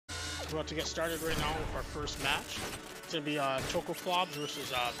We're about to get started right now with our first match. It's gonna be ChocolateFlobs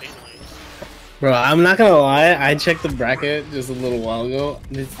versus Banelings. Bro, I'm not gonna lie, I checked the bracket just a little while ago.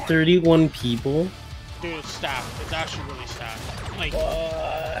 There's 31 people. Dude, it's stacked. It's actually really stacked. Like,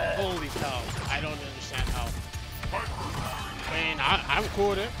 holy cow. I don't understand how. I mean, I'm cool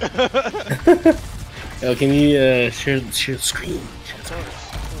with it. Yo, can you share the screen? Of course.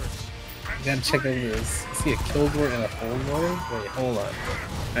 You gotta check over this. I see a Kilgore and a Fulgore? Wait, hold on.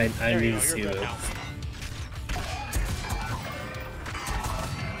 I need to see this.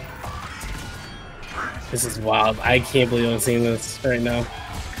 This is wild. I can't believe I'm seeing this right now.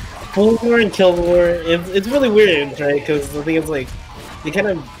 Fulgore and Kilgore, it's really weird, right? Because the thing is, like, they kind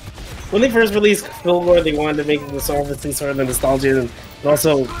of, when they first released Fulgore, they wanted to make the solvency sort of the nostalgia, and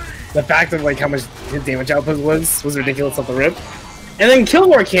also the fact of like how much his damage output was ridiculous off the rip. And then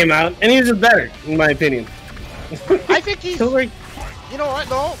Kilgore came out, and he was just better, in my opinion. I think he's, Kilgore, you know what,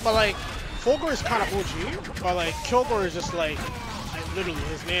 though? But like, Fulgore is kind of OG, but like, Kilgore is just like literally,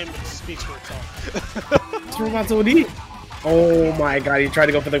 his name speaks for itself. it's robots OD. Oh my god, he tried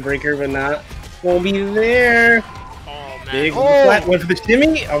to go for the breaker, but not. Won't be there. Oh man. Big flat, went for the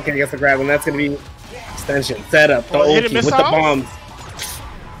shimmy. Okay, I guess the grab, and that's gonna be extension. Setup, the ulti with the bombs.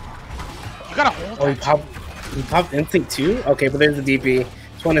 You gotta hold that. He popped instinct too? Okay, but there's the DP.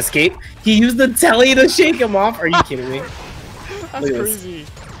 Just want to escape. He used the telly to shake him off. Are you kidding me? That's crazy.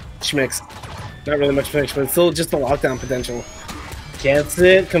 Schmicks. Not really much schmicks, but still just the lockdown potential. Gets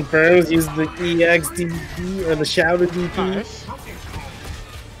it, confirms, uses the EX DP or the shouted DP. Nice.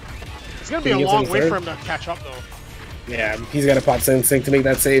 It's gonna be a long way for him to catch up though. Yeah, he's gotta pop some instinct to make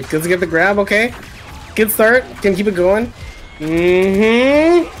that save. Does he get the grab? Okay. Good start. Can keep it going.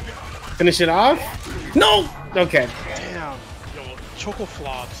 Finish it off. No! Okay. Damn. Yo,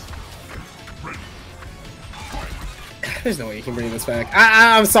 ChocolateFlobs. There's no way you can bring this back.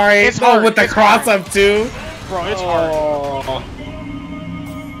 I'm sorry. It's hard. With the cross up too. Bro, it's hard.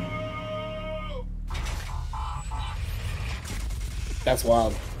 That's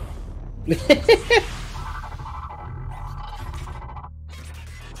wild.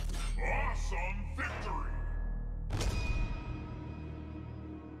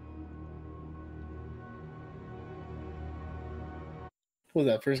 What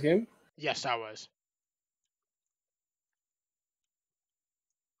was that, first game? Yes, that was.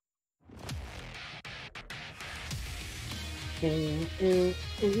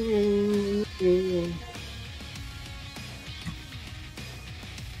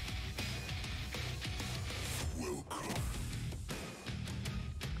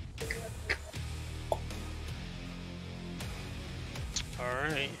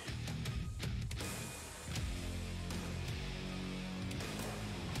 Alright.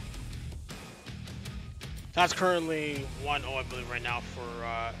 That's currently 1-0, I believe, right now for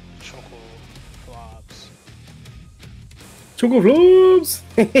ChocolateFlobs. ChocolateFlobs!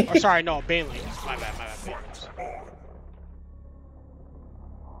 Oh, sorry, no, Banelings. My bad, Banelings.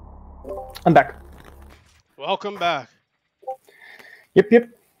 I'm back. Welcome back. Yep.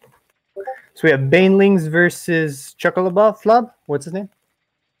 So we have Banelings versus ChocolateFlob. What's his name?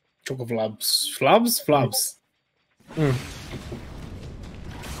 ChocolateFlobs. Flobs?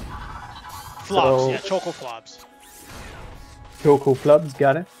 Flobs, yeah, ChocolateFlobs. ChocolateFlobs,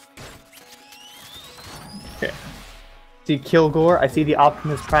 got it. Okay. See Kilgore, I see the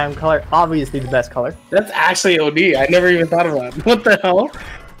Optimus Prime color, obviously the best color. That's actually OD, I never even thought of that. What the hell?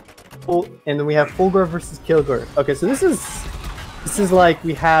 And then we have Fulgore versus Kilgore. Okay, so this is like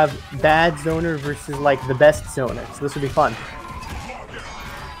we have bad zoner versus like the best zoner, so this would be fun.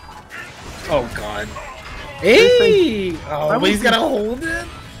 Oh god. Hey! Oh, but he's gotta hold it?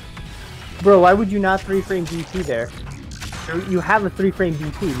 Bro, why would you not 3-frame DP there? You have a 3-frame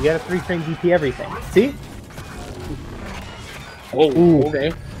DP. You got a 3-frame DP everything. See? Oh, ooh,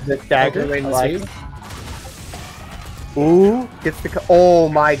 okay. The dagger. I like it. Ooh, gets the. Oh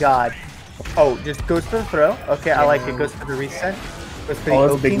my god. Oh, just goes for the throw. Okay, I like it. Goes for the reset. Goes for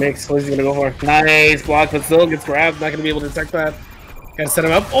that's a big mix. What is he gonna go for? Nice block, but still gets grabbed. Not gonna be able to detect that. Gotta set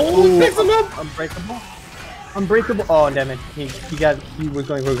him up. Oh, he picks him up. Unbreakable. Oh, damn it. He was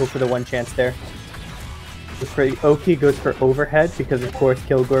going to go for the one chance there. Goes for the Oki, goes for overhead, because of course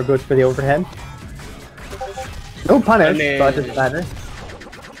Kilgore goes for the overhead. No punish, but it doesn't matter.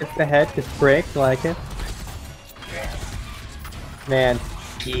 Gets the head, gets break, like it. Man.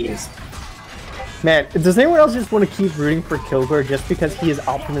 Jeez. Man, does anyone else just want to keep rooting for Kilgore just because he is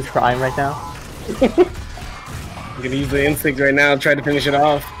Optimus Prime right now? I'm gonna use the instinct right now, try to finish it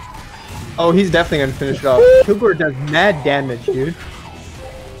off. Oh, he's definitely gonna finish it off. Kilgore does mad damage, dude.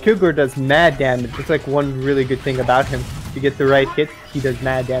 Kilgore does mad damage. It's like one really good thing about him. If you get the right hit, he does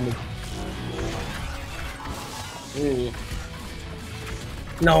mad damage.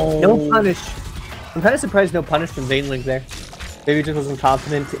 No. No punish. I'm kind of surprised no punish from Banelings there. Maybe he just wasn't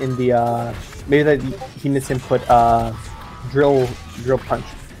confident in the, maybe that he misinput, drill punch.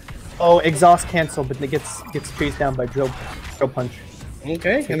 Oh, exhaust cancel, but it gets freezed down by drill punch.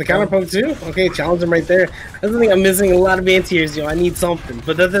 Okay, and the counter poke too? Okay, challenge him right there. That's the thing, I'm missing a lot of anti-airs, I need something.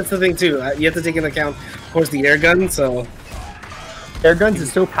 But that's the thing too, you have to take into account, of course, the air gun, so... Air guns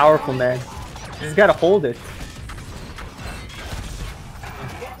is so powerful, man. You just gotta hold it.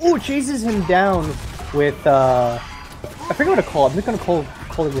 Ooh, chases him down with, I forget what to call it. I'm just gonna call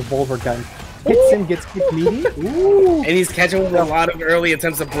it revolver gun. Hits him, gets kicked meaty. Ooh. And he's catching with a lot of early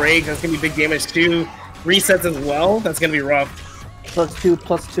attempts to break. That's gonna be big damage too. Resets as well, that's gonna be rough.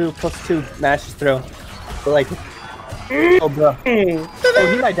 +2, mashes throw. But like, oh bro. Oh,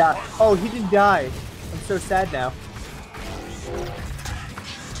 he might die. Oh, he didn't die. I'm so sad now.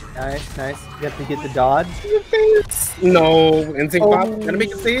 Nice. You have to get the dodge. No, instinct pop. Gonna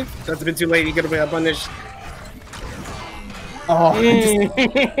make it safe. That's a bit too late. You gotta be punished. Oh,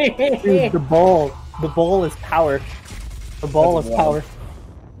 dude, the ball is power. The ball is power.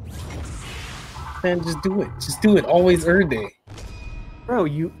 Man, just do it. Just do it. Always earn day. Bro,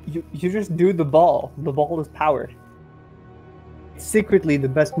 you just do the ball. The ball is power. It's secretly the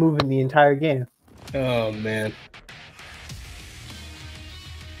best move in the entire game. Oh man.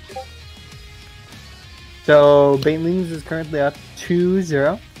 So Banelings is currently up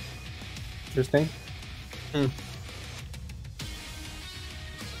 2-0. Interesting.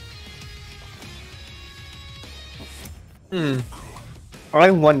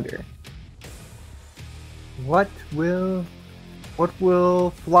 I wonder what will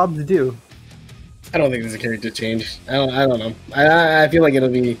Flobs do? I don't think there's a character change. I don't know. I feel like it'll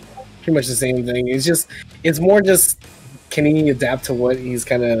be pretty much the same thing. It's more just can he adapt to what he's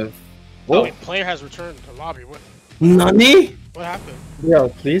kind of. Oh, wait, player has returned to lobby. What? Nani? What happened? Bro,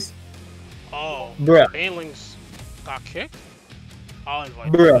 please. Oh, bruh. Banelings got kicked. I'll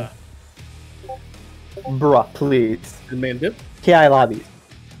invite bruh. Bruh, please. The man dip. KI lobbies.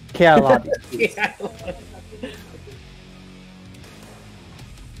 KI lobbies.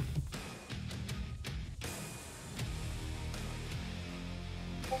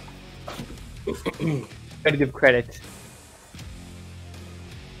 Gotta give credit.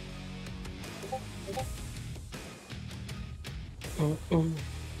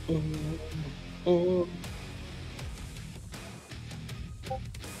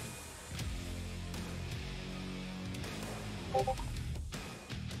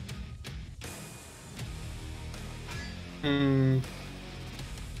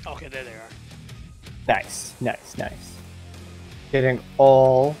 Okay, there they are. Nice. Getting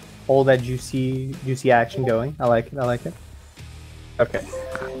all that juicy action going. I like it. Okay.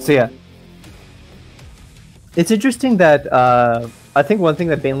 So yeah. It's interesting that I think one thing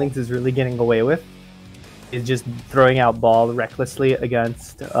that Banelings is really getting away with is just throwing out ball recklessly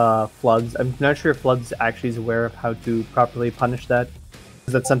against Flubs. I'm not sure if Flubs actually is aware of how to properly punish that.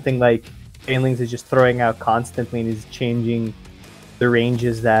 Because that's something like Banelings is just throwing out constantly and is changing the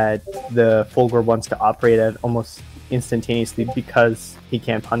ranges that the Fulgor wants to operate at almost instantaneously because he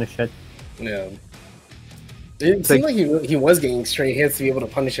can't punish it. Yeah. It seemed like he was getting straight hits to be able to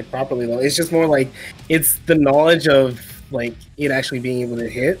punish it properly, though. It's just more like it's the knowledge of like it actually being able to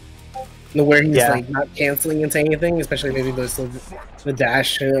hit, where he's like not canceling into anything, especially maybe the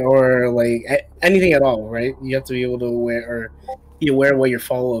dash or like anything at all, right? You have to be able to be aware of what your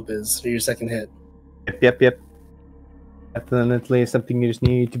follow up is for your second hit. Yep. Definitely something you just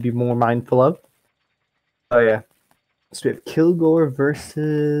need to be more mindful of. Oh yeah. So we have Kilgore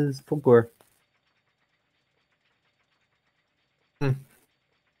versus Fulgor.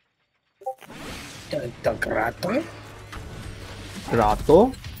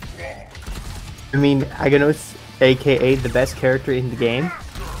 Grato? I mean, Aganos, aka the best character in the game.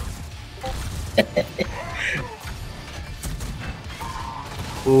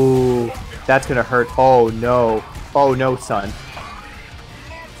 Ooh, that's gonna hurt. Oh no, son.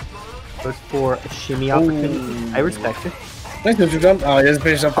 Goes for a shimmy opportunity. I respect it. Nice neutral jump. Oh, he just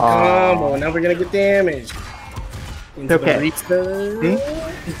finished up the combo. Now we're gonna get damaged. It's okay.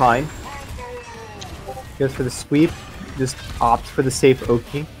 He's fine. Goes for the sweep. Just opts for the safe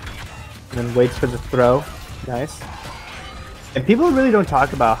Oki. And then waits for the throw. Nice. And people really don't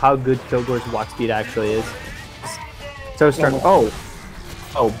talk about how good Kilgore's walk speed actually is. So strong.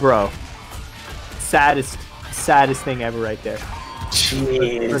 Oh, bro. Saddest thing ever right there.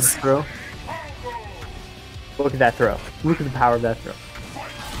 Jeez. Throw. Look at that throw. Look at the power of that throw.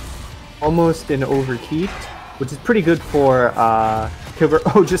 Almost an overheat, which is pretty good for Kilgore.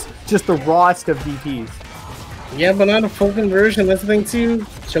 Oh, just the rawest of DPs. Yeah, but not a full conversion. That's the thing too.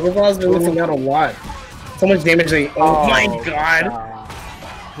 ChocolateFlobs been missing out a lot. So much damage. Oh my god.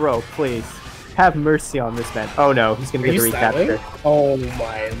 Bro, please. Have mercy on this man. Oh no, he's gonna get the recapture. Oh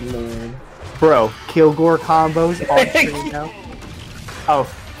my lord. Bro, Kilgore combos on screen now. Oh,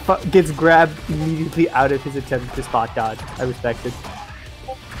 gets grabbed immediately out of his attempt to spot dodge. I respect it.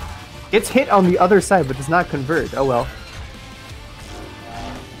 Gets hit on the other side, but does not convert. Oh well.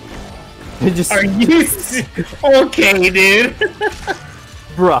 Just Are you okay, dude?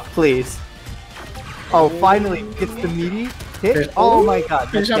 Bruh, please. Oh, finally gets the meaty hit. Oh my god.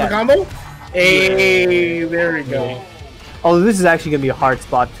 Finish out the combo? Hey, there we go. Oh, this is actually gonna be a hard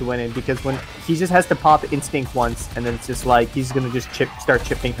spot to win in because when he just has to pop instinct once, and then it's just like he's gonna just start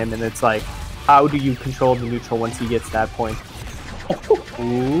chipping him, and it's like, how do you control the neutral once he gets that point?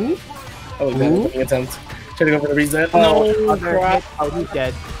 Ooh. Oh, that attempt. Try to go for the reset. Oh, no, crap. Oh, he's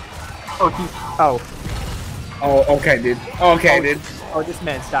dead. Oh, okay, dude. Okay, dude. Oh, this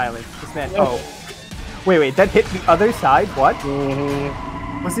man's styling. This man. Oh. Wait, that hit the other side? What?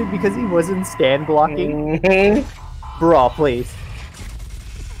 Was it because he wasn't stand blocking? Bro, please.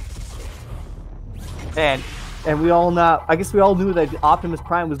 And we all know. I guess we all knew that Optimus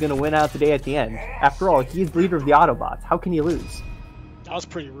Prime was gonna win out today at the end. After all, he's leader of the Autobots. How can you lose? That was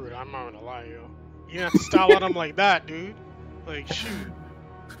pretty rude. I'm not gonna lie, yo. You didn't have to style on him like that, dude. Like, shoot.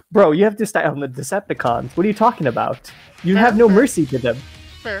 Bro, you have to style on the Decepticons. What are you talking about? You have no mercy to them.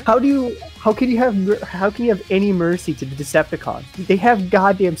 Fair. How can you have any mercy to the Decepticons? They have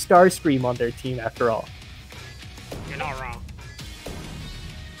goddamn Starscream on their team after all. You're not wrong.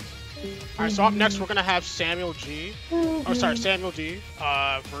 Alright, so up next we're gonna have Samuel D versus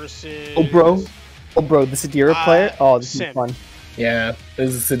Oh bro, the Sadira player? Oh, this is fun. Yeah,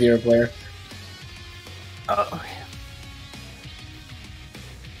 this is a Sadira player.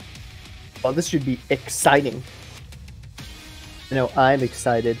 Oh, this should be exciting. You know, I'm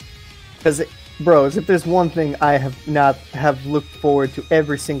excited. Because, bros, if there's one thing I have looked forward to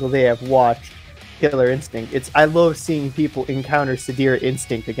every single day I've watched Killer Instinct, it's I love seeing people encounter Sadira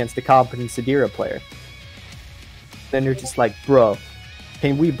Instinct against a competent Sadira player. Then they're just like, bro,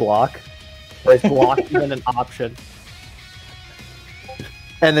 can we block? Or is block even an option?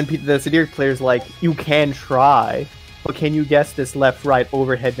 And then the Sadira player's like, you can try, but can you guess this left-right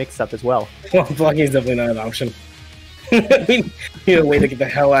overhead mix-up as well? Well, blocking is definitely not an option. We need a way to get the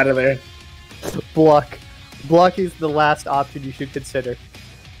hell out of there. Block. Block is the last option you should consider.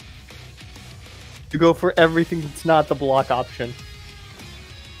 You go for everything that's not the block option.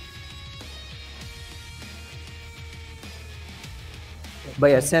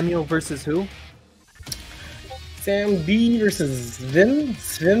 But yeah, Samuel versus who? Sam D versus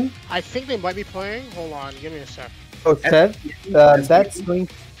Svin? I think they might be playing. Hold on, give me a sec. Oh, Sev? That's going...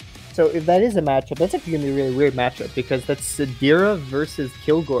 So if that is a matchup, that's actually going to be a really weird matchup because that's Sadira versus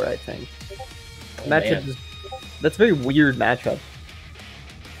Kilgore, I think. That's a very weird matchup.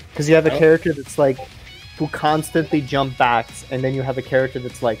 Because you have a character that's like, who constantly jump backs, and then you have a character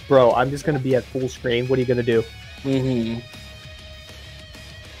that's like, bro, I'm just going to be at full screen, what are you going to do?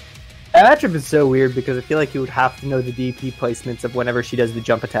 That matchup is so weird because I feel like you would have to know the DP placements of whenever she does the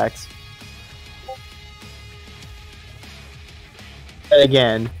jump attacks. And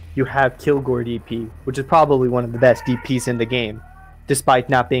again, you have Kilgore DP, which is probably one of the best DPs in the game, despite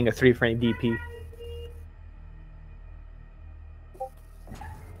not being a 3-frame DP.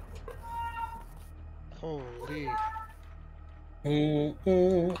 Holy.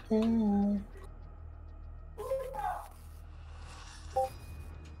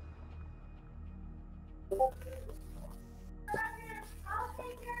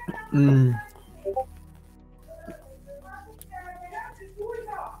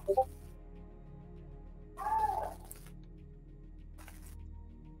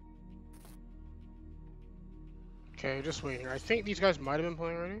 Okay, just wait here. I think these guys might have been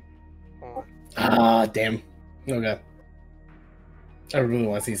playing already. Hold on. Ah, damn. Okay. I really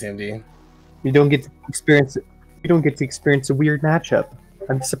want to see Sam D. You don't get to experience it. You don't get to experience a weird matchup.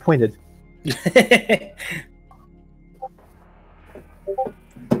 I'm disappointed.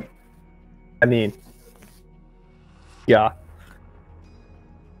 I mean, yeah.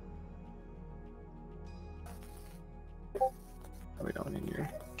 Probably not in here.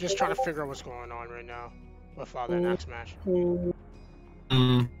 Just trying to figure out what's going on right now with their next match.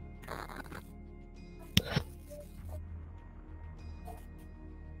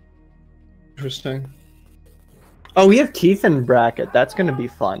 Interesting. Oh, we have Keith in bracket. That's gonna be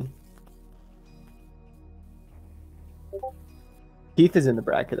fun. Keith is in the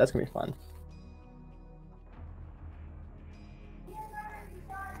bracket. That's gonna be fun.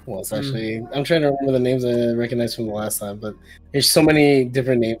 Well, it's actually I'm trying to remember the names I recognized from the last time, but there's so many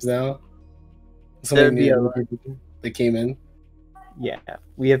different names now. So many new that came in. Yeah,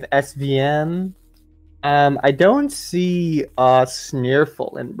 we have SVM. I don't see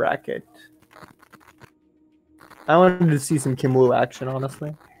Sneerful in bracket. I wanted to see some Kim Woo action,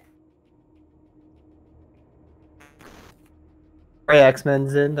 honestly.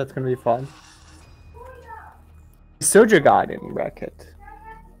 X-Men's in, that's gonna be fun. Soja God in bracket.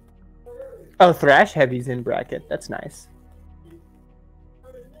 Oh, ThrashHeavy's in bracket. That's nice.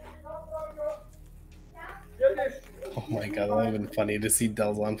 Oh my god, that would have been funny to see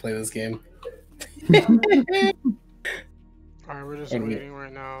Delzon play this game. Alright, we're just waiting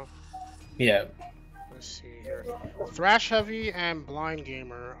right now. Yeah. Let's see here. ThrashHeavy and Blind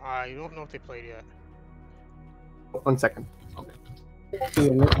Gamer. I don't know if they played yet. 1 second.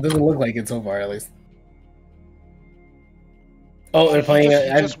 Doesn't look like it so far, at least. Oh, they're playing.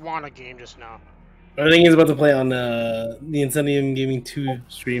 He just won a game just now. I think he's about to play on the Incendium Gaming 2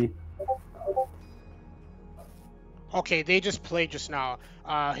 stream. Okay, they just played just now.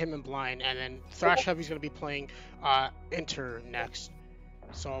 Him and Blind, and then ThrashHeavy's gonna be playing Inter next.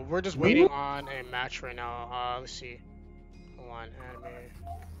 So we're just waiting on a match right now. Let's see. Hold on,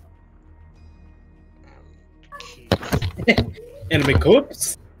 anime. Anime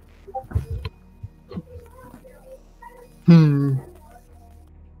Corps?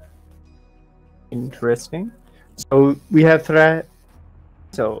 Interesting. So we have ThrashHeavy.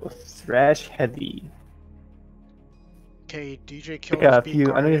 Okay, DJKili. Like a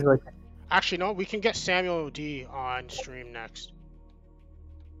few. I know he's like. Actually, no. We can get Samuel D on stream next.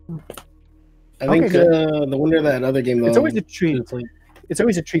 I think the winner of that other game. Though, it's always a treat. It's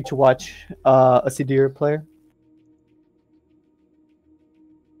always a treat to watch a Sidira player.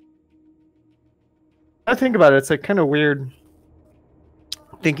 I think about it. It's like kind of weird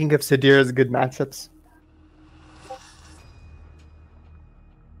thinking of Sidira as good matchups.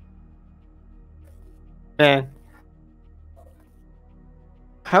 Man.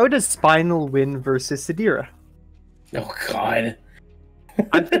 How does Spinal win versus Sidira? Oh god.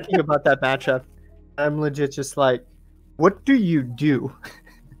 I'm thinking about that matchup. I'm legit just like, what do you do?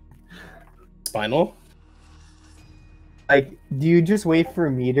 Spinal? Like, do you just wait for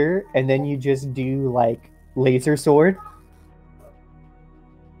a meter and then you just do like laser sword?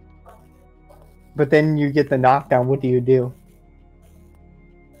 But then you get the knockdown, what do you do?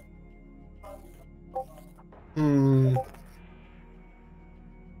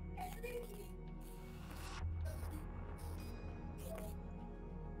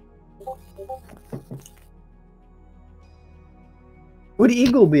 Would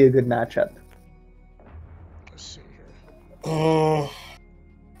Eagle be a good matchup? Let's see here.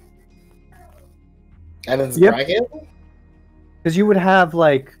 And it's bracket? Because you would have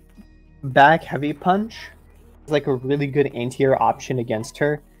like back heavy punch, like a really good anti-air option against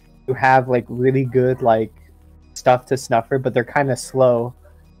her. You have like really good like stuff to snuff her, but they're kind of slow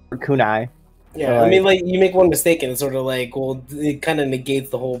for kunai. Yeah, so, I mean, like you make one mistake and it's sort of like, well, it kind of negates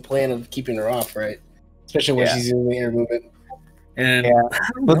the whole plan of keeping her off, right? Especially when she's using the air movement. And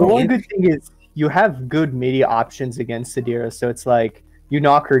but the one good thing is you have good media options against Sidira, so it's like you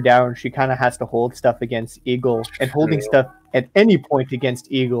knock her down, she kind of has to hold stuff against Eagle, and holding stuff at any point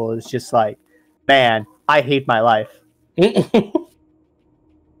against Eagle is just like, man, I hate my life.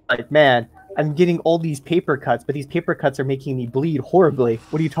 Like, man, I'm getting all these paper cuts, but these paper cuts are making me bleed horribly.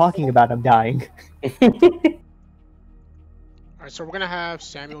 What are you talking about? I'm dying. Alright, so we're gonna have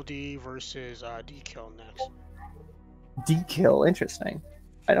Samuel D versus DKili next. DKili, interesting.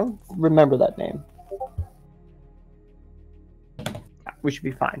 I don't remember that name. We should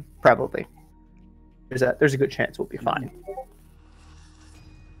be fine, probably. There's a good chance we'll be fine.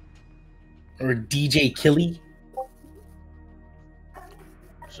 Or DJKili.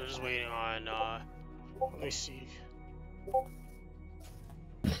 So just waiting on. Let me see.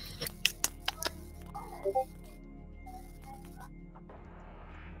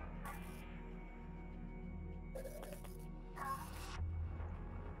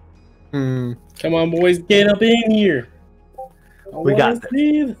 Come on, boys, get up in here. We got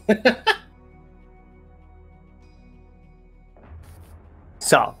this.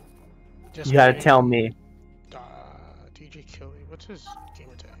 So, Just you gotta waiting. tell me. DJKili, what's his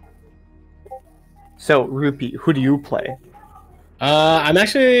gamer tag? So, Rupee, who do you play? I'm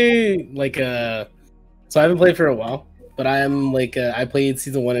actually like so I haven't played for a while, but I'm like I played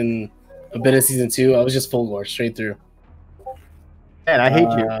season 1 and a bit of season 2. I was just full lore straight through. Man, I hate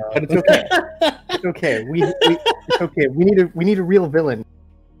you, but it's okay. It's okay. It's okay. We need a real villain.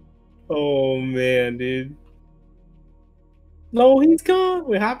 Oh man, dude. No, he's gone.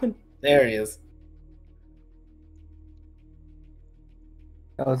 What happened? There he is.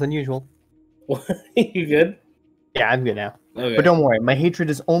 That was unusual. You good? Yeah, I'm good now. Okay. But don't worry, my hatred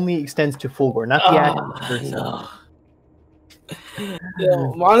is only extends to Fulgor, not the active person. No.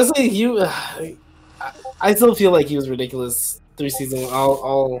 Yeah, honestly, I still feel like he was ridiculous 3 seasons.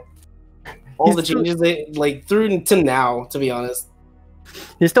 All the changes they like through to now, to be honest.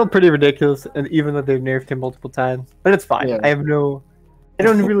 He's still pretty ridiculous, and even though they've nerfed him multiple times, but it's fine. Yeah. I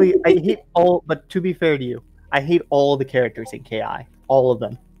don't really. I hate all. But to be fair to you, I hate all the characters in KI, all of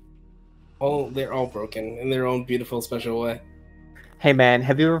them. They're all broken in their own beautiful, special way. Hey man,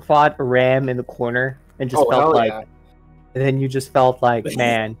 have you ever fought a ram in the corner and just felt like, and then you just felt like,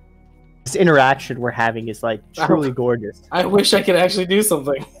 man, this interaction we're having is like truly gorgeous. I wish I could actually do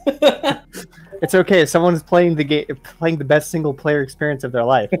something. It's okay. Someone's playing the game, playing the best single player experience of their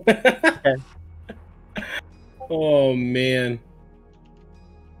life. Okay. Oh man,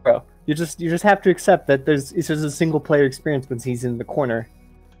 bro, you just have to accept that it's just a single player experience when he's in the corner,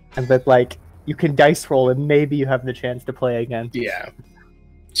 and that like you can dice roll and maybe you have the chance to play again. Yeah.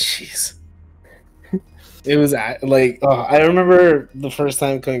 Jeez. It was like, I remember the first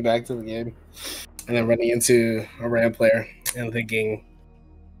time coming back to the game and then running into a RAM player and thinking,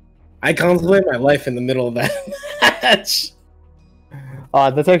 I contemplate my life in the middle of that match.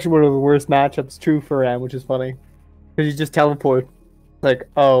 That's actually one of the worst matchups too for RAM, which is funny. Because you just teleport. Like,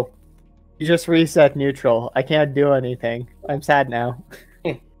 oh, you just reset neutral. I can't do anything. I'm sad now.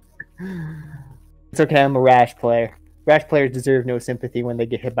 It's okay, I'm a Rash player. Rash players deserve no sympathy when they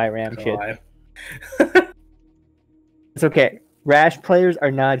get hit by RAM shit. It's okay. Rash players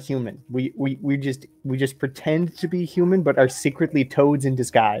are not human. We just pretend to be human, but are secretly toads in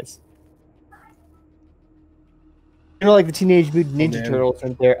disguise. You know, like the Teenage Mutant Ninja Turtles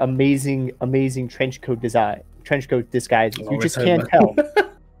and their amazing trench coat disguises. You just can't tell.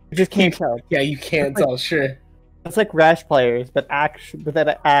 You just can't tell. Yeah, you can't tell. Sure. It's like Rash players, but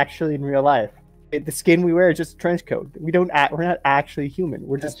that actually in real life. The skin we wear is just a trench coat. We're not actually human.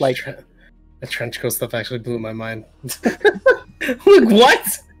 We're just like the trench coat stuff actually blew my mind. Like,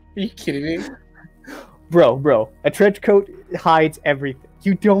 what? Are you kidding me? Bro, a trench coat hides everything.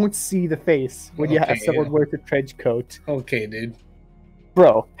 You don't see the face when you have someone wears a trench coat. Okay, dude.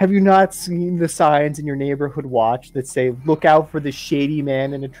 Bro, have you not seen the signs in your neighborhood watch that say, look out for the shady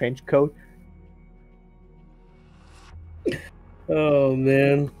man in a trench coat? Oh,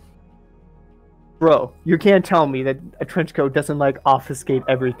 man. Bro, you can't tell me that a trench coat doesn't, like, obfuscate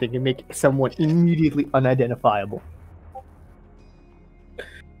everything and make someone immediately unidentifiable.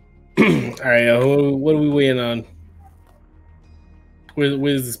 Alright, what are we waiting on?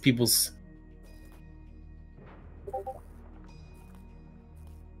 Where's this people's...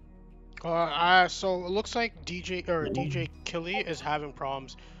 So it looks like DJKili is having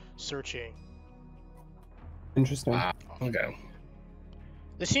problems searching. Interesting. Okay.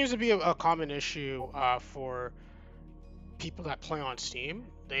 This seems to be a common issue for people that play on Steam.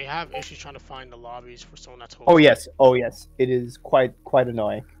 They have issues trying to find the lobbies for someone that's hosting. Oh yes. It is quite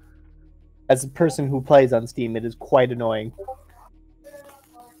annoying. As a person who plays on Steam, it is quite annoying.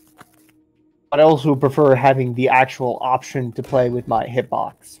 But I also prefer having the actual option to play with my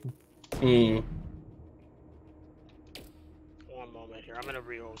hitbox. One moment here. I'm gonna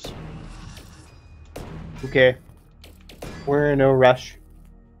rehost. Okay. We're in no rush.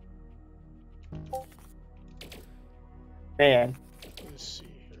 Man. Let's see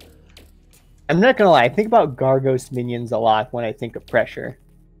here. I'm not gonna lie, I think about Gargos minions a lot when I think of pressure.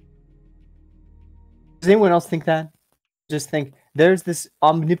 Does anyone else think that? Just think, there's this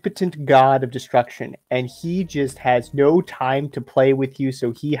omnipotent god of destruction, and he just has no time to play with you,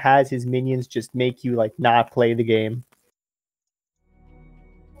 so he has his minions just make you, like, not play the game.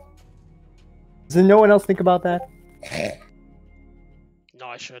 Does no one else think about that? No,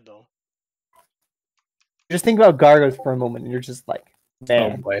 I should, though. Just think about Gargos for a moment, and you're just like,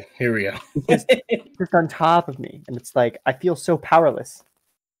 man. Oh boy, here we go. just on top of me, and it's like, I feel so powerless.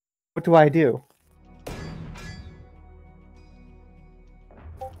 What do I do?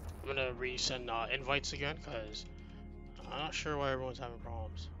 I'm gonna resend invites again, because I'm not sure why everyone's having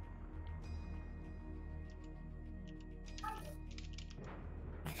problems.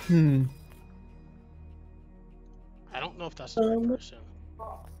 I don't know if that's the right person.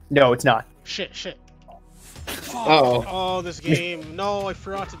 No, it's not. Shit. Uh-oh. Oh, this game. No, I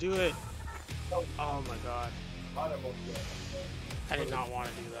forgot to do it. Oh my god. I did not want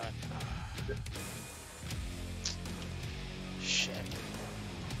to do that. Shit.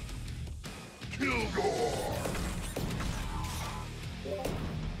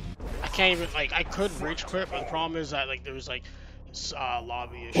 I can't even, like, I could rage quit, but the problem is that, like, there was, like,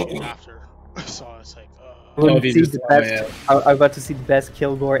 lobby issues after. So it's like, I was about to see the best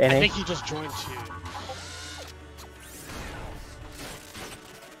Kilgore NA. I think he just joined too.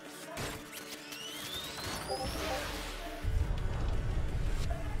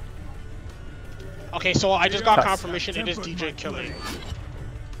 Okay, so I just got confirmation. It is DJKili.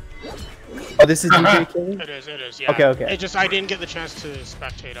 Oh, this is DJKili? It is, yeah. Okay. It just, I didn't get the chance to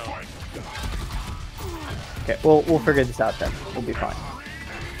spectate out. Okay, we'll figure this out then. We'll be fine.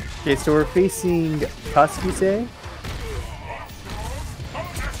 Okay, so we're facing ThrashHeavy.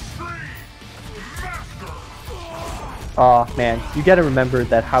 Oh man, you gotta remember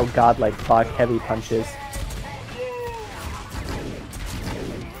that how godlike Clock Heavy punches.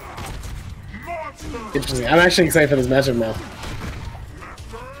 Interesting. I'm actually excited for this matchup now.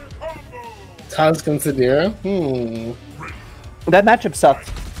 Tusk and Sadira? That matchup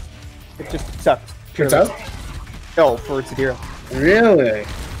sucked. It just sucked. For Tusk? No, for Sadira. Really?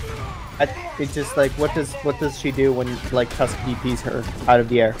 It's just like, what does she do when like Tusk DPs her out of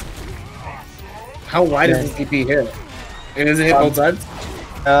the air? How wide is this DP hit? And does it hit both sides?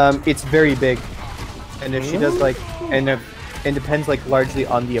 It's very big, and if she does like, it depends like largely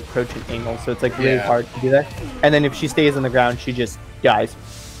on the approach and angle, so it's like really hard to do that. And then if she stays on the ground, she just dies.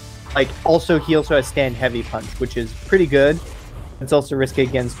 Like also, he also has stand heavy punch, which is pretty good. It's also risky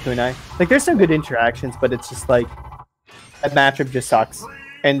against kunai. Like there's some good interactions, but it's just like that matchup just sucks.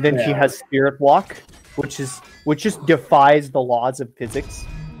 And then she has Spirit Walk, which just defies the laws of physics.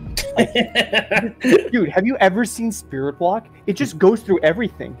 Like, dude, have you ever seen Spirit Walk? It just goes through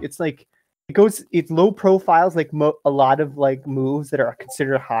everything. It's like it's low profiles, like a lot of like moves that are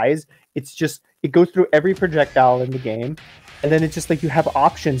considered highs. It goes through every projectile in the game, and then it's just like you have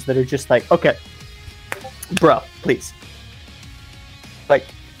options that are just like, okay, bro, please. Like,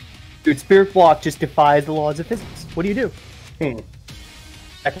 dude, Spirit Walk just defies the laws of physics. What do you do?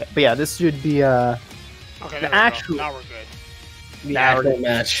 Okay, but yeah, this should be okay, the actual. Now we're good. The actual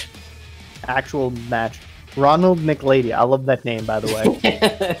match. Actual match. Ronald McLady. I love that name, by the way.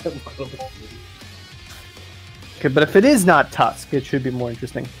 Okay, but if it is not Tusk, it should be more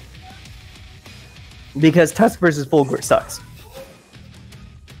interesting. Because Tusk versus Fulgore sucks.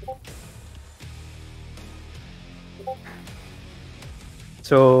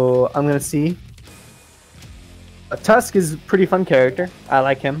 So I'm gonna see. Tusk is a pretty fun character. I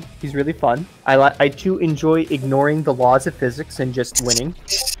like him. He's really fun. I too enjoy ignoring the laws of physics and just winning.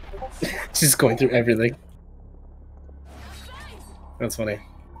 Just going through everything. That's funny.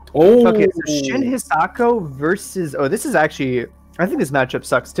 Oh, okay. So Shin Hisako versus. Oh, this is actually. I think this matchup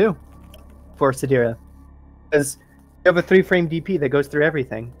sucks too. For Sadira, because you have a 3-frame DP that goes through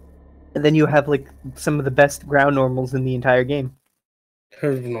everything, and then you have like some of the best ground normals in the entire game.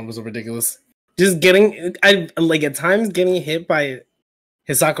 Her normals are ridiculous. Just getting, I like at times getting hit by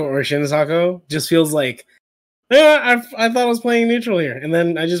Hisako or Shin Hisako just feels like, yeah, I thought I was playing neutral here, and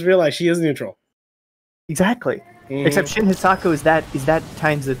then I just realized she is neutral. Exactly. Except Shin Hisako is that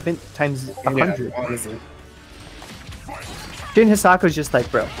times 100. Yeah, honestly. Shin Hisako is just like,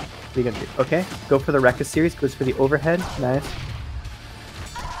 bro, what are you gonna do? Okay, go for the Rekka series, goes for the overhead, nice.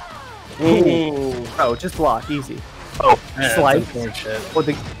 Ooh. Oh, just block, easy. Oh, slice. Oh,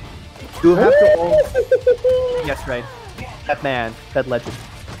 you have to ult. Yes, right. That man, that legend.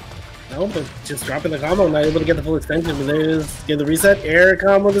 No, but just dropping the combo, not able to get the full extension, but there it is. Get the reset, air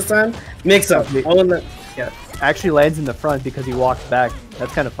combo this time. Mix up. All in the... Yeah, actually lands in the front because he walked back.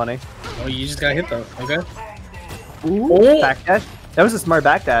 That's kind of funny. Oh, you just got hit though. Okay. Ooh, backdash. That was a smart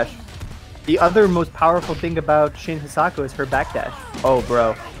backdash. The other most powerful thing about Shin Hisako is her backdash. Oh,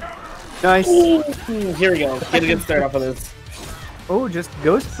 bro. Nice. Ooh, here we go. Get a good start off of this. Oh, just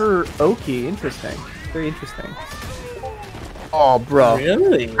goes for Oki. Interesting. Very interesting. Oh, bro.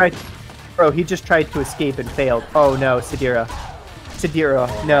 Really? Bro, he just tried to escape and failed. Oh, no, Sadira. Sadira,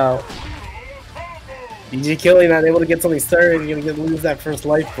 no. DJKili not able to get something started. You're going to lose that first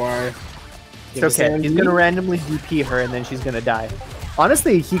life bar. It's okay. He's going to randomly DP her and then she's going to die.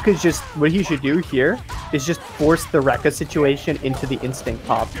 Honestly, he could just... What he should do here is just force the Rekka situation into the instinct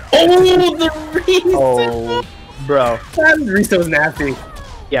pop. Oh, the reset! Oh, bro. That reset was nasty.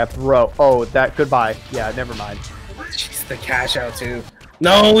 Yeah, bro. Oh, that... Goodbye. Yeah, never mind. Jeez, the cash out, too.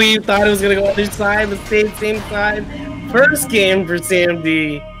 No, we thought it was going to go on this side, but same side. First game for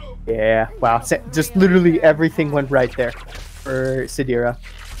SamD. Yeah, wow. Just literally everything went right there for Sadira.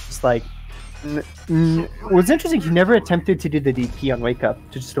 Just like... What's interesting, he never attempted to do the DP on Wake Up,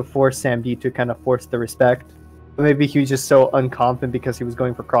 just to force SamD to kind of force the respect. But maybe he was just so unconfident because he was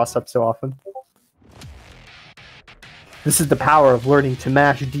going for cross-up so often. This is the power of learning to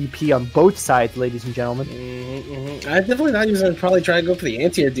mash DP on both sides, ladies and gentlemen. I definitely thought he was going to probably try to go for the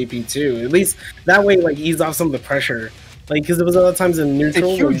anti-air DP too. At least that way, like, ease off some of the pressure. Like, because there was a lot of times in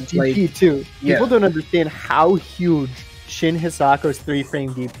neutral. It's huge DP like, too. Yeah. People don't understand how huge Shin Hisako's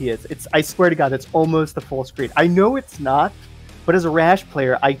 3-frame DP is. I swear to God, it's almost the full screen. I know it's not, but as a Rash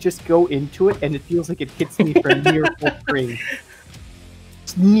player, I just go into it and it feels like it hits me for near full screen.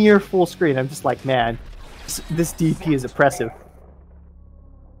 It's near full screen. I'm just like, man, this DP is oppressive.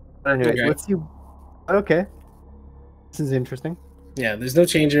 Anyway, Okay. let's see. Okay, this is interesting. Yeah, there's no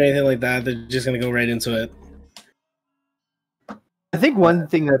change or anything like that. They're just going to go right into it. I think one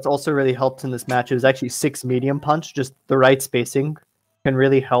thing that's also really helped in this match is actually 6 medium punch. Just the right spacing can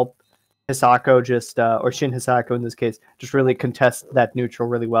really help Hisako or Shin Hisako in this case, just really contest that neutral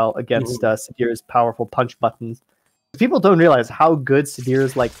really well against Sadira's powerful punch buttons. People don't realize how good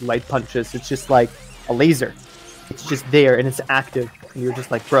Sadira's like light punches. It's just like a laser. It's just there and it's active. And you're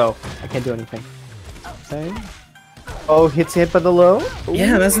just like, bro, I can't do anything. Okay. Oh, hits hit by the low? Ooh.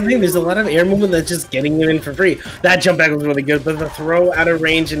 Yeah, that's the thing. There's a lot of air movement that's just getting you in for free. That jump back was really good, but the throw out of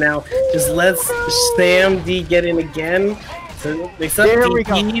range and now just lets Sam D get in again. So there we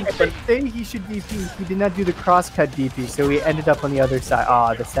go. But saying he should DP, he did not do the crosscut DP, so he ended up on the other side.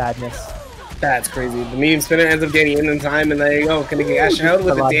 Ah, the sadness. That's crazy. The medium spinner ends up getting in time, and there you go. Can he cash out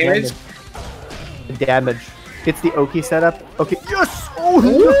with the damage? The damage. It's the Oki setup. Okay. Yes! Oh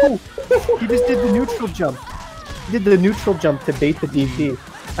no! He just did the neutral jump. He did the neutral jump to bait the DP.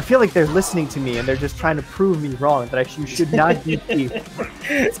 I feel like they're listening to me and they're just trying to prove me wrong that actually you should not DP.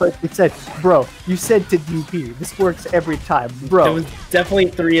 It's like it said, bro, you said to DP. This works every time, bro. There was definitely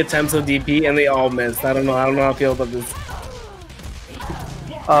 3 attempts of DP and they all missed. I don't know how I feel about this.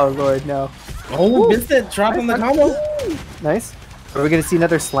 Oh lord, no. Oh, missed it. Dropping the combo. Nice. Are we gonna see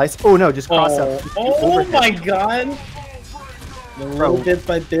another slice? Oh no, just cross up. Oh my god. The little bits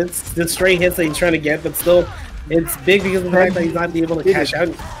by bits. The straight hits that he's trying to get, but still, it's big because of the fact that he's not able to cash out.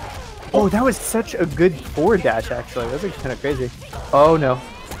 Oh, that was such a good forward dash, actually. That was kind of crazy. Oh no.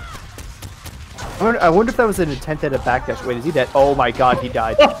 I wonder if that was an attempt at a backdash. Wait, is he dead? Oh my god, he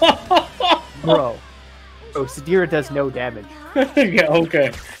died. Bro. Bro, Sadira does no damage. Yeah,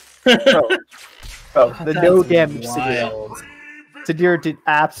 okay. Bro, the no damage Sadira. Sadira did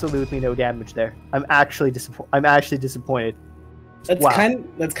absolutely no damage there. I'm actually disappointed. That's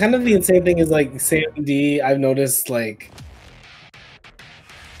kind of the insane thing is like Sam D. I've noticed like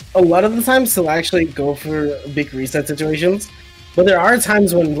a lot of the times he'll actually go for big reset situations, but there are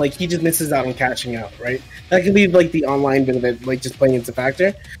times when like he just misses out on catching out. Right, that could be like the online bit of it, like just playing into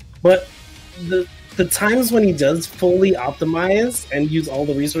factor. But the times when he does fully optimize and use all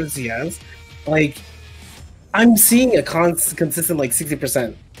the resources he has, like I'm seeing a consistent like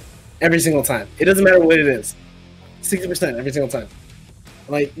 60% every single time. It doesn't matter what it is. 60% every single time.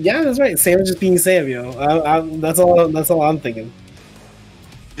 Like, yeah, that's right. Sam is just being Sam, you know. That's all I'm thinking.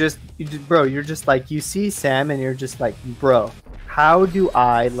 Bro, you're just like, you see Sam and you're just like, bro, how do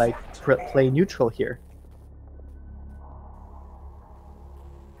I like play neutral here?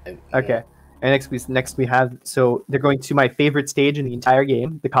 Okay. And next we have, so they're going to my favorite stage in the entire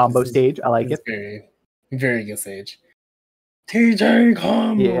game, the combo stage. I like it. Very, very good stage. TJ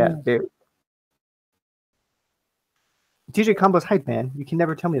combo. Yeah, dude. TJ Combo's hype, man. You can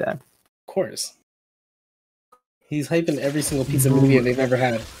never tell me that. Of course. He's hyping every single piece of media they've ever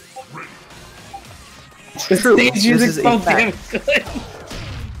had. The stage music is so damn good.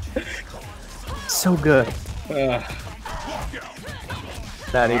 So good.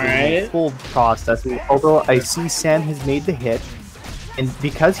 Not even full process. Although I see Sam has made the hit, and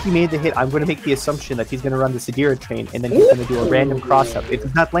because he made the hit, I'm going to make the assumption that he's going to run the Sadira train, and then he's going to do a random cross-up. It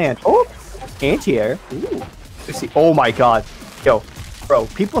does not land. Oh! Anti-air. Ooh. See, oh my god. Yo, bro,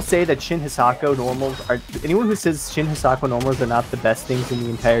 people say that Shin Hisako normals are... Anyone who says Shin Hisako normals are not the best things in the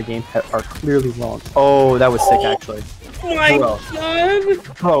entire game are clearly wrong. Oh, that was sick, actually. Oh my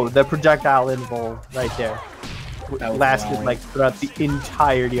god! Bro, the projectile interval right there lasted wild. like throughout the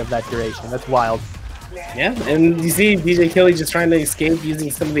entirety of that duration. That's wild. Yeah, and you see DJKili just trying to escape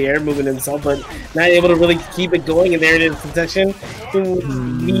using some of the air movement himself, but not able to really keep it going, and there it is, protection.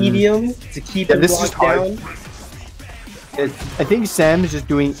 Medium to keep it locked down. I think Sam is just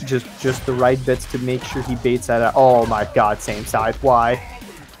doing just the right bits to make sure he baits that out. Oh my god, same side. Why?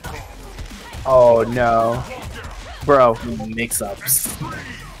 Oh no. Bro. Mix-ups.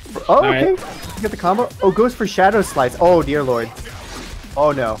 Oh, okay. You got the combo. Oh, goes for Shadow Slice. Oh, dear lord.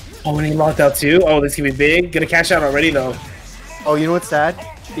 Oh no. Oh, and he locked out too? Oh, this can be big. Gonna cash out already though. Oh, you know what's sad?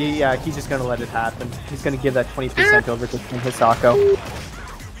 Yeah, he's just gonna let it happen. He's gonna give that 20% over to Hisako.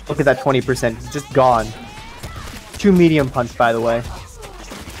 Look at that 20%. It's just gone. 2 medium punch, by the way.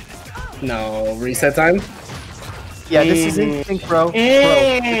 No, reset time? Yeah, this is instinct, bro.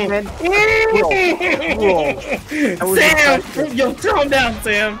 Sam! Yo, throw him down,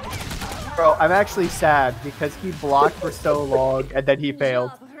 Sam! Bro, I'm actually sad because he blocked for so long and then he failed.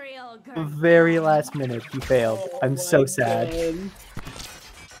 The very last minute, he failed. I'm so sad.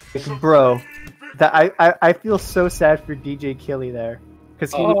 Bro, I feel so sad for DJKili there.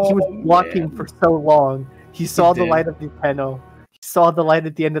 Because he was blocking for so long. He saw the light of the tunnel. He saw the light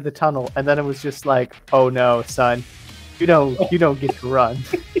at the end of the tunnel, and then it was just like, oh no, son. You don't get to run.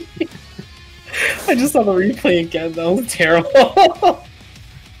 I just saw the replay again. That was terrible.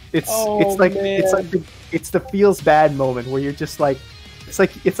 It's the feels bad moment where you're just like,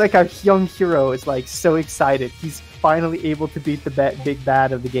 it's like our young hero is like so excited. He's finally able to beat the big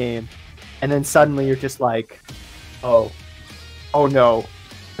bad of the game, and then suddenly you're just like, oh no,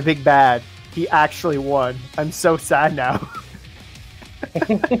 the big bad. He actually won. I'm so sad now.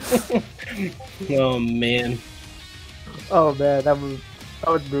 Oh man. Oh man, that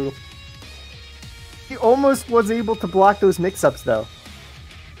was brutal. He almost was able to block those mix-ups though.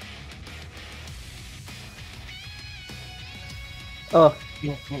 Oh,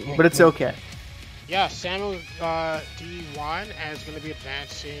 but it's okay. Yeah, Samuel D won and is going to be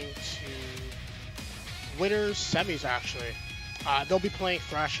advancing to winners semis actually. They'll be playing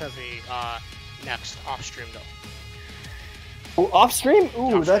ThrashHeavy next off stream though. Oh, off stream?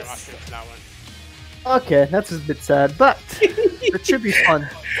 Ooh, off that's stream for that one. Okay, that's a bit sad, but it should be fun.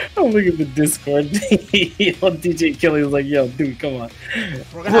 I'm looking at the Discord. DJKili was like, "Yo, dude, come on."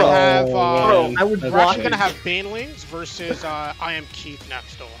 We're gonna have we're actually gonna have Banelings versus I am Keith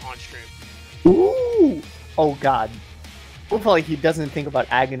next though on stream. Ooh! Oh god. Hopefully he doesn't think about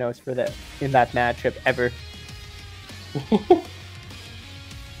Aghanos for that in that matchup ever.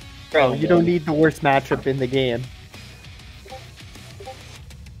 Bro, you don't need the worst matchup in the game.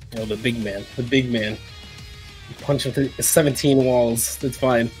 Oh, the big man. The big man. Punch him through 17 walls. That's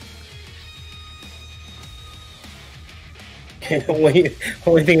fine. only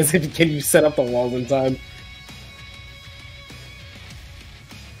thing is, can you set up the walls in time?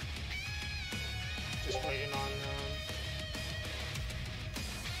 Just waiting on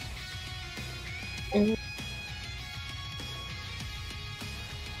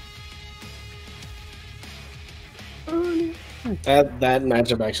That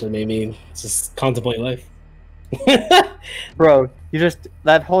matchup actually made me just contemplate life. Bro, you just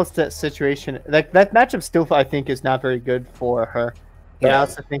that whole situation that matchup still I think is not very good for her. But I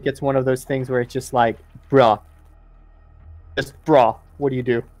also think it's one of those things where it's just like, bruh, what do you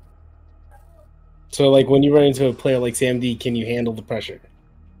do? So like when you run into a player like Sam D, can you handle the pressure?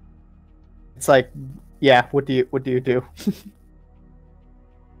 It's like, yeah, what do you do?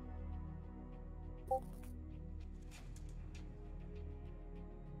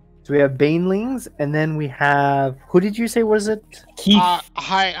 So we have Banelings, and then we have... Who did you say was it? Keith.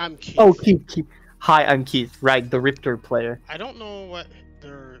 Hi, I'm Keith. Oh, Keith. Hi, I'm Keith. Right, the Riptor player. I don't know what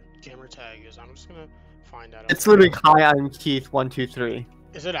their gamer tag is. I'm just gonna find that out. It's literally Hi, I'm Keith 123.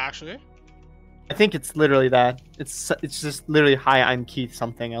 Is it actually? I think it's literally that. It's just literally Hi, I'm Keith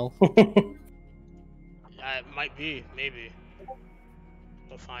something else. It might be. Maybe.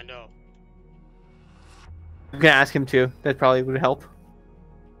 We'll find out. I'm gonna ask him too. That probably would help.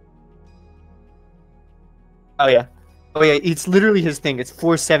 Oh yeah, it's literally his thing. It's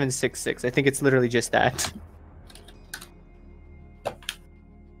 4766. I think it's literally just that.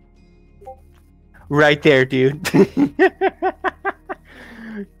 Right there, dude.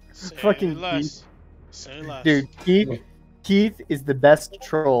 Fucking less. Say less. Dude, Keith is the best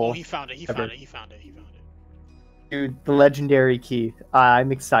troll. Oh, he found it. He found it. Dude, the legendary Keith.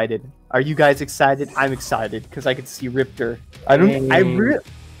 I'm excited. Are you guys excited? I'm excited because I could see Riptor.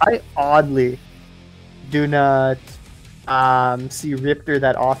 I oddly do not see Riptor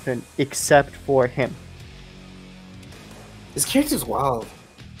that often, except for him. His character's wild.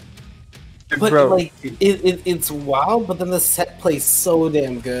 But bro, like, it's wild, but then the set plays so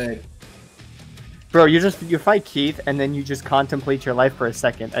damn good. Bro, you fight Keith, and then you just contemplate your life for a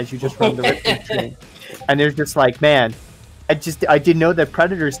second as you just run the Riptor train. And they're just like, man, I didn't know that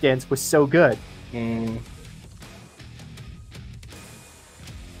Predator stance was so good.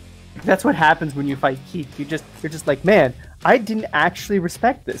 That's what happens when you fight Keith. You're just like, man, I didn't actually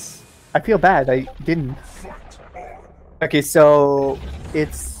respect this. I feel bad. I didn't. Okay, so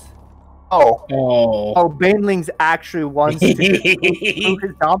it's Banelings actually wants to prove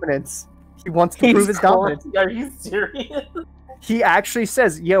his dominance. He wants to prove his dominance. Are you serious? He actually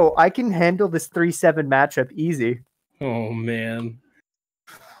says, "Yo, I can handle this 3-7 matchup easy." Oh man,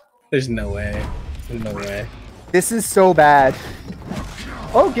 there's no way. There's no way. This is so bad.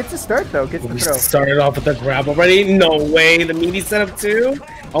 Oh, gets a start though. Gets the throw. Started off with the grab already. No way. The meaty setup too.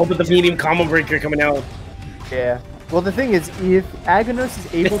 Oh, but the medium combo breaker coming out. Yeah. Well, the thing is, if Aganos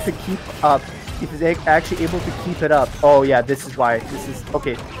is able to keep up, if he's actually able to keep it up. Oh yeah, this is why. This is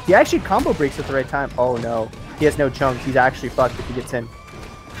okay. He actually combo breaks at the right time. Oh no, he has no chunks. He's actually fucked if he gets in.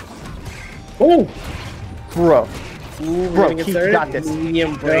 Oh, bro. Ooh, Bro, he got this.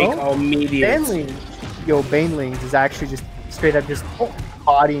 Medium break. No? Oh, medium. Banelings is actually just straight up just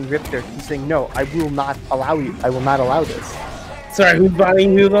bodying Riptor. He's saying, no, I will not allow you. I will not allow this. Sorry, who's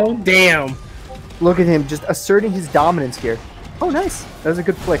bodying who though? Damn. Look at him just asserting his dominance here. Oh, nice. That was a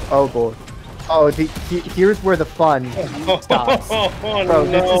good flick. Oh, boy. Oh, here's where the fun stops. Oh, bro,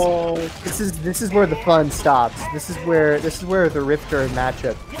 no. This is where the fun stops. This is where the Riptor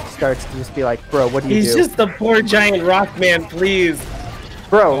matchup starts to just be like, bro, what do you do? He's just the poor giant rock man, please.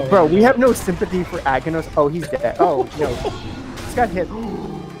 Bro, we have no sympathy for Aganos. Oh, he's dead. Oh, no. He's got hit.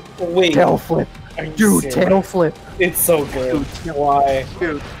 Wait. Tail flip. Dude, tail flip. It's so good. Dude, why?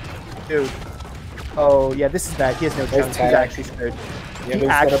 Dude. Oh, yeah, this is bad. He has no chance. He's actually screwed. Yeah, he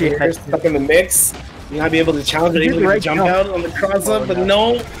actually has stuck in the mix. You might be able to challenge it, able to jump out on the cross up, but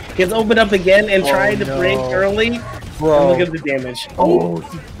no. He has opened up again and tried to break early. Bro. And look at the damage. Oh,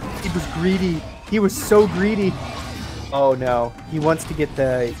 he was greedy. He was so greedy. Oh no. He wanted to get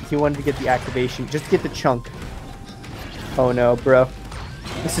the activation. Just get the chunk. Oh no, bro.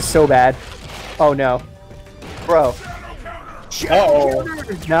 This is so bad. Oh no. Bro. Uh-oh.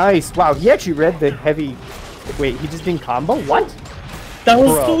 Nice. Wow, he actually read the heavy. Wait, he just didn't combo? What? That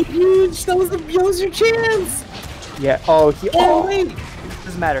was so huge. That was your chance. Yeah. Oh, Oh, wait.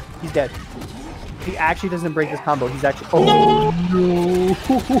 Doesn't matter. He's dead. He actually doesn't break this combo. He's actually. Oh no!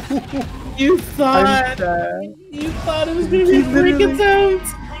 You thought it was gonna be a break attempt.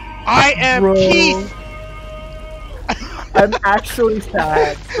 I am Keith. I'm actually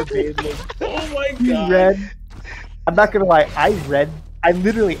sad for Bailey. Oh my He god. read. I'm not gonna lie. I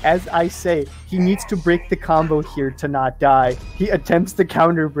literally, as I say, he needs to break the combo here to not die. He attempts the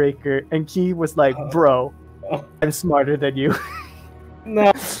counter breaker, and Key was like, bro, I'm smarter than you.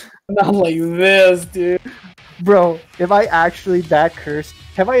 No, not like this, dude. Bro, am I actually that cursed?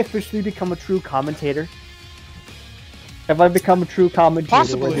 Have I officially become a true commentator? Have I become a true commentator?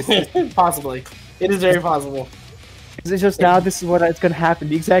 Possibly. Possibly. It is very possible. Is it just now this is what is going to happen?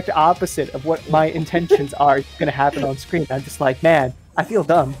 The exact opposite of what my intentions are going to happen on screen. I'm just like, man, I feel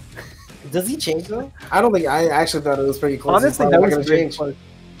dumb. Does he change though? I don't think. I actually thought it was pretty close. Honestly, that was very close.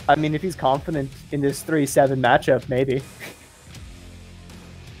 I mean, if he's confident in this 3-7 matchup, maybe.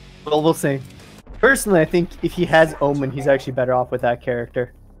 Well, we'll see. Personally, I think if he has Omen, he's actually better off with that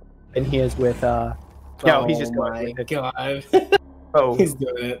character than he is with. No, he's just going with it. God. Oh, he's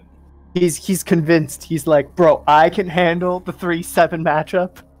doing it. He's convinced. He's like, bro, I can handle the 3-7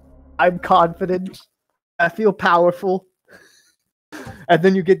 matchup. I'm confident. I feel powerful. And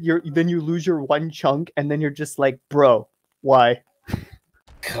then you lose your one chunk, and then you're just like, bro, why?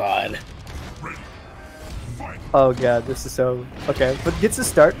 God. Oh god, this is so okay. But gets a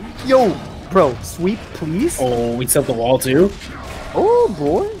start. Yo, bro, sweep, please. Oh, we set the wall too. Oh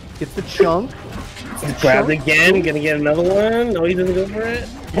boy, gets the chunk. Grabbed again. Gonna get another one. No, he doesn't go for it.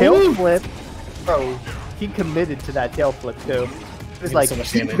 Tail flip. Bro, he committed to that tail flip too. It's like, so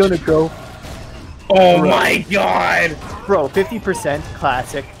much he's damage. gonna go. Oh my god! Bro, 50%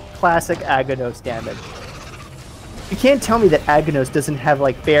 classic Aganos damage. You can't tell me that Aganos doesn't have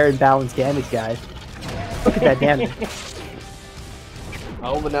like fair and balanced damage, guys. Look at that damage.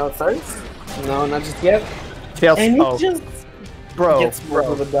 Oh, but now it starts? No, not just yet. Tail And he oh. just Bro, gets more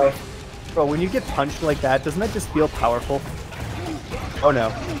of a duck. Bro, when you get punched like that, doesn't that just feel powerful? Oh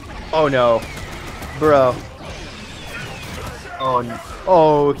no. Oh no. Bro. Oh no.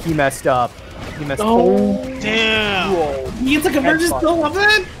 Oh, he messed up. He messed up. Oh, damn. Whoa. He gets a conversion still of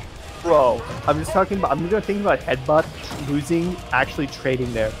it? Bro, I'm just talking about, I'm gonna think about Headbutt losing, actually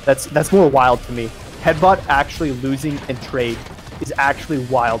trading there. That's more wild to me. Headbutt actually losing and trade is actually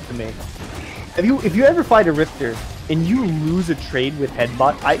wild to me. If you ever fight a Rifter and you lose a trade with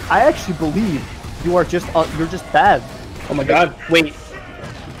Headbutt, I actually believe you are just you're just bad. Oh my god, wait.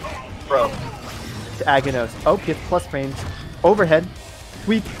 Bro. To Aganos. Oh, gets plus frames. Overhead.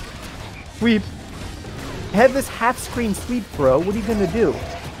 Sweep. Sweep. Have this half screen sweep, bro. What are you gonna do?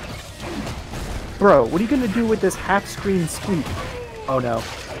 Bro, what are you gonna do with this half screen sweep? Oh no.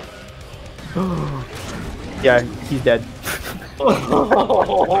 Yeah, he's dead.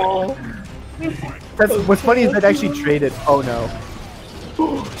 That's what's funny is that actually traded. Oh no.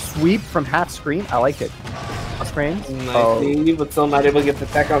 Sweep from half screen? I like it. Plus frames? Nice, but still not able to get the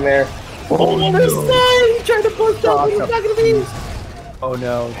tech on there. Oh, there's no! He tried to bust up, but it's not gonna be. Oh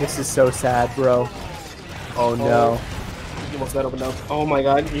no, this is so sad, bro. Oh no. He almost got opened up. Oh my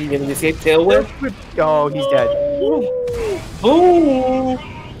god, you getting the escape tail whip? Oh, he's dead. Boom!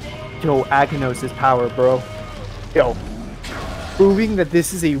 Yo, Aganos' power, bro. Yo. Proving that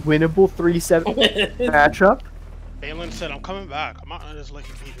this is a winnable 3-7 matchup. Banelings said, I'm coming back. I'm not just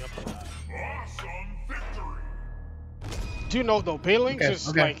letting you beat me up like that. Do you know though, Banelings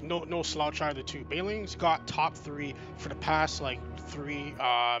is like no slouch either too. Banelings got top 3 for the past like 3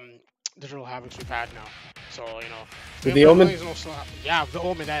 digital Havocs we've had now. So you know. With the Omen? No slouch. Yeah, the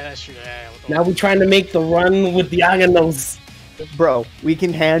Omen, that's true. Yeah, now we're trying to make the run with the Aganos. Bro, we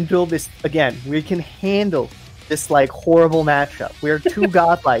can handle this again. We can handle this like horrible matchup. We are too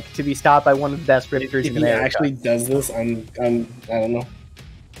godlike to be stopped by one of the best rifters in America. If he actually does this, I don't know.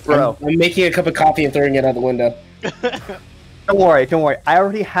 Bro, I'm making a cup of coffee and throwing it out the window. Don't worry, don't worry. I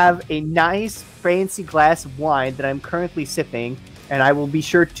already have a nice fancy glass of wine that I'm currently sipping, and I will be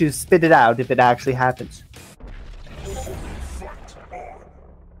sure to spit it out if it actually happens.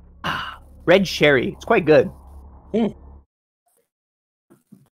 Red sherry. It's quite good.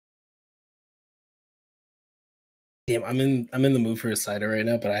 Damn, I'm in the mood for a cider right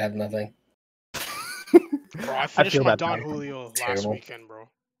now, but I have nothing. Bro, I finished my Don Julio last weekend, bro.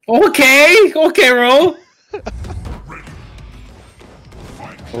 Okay, bro.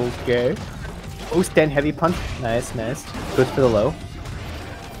 Okay. Oh, stand heavy punch. Nice, nice. Good for the low.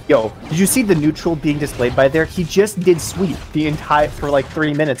 Yo, did you see the neutral being displayed by there? He just did sweep the entire for like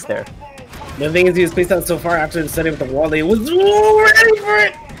 3 minutes there. The thing is, he was placed out so far after the setting with the wall. He was ready for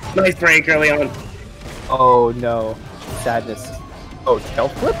it. Nice break early on. Oh no, sadness. Oh, tail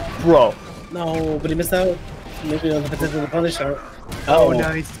flip, bro. No, but he missed out. Maybe on the potential to punish out. Oh no,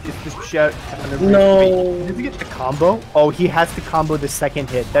 it's just shut. No. Did he get the combo? Oh, he has to combo the second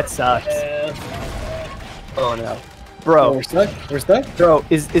hit. That sucks. Oh no, bro. Oh, we're stuck. We're stuck. Bro,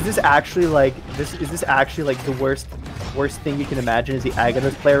 is this actually like this? Is this actually like the worst thing you can imagine as the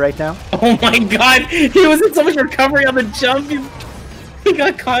Aganos player right now? Oh my god, he was in so much recovery on the jump. He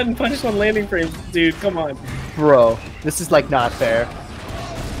got caught and punished on landing frames, dude. Come on, bro. This is like not fair.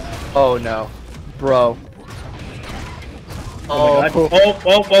 Oh no, bro. Oh,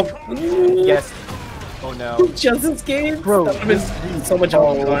 oh. Yes. Oh no. Just escaped. Bro, so much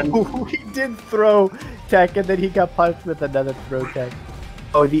fun. He did throw tech and then he got punished with another throw tech.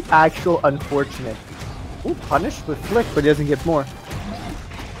 Oh, the actual unfortunate. Ooh, punished with flick, but he doesn't get more.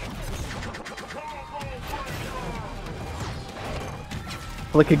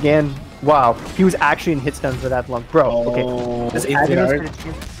 Flick again. Wow, he was actually in hit stun for that long. Bro, okay. Does Aganos get a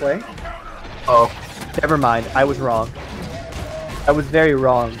chance to play? Oh, never mind. I was wrong. I was very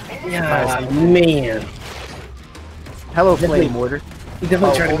wrong. Yeah, man. Hello, Flame Mortar. He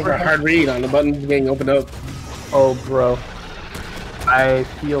definitely tried to give a hard read on the button getting opened up. Oh, bro. I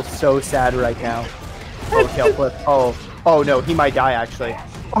feel so sad right now. Oh, tail flip. Oh no, he might die actually.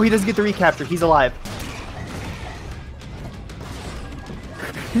 Oh, he doesn't get the recapture. He's alive.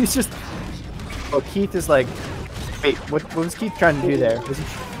 He's just. Oh, Keith is like. Wait, what was Keith trying to do there?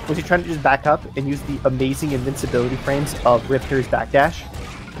 Was he trying to just back up and use the amazing invincibility frames of Rifter's backdash?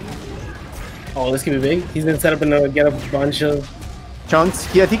 Oh, this could be big. He's gonna set up and get a bunch of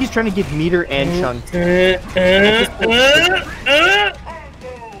chunks. Yeah, I think he's trying to get meter and chunks.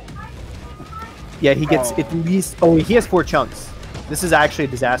 Yeah, he gets at least. Oh, he has 4 chunks. This is actually a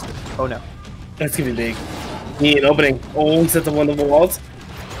disaster. Oh no. That's gonna be big. He an opening. Oh, he sets up one of the walls.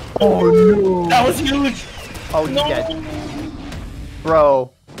 Oh no. That was huge. Oh, he's dead.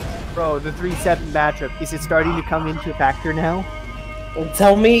 Bro, the 3-7 matchup, is it starting to come into a factor now? Well,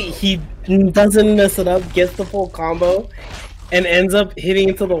 tell me he doesn't mess it up, gets the full combo, and ends up hitting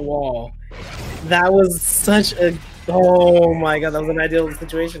into the wall. That was such a... Oh my god, that was an ideal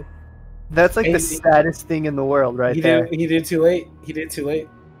situation. That's like the saddest thing in the world right there. He did too late. He did too late.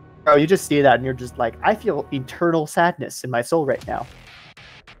 Bro, you just see that and you're just like, I feel eternal sadness in my soul right now.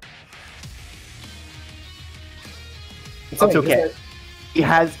 It's okay.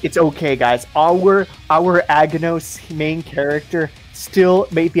 It's okay, guys. Our Aganos main character still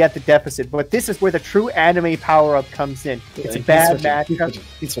may be at the deficit, but this is where the true anime power-up comes in. It's a bad matchup.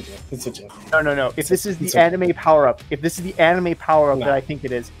 He's switching. No. If this is the anime power-up, that I think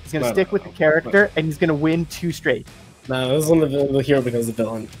it is, he's gonna stick with the character and he's gonna win 2 straight. No, this is when the hero becomes the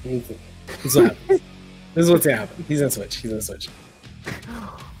villain. This is what happens. This is what's gonna happen. He's gonna switch.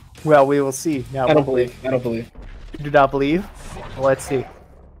 Well, we will see. Now, I don't believe. You do not believe? Well, let's see.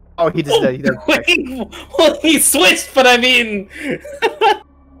 Oh, he just did. Well, he switched, but I mean...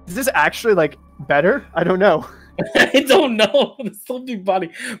 Is this actually, like, better? I don't know. I don't know. It's still big body,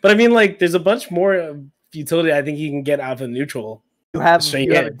 but I mean, like, there's a bunch more utility I think you can get out of the neutral. You have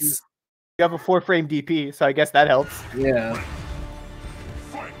straight hits. You have a 4-frame DP, so I guess that helps. Yeah.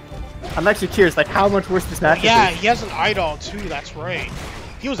 I'm actually curious, like, how much worse this match is. Yeah, he has an idol too. That's right.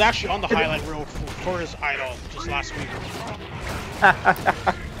 He was actually on the highlight reel for his idol just last week.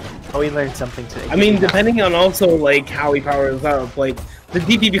 Oh, we learned something today. I mean, depending on also like how he powers up, like the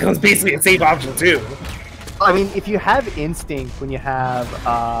DP becomes basically a safe option too. I mean, if you have instinct when you have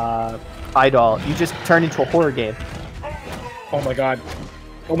idol, you just turn into a horror game. Oh my god.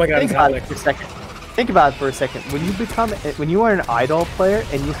 Oh my god. Think about it for a second. Think about it for a second. When you are an idol player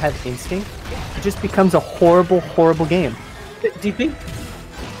and you have instinct, it just becomes a horrible, horrible game. DP.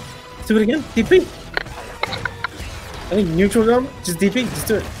 Let's do it again. DP. I think neutral gun. Just DP. Just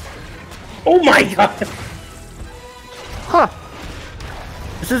do it. Oh my god. Huh.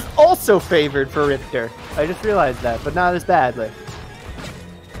 This is also favored for Richter. I just realized that, but not as badly.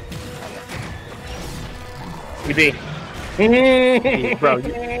 DP. Bro,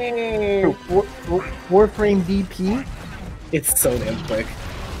 4-frame DP? It's so damn quick.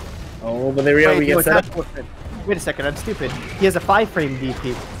 Oh, but there we go. We get set up. Wait a second, I'm stupid. He has a 5-frame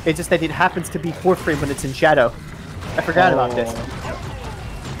DP. It's just that it happens to be 4-frame when it's in shadow. I forgot about this.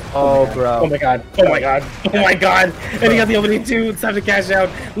 Oh, bro. Oh my god. Oh my god. Oh my god. And he got the opening too. It's time to cash out.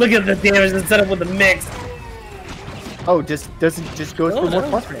 Look at the damage that's set up with the mix. Oh, just goes for more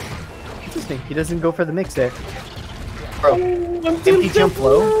 4-frame. Interesting. He doesn't go for the mix there. Bro, empty jump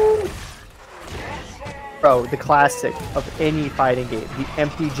low. Bro, the classic of any fighting game. The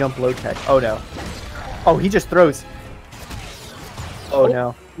empty jump low tech. Oh no. Oh, he just throws. Oh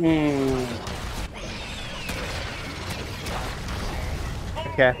no.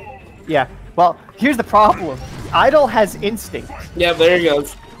 Okay. Yeah. Well, here's the problem. Idol has instinct. Yeah, there he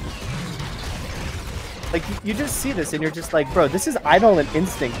goes. Like, you just see this and you're just like, bro, this is Idol and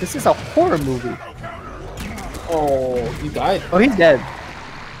instinct. This is a horror movie. Oh, he died. Oh, he's dead.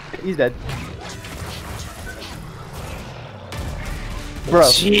 He's dead.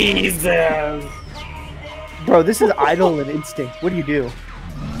 Bro. Jesus. Bro, this is Idol and instinct. What do you do?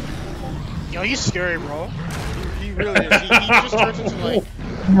 Yo, he's scary, bro. He really is. He just turns into like.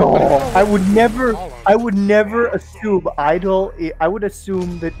 No, I would never assume Idol. I would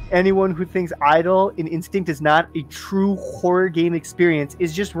assume that anyone who thinks Idol in Instinct is not a true horror game experience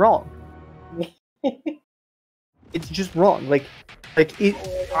is just wrong. It's just wrong. Like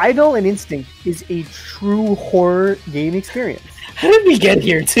Idol and Instinct is a true horror game experience. How did we get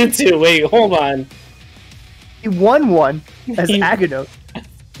here, Tutu? Wait, hold on. He won one as Aghanos.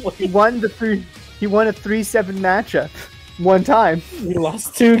 He won a 3-7 matchup. One time. He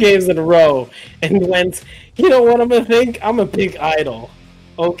lost 2 games in a row and went, you know what I'm gonna think? I'm a big idol.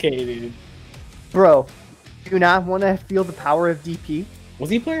 Okay, dude. Bro, do you not want to feel the power of DP? Was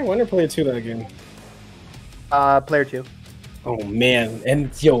he player 1 or player 2 that game? Player 2. Oh man,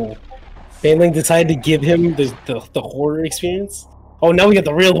 and yo, Baneling decided to give him the horror experience? Oh, now we got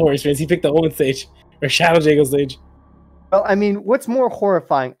the real horror experience. He picked the Omen stage, or Shadow Jago stage. Well, I mean, what's more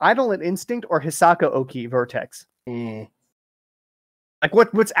horrifying, Idol and Instinct or Hisaka Oki Vortex? Like,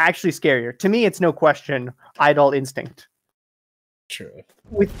 what's actually scarier? To me, it's no question Idol Instinct. True.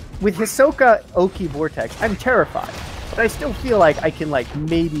 With Hisoka Oki Vortex, I'm terrified. But I still feel like I can, like,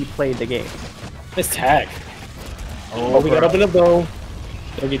 maybe play the game. Nice tag. Oh, we got open up though.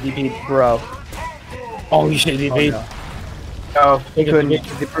 Don't get DP. Bro. Oh, you should DP. No, he couldn't.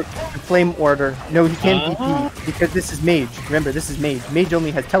 The flame order. No, he can't DP because this is Mage. Remember, this is Mage. Mage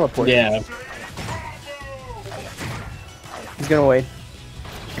only has teleport. Yeah. He's gonna wait.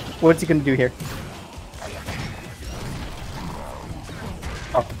 What's he gonna do here?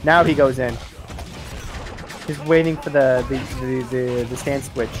 Oh, now he goes in. He's waiting for the stand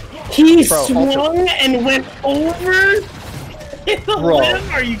switch. He swung and went over the limb?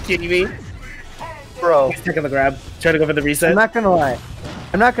 Are you kidding me? Bro. He's taking the grab. Try to go for the reset. I'm not gonna lie.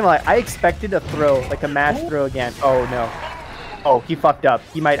 I expected a throw, like a mash throw again. Oh no. Oh, he fucked up.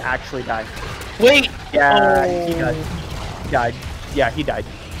 He might actually die. Wait! Yeah, he died. He died. Yeah, he died.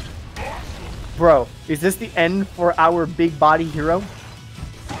 Bro, is this the end for our big body hero?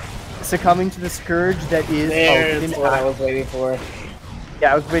 Succumbing to the scourge that is... There's what I was waiting for.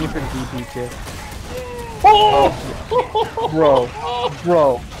 Yeah, I was waiting for the DP too. Oh!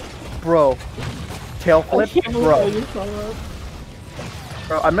 Bro. Tail flip?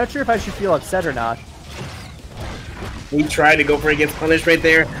 Bro, I'm not sure if I should feel upset or not. He tried to go for it, gets punished right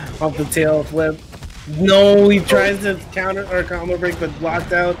there off the tail flip. No, he tries to counter or combo break, but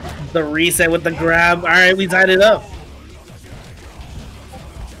blocked out. The reset with the grab. Alright, we tied it up.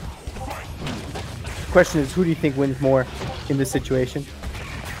 question is, who do you think wins more in this situation?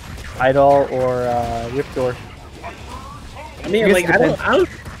 Idol or Riptor? I mean, like, I don't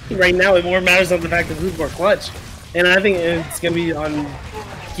think right now it more matters on the fact of who's more clutch. And I think it's going to be on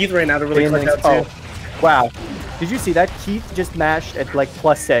Keith right now to really clutch out too. Wow. Did you see that? Keith just mashed at like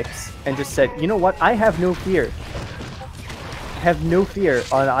 +6 and just said, you know what? I have no fear. I have no fear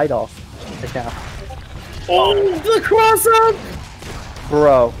on Idol right now. Oh, the cross up!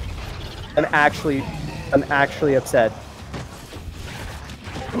 Bro. I'm actually upset.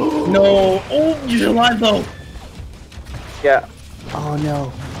 No. Oh, you're alive though. Yeah. Oh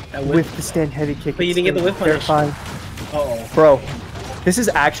no. With the stand heavy kick. But you didn't get the whip punish. Oh. Bro. This is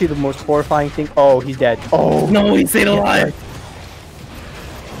actually the most horrifying thing. Oh, he's dead. Oh no, he stayed alive.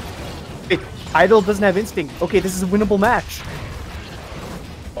 Idol doesn't have instinct. Okay, this is a winnable match.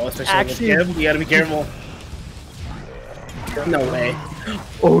 Oh, especially with him, you gotta be careful. No way.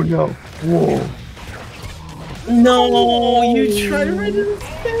 Oh no. Whoa. No, you tried to run into the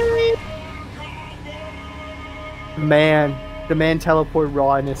stage. Man, the man teleported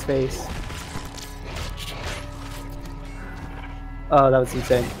raw in his face. Oh, that was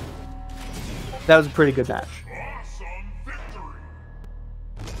insane. That was a pretty good match.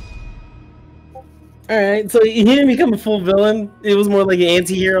 Alright, so he didn't become a full villain. It was more like an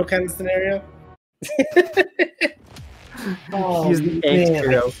anti-hero kind of scenario. He's the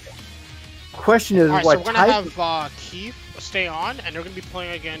anti-hero. Question is, what so we're gonna have Keith stay on, and they're gonna be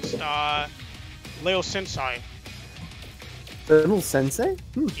playing against LeoSinSei. Little Sensei?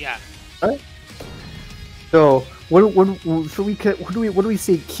 Yeah. Alright. So, what do we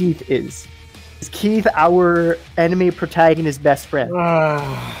say Keith is? Is Keith our anime protagonist best friend?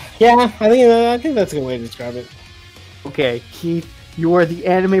 Yeah, I think that's a good way to describe it. Okay, Keith, you are the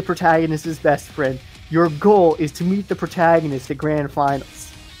anime protagonist's best friend. Your goal is to meet the protagonist at grand finals.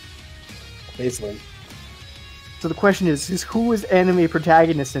 Basically. So the question is who is anime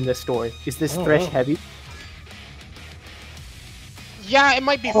protagonist in this story? Is this ThrashHeavy? Yeah, it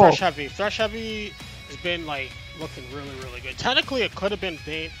might be ThrashHeavy. ThrashHeavy has been like looking really good. Technically, it could have been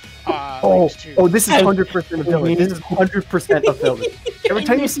Bane. This is 100% a villain. This is 100% a villain. Every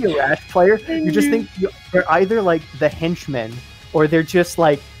time you see a Rash player, you just think they're either like the henchmen or they're just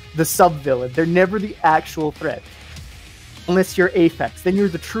like the sub-villain. They're never the actual threat. Unless you're Aphex, then you're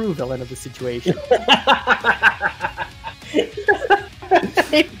the true villain of the situation.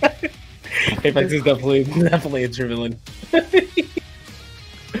 Aphex is definitely a true villain.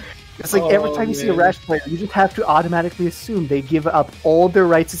 It's like every time you see a Rash player, you just have to automatically assume they give up all their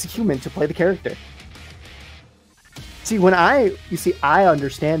rights as a human to play the character. See, I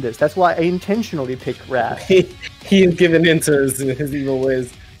understand this. That's why I intentionally pick Rash. He is given into his evil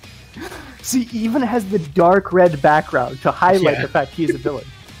ways. See, he even has the dark red background to highlight the fact he is a villain.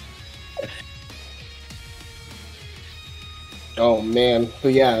 Oh man,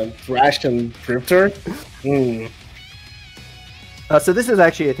 but yeah, Thrash and Riptor. So this is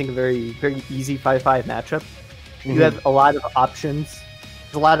actually, I think, a very easy 5-5 matchup. You have a lot of options.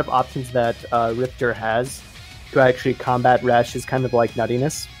 There's a lot of options that Riptor has to actually combat Rash's kind of like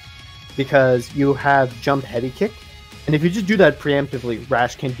nuttiness, because you have jump heavy kick, and if you just do that preemptively,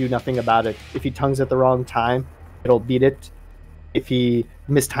 Rash can do nothing about it. If he tongues at the wrong time, it'll beat it. If he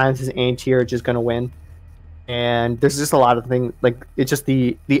mistimes his anti-air, it's just gonna win. And there's just a lot of things, like, it's just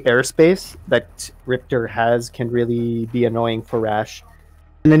the airspace that Riptor has can really be annoying for Rash.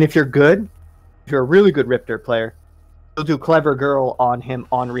 And then if you're a really good Riptor player, you'll do Clever Girl on him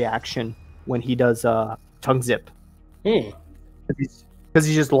on reaction when he does tongue zip. Because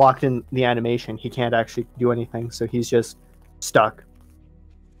he's just locked in the animation. He can't actually do anything, so he's just stuck.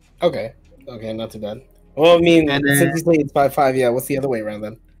 Okay, not too bad. Well, I mean, since he's playing 5-5, yeah, what's the other way around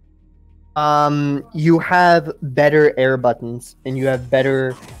then? You have better air buttons, and you have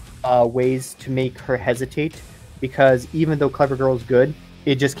better ways to make her hesitate, because even though Clever Girl's good,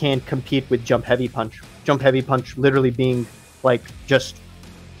 it just can't compete with Jump Heavy Punch. Jump Heavy Punch literally being like just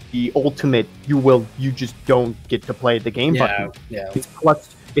the ultimate, you just don't get to play the game button. Yeah.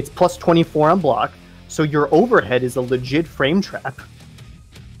 It's plus 24 on block, so your overhead is a legit frame trap.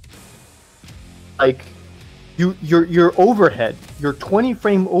 Like, your overhead, your 20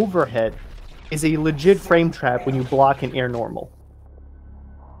 frame overhead is a legit frame trap when you block an air normal.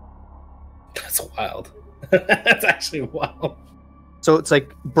 That's wild. That's actually wild. So it's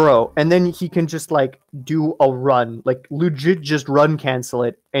like, bro, and then he can just like do a run, like legit just run cancel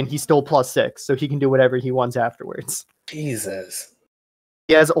it, and he's still +6, so he can do whatever he wants afterwards. Jesus.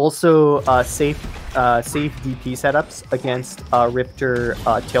 He has also safe DP setups against Riptor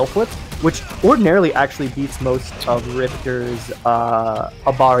tail flip, which ordinarily actually beats most of Riptor's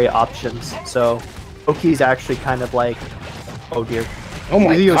Abari options. So Oki's actually kind of like, oh dear. Oh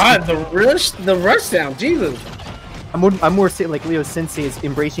my god, the rush down, Jesus. I'm more saying like LeoSinSei is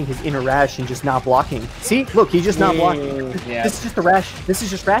embracing his inner rash and just not blocking. See, look, he's just not blocking. Yeah. This is just a rash. This is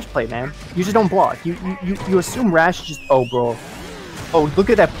just rash play, man. You just don't block. You assume rash just. Oh, bro. Oh, look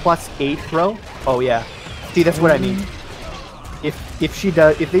at that +8, bro. Oh yeah. See, that's what I mean. If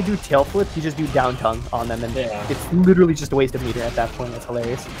they do tail flip, you just do down tongue on them, and it's literally just a waste of meter at that point. That's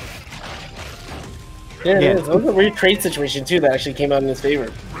hilarious. Yeah, it is. That was a weird trade situation too that actually came out in his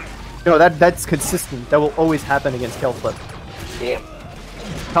favor. No, that's consistent. That will always happen against tail flip. Yeah.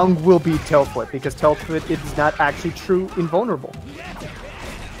 Tongue will be tail flip because tail flip is not actually true invulnerable.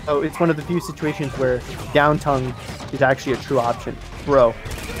 So it's one of the few situations where down tongue is actually a true option, bro.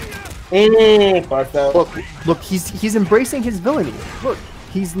 Look, he's embracing his villainy. Look,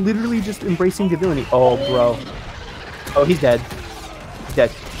 he's literally just embracing the villainy. Oh, bro. Oh, he's dead. He's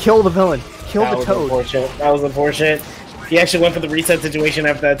dead. Kill the villain. Kill the toad. That was unfortunate. He actually went for the reset situation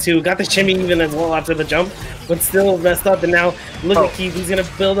after that too. Got the shimmy even as well after the jump, but still messed up. And now look at Keith. He's gonna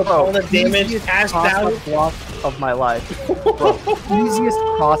build up all the damage. Cash down. Block of my life. Bro, easiest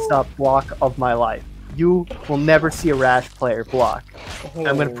cross-up block of my life. You will never see a rash player block. I'm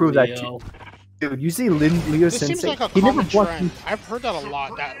gonna prove that to you. Dude, you see LeoSinSei? This seems like a common trend. I've heard that a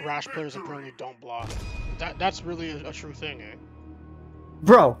lot, that rash players apparently don't block. That's really a true thing, eh?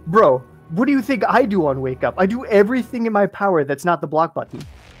 Bro, what do you think I do on Wake Up? I do everything in my power that's not the block button.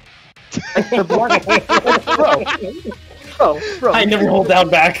 Like the block bro. I never hold down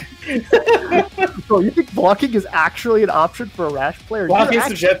back. Bro, you think blocking is actually an option for a rash player? Blocking is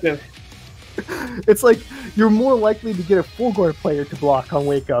subjective. It's like you're more likely to get a full guard player to block on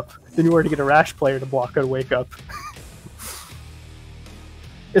Wake Up than you are to get a rash player to block on Wake Up.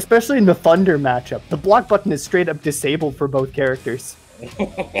 Especially in the Thunder matchup. The block button is straight up disabled for both characters.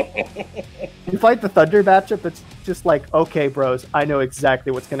 You fight the Thunder matchup, it's just like, okay, bros, I know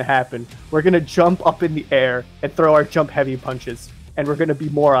exactly what's gonna happen. We're gonna jump up in the air and throw our jump heavy punches. And we're gonna be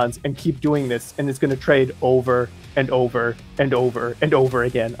morons and keep doing this, and it's gonna trade over and over and over and over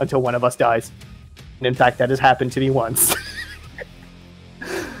again until one of us dies. And in fact, that has happened to me once.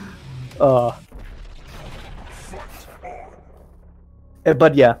 But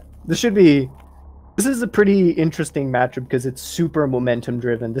yeah, this is a pretty interesting matchup because it's super momentum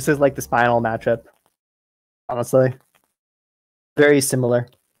driven. This is like the Spinal matchup, honestly. Very similar.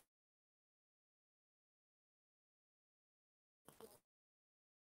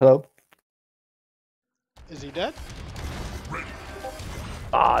 Hello? Is he dead?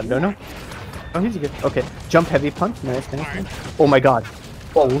 No. Oh, he's good. Okay, jump heavy punch. Nice. Right. Oh my god.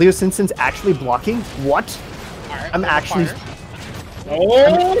 Oh, LeoSinSei's actually blocking? What? Right, I'm actually...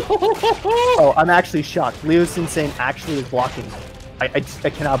 Oh, I'm actually shocked. LeoSinSei actually is blocking. I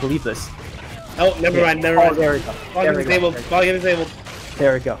cannot believe this. Oh, never mind. Oh, there we go.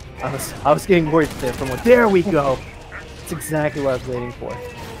 There we go. I was getting worried there for a moment. There we go. That's exactly what I was waiting for.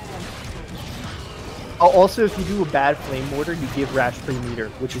 Oh, also, if you do a bad flame mortar, you give rash free meter,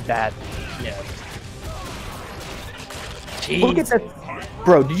 which is bad. Yeah. Jeez. Look at that.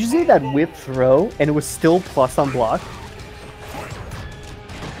 Bro, did you see that whip throw and it was still plus on block?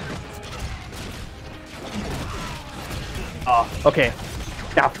 Oh, okay.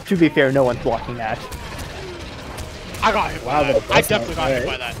 Now, to be fair, no one's blocking that. I got hit by that. I definitely got hit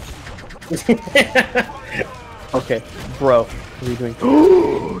by that. Okay, bro, what are you doing?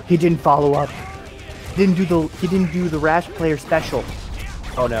 He didn't follow up. He didn't do the rash player special.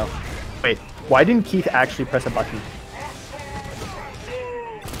 Oh no. Wait, why didn't Keith actually press a button?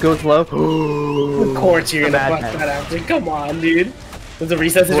 Goes low. Of course you're gonna fuck that after. Come on, dude. There's a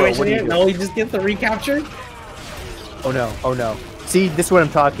reset situation here? No, he just gets the recapture? Oh no, oh no. See, this is what I'm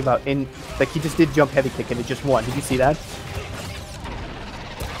talking about. Like, he just did jump heavy kick and it just won. Did you see that?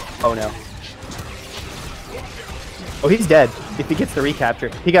 Oh no. Oh, he's dead. If he gets the recapture.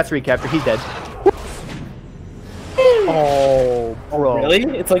 He got the recapture, he's dead. Oh, bro. Really?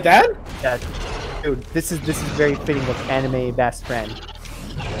 It's like that? Yeah. Dude, this is very fitting of anime best friend.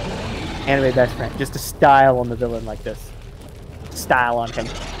 Anime best friend. Just a style on the villain like this. Style on him.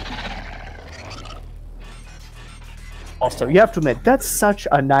 Also, you have to admit, that's such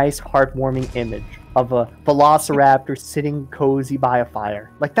a nice, heartwarming image of a velociraptor sitting cozy by a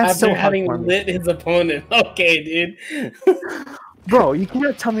fire. Like, that's so heartwarming. After having lit his opponent. Okay, dude. Bro, you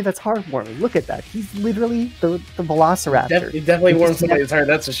can't tell me that's heartwarming. Look at that. He's literally the velociraptor. He definitely warmed somebody's heart,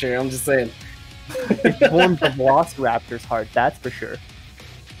 that's for sure. I'm just saying. It warmed the velociraptor's heart, that's for sure.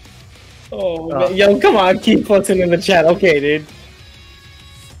 Oh, man. Yo, come on. Keep flexing in the chat. Okay, dude.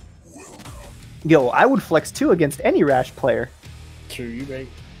 Yo, I would flex too against any rash player. True, you right.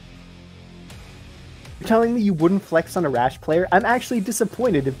 You're telling me you wouldn't flex on a Rash player? I'm actually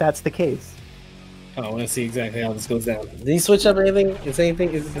disappointed if that's the case. Oh, I want to see exactly how this goes down. Did he switch up anything? Is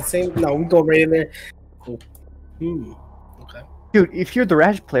anything? Is it the same? No, we go right in there. Cool. Okay. Dude, if you're the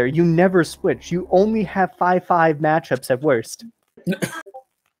Rash player, you never switch. You only have 5-5 matchups at worst.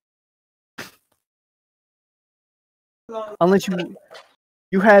 Unless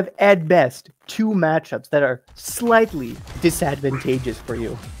you have, at best, 2 matchups that are slightly disadvantageous for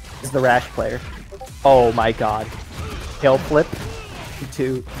you as the Rash player. Oh my god. Tail flip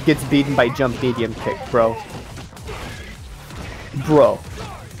to gets beaten by jump medium kick, bro. Bro.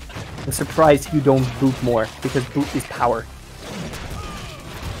 I'm surprised you don't boot more, because boot is power.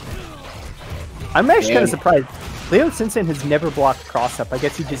 I'm actually kind of surprised. LeoSinSei has never blocked cross-up. I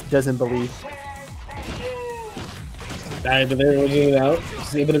guess he just doesn't believe. Alright, but they're looking it out.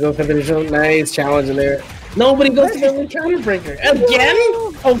 Just able to go for the show. Nice challenge in there. Nobody goes to the counter breaker. Again?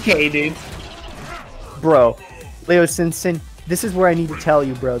 Okay, dude. Bro, LeoSinSei, this is where I need to tell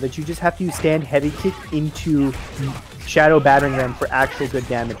you, bro, that you just have to use stand heavy kick into Shadow Battering Ram for actual good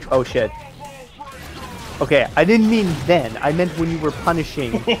damage. Oh shit. Okay, I didn't mean then. I meant when you were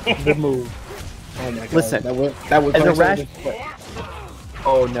punishing the move. Oh my god. Listen, that would as a Rash.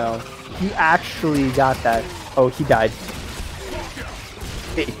 Oh no, he actually got that. Oh, he died.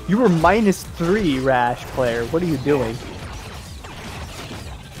 Hey, you were -3, Rash player. What are you doing?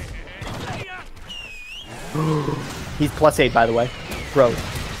 He's +8, by the way. Bro.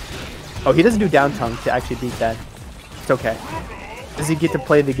 Oh, he doesn't do down tongue to actually beat that. It's okay. Does he get to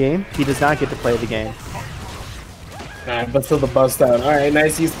play the game? He does not get to play the game. Alright, but still the bust down. Alright,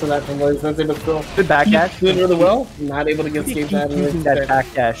 nice use for that from LeoSinSei, but still. Good backdash. Doing really well. Not able to get escaped that. Using that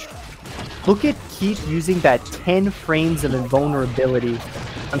backdash. Look at Keith using that 10 frames of invulnerability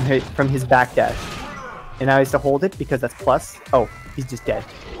from his backdash. And now he has to hold it because that's plus. Oh, he's just dead.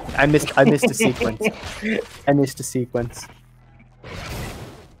 I missed a sequence. I missed a sequence.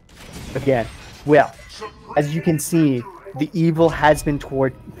 Again. Well, as you can see, the evil has been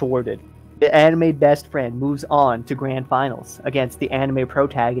thwarted. The anime best friend moves on to grand finals against the anime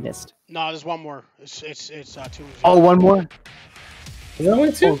protagonist. No, there's one more. It's 2. Oh, one more? Is that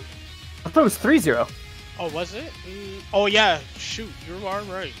only 2? Oh, I thought it was 3-0. Oh, was it? Oh yeah, shoot, you are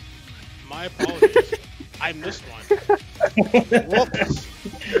right. My apologies. I missed one. Whoops.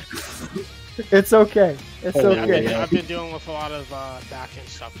 It's okay. It's okay. I've been dealing with a lot of back-end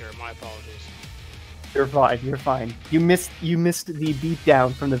stuff here. My apologies. You're fine. You're fine. You missed the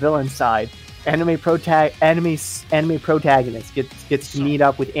beatdown from the villain side. Anime protagonist gets to meet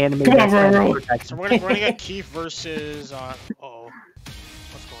up with anime. So we're gonna get Keith versus. Uh-oh.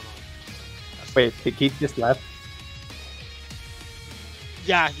 What's going on? Wait, did Keith just left?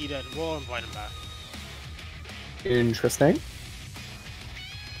 Yeah, he did. We'll invite him back. Interesting.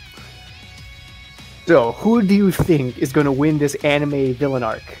 So, who do you think is going to win this anime villain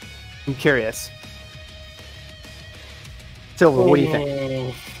arc? I'm curious. Silver, what do you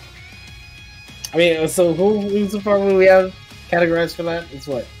think? I mean, so who's the part we have categorized for that? It's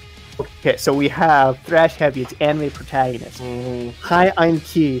what? Okay, so we have ThrashHeavy as anime protagonist. Hi, I'm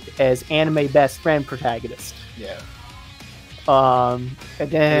Keith as anime best friend protagonist. Yeah. And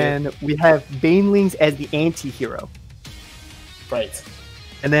then we have Banelings as the anti-hero. Right.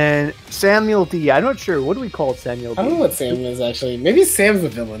 And then Samuel D. I'm not sure. What do we call Samuel D? I don't know what Sam is actually. Maybe Sam's the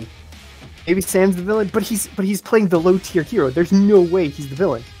villain. Maybe Sam's the villain, but he's playing the low tier hero. There's no way he's the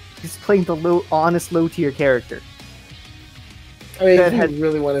villain. He's playing the honest low tier character. I mean, if you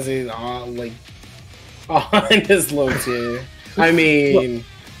really want to say like honest low tier, I mean,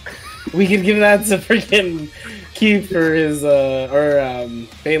 we could give that to freaking Keith for his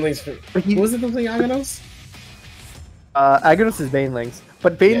Banelings for. Who was it that playing Aganos? Aganos is Banelings,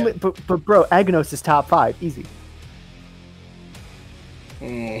 but but bro, Aganos is top 5, easy.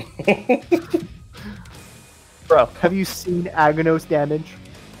 Bro, have you seen Aganos damage?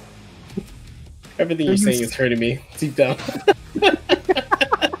 Everything you're saying is hurting me deep down.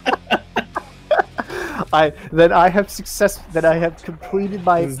 I have completed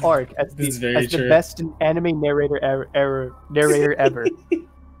my arc as the best anime narrator ever.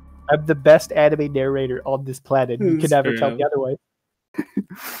 I'm the best anime narrator on this planet. You can never tell me otherwise.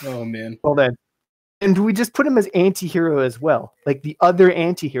 Oh man. Hold on. And we just put him as anti-hero as well. Like the other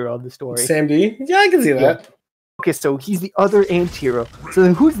anti-hero of the story. Sam D? Yeah, I can see that. Okay, so he's the other anti-hero. So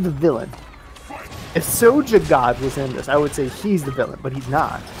then who's the villain? If Soja God was in this, I would say he's the villain, but he's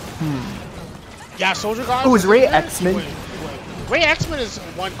not. Yeah, Soldier God. Who is Ray X-Men? Ray X-Men is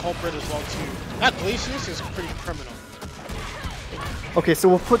one culprit as well too. That Glacius is pretty criminal. Okay, so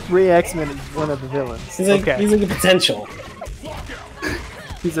we'll put Ray X-Men as one of the villains. He's like a potential.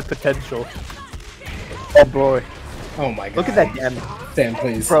 He's a potential. Oh boy. Oh my god. Look at that damage. Sam,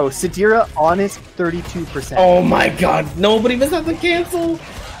 please. Bro, Sadira honest 32%. Oh my god. Nobody missed out the cancel.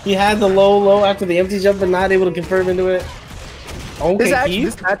 He had the low after the empty jump, but not able to confirm into it. Okay,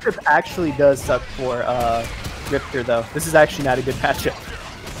 this matchup actually does suck for Riptor, though. This is actually not a good matchup.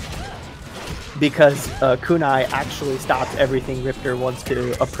 Because Kunai actually stops everything Riptor wants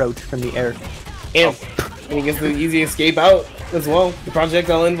to approach from the air. And he gets the easy escape out as well. The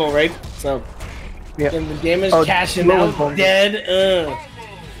projectile info, right? So, yeah. And the damage cashing out, dead.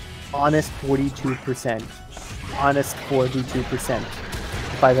 Honest 42%. Honest 42%.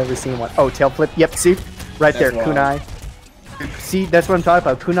 If I've ever seen one. Oh, tail flip. Yep, see? Right there, Kunai. See, that's what I'm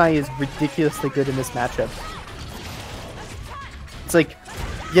talking about. Kunai is ridiculously good in this matchup. It's like,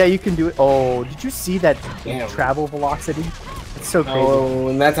 yeah, you can do it. Oh, did you see that travel velocity? It's so crazy. Oh,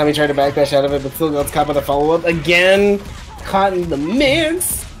 and that time he tried to backdash out of it, but still got caught by the follow-up. Again, caught in the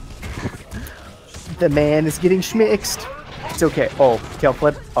mix. The man is getting schmixed. It's okay. Oh, tail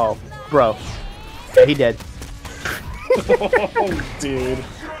flip. Oh, bro. Yeah, he dead. Oh, dude.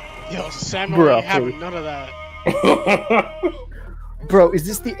 Yo, Samuel, you have none of that. Bro, is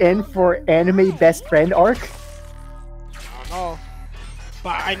this the end for anime best friend arc? I don't know.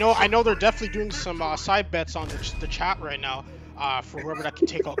 But I know they're definitely doing some side bets on the chat right now for whoever that can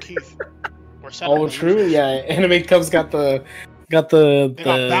take out Keith. Oh, true. Yeah, Anime Cubs got the got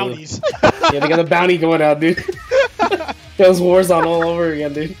bounties. Yeah, they got the bounty going out, dude. Those wars on all over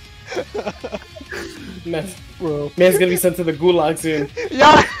again, dude. Man's gonna be sent to the gulag soon.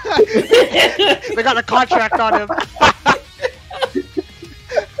 Yeah, they got a contract on him.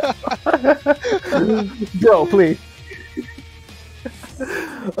 Bro, please.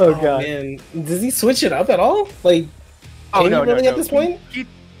 Oh god, man, does he switch it up at all? Like, no, really at this point?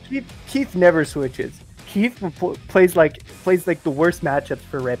 Keith never switches. Keith plays like the worst matchups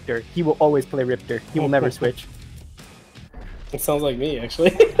for Riptor. He will always play Riptor. He will never switch. It sounds like me,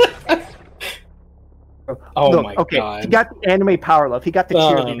 actually. Oh my god. He got the anime power love. He got the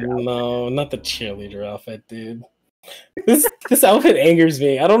cheerleader outfit. No, not the cheerleader outfit, dude. This outfit angers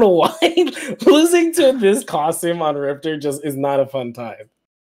me. I don't know why. Losing to this costume on Riptor just is not a fun time.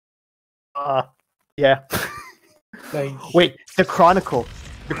 Yeah. Wait, the Chronicle.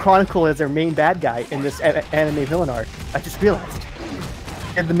 The Chronicle is our main bad guy in this anime villain arc. I just realized.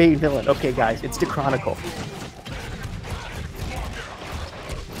 And the main villain. Okay, guys, it's the Chronicle.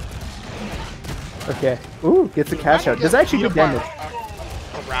 Okay. Ooh, gets a cash out. Does actually do damage.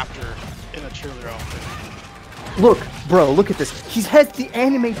 A raptor in a cheerleader outfit. Look, bro, look at this. He has the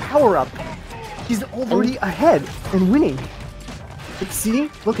anime power up. He's already ahead and winning. See?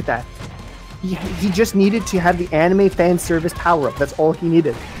 Look at that. He just needed to have the anime fan service power up. That's all he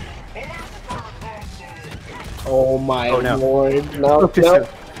needed. Oh my lord. No.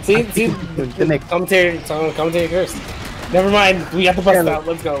 See, the commentary curse. Never mind. We got the bust out.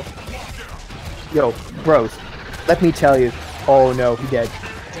 Let's go. Yo, bros, let me tell you. Oh no, he dead.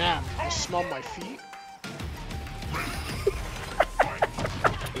 Damn, I smell my feet.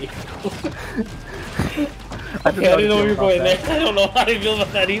 I didn't know you were going there. I don't know how I feel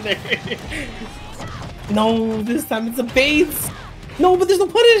about that either. No, this time it's a base. No, but there's no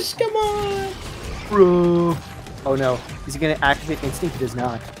punish. Come on. Bro. Oh no. Is he going to activate instinct? He does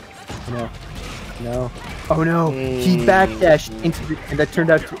not. No. No. Oh no. He backdashed into the... And that turned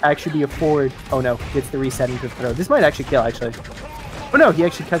out to actually be a forward. Oh no. Gets the reset into the throw. This might actually kill, actually. Oh no. He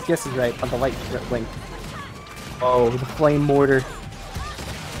actually guesses right on the light blink. Oh, the flame mortar.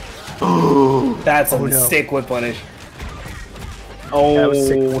 That's a sick whip punish.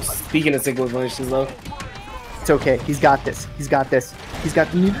 Oh, speaking of sick whip punishes though. It's okay. He's got this. He's got this. He's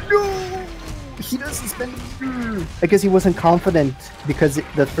got... No! He doesn't spend... I guess he wasn't confident because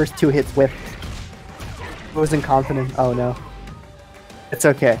the first two hits whipped. He wasn't confident. Oh no. It's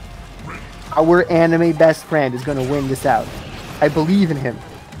okay. Our anime best friend is going to win this out. I believe in him.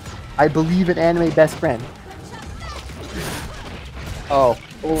 I believe in anime best friend. Oh.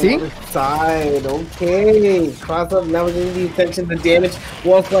 See? Side, okay. Cross up, now we're gonna need attention to damage.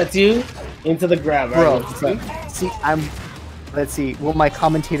 Wall flat 2 into the grab. Bro, see, let's see. Will my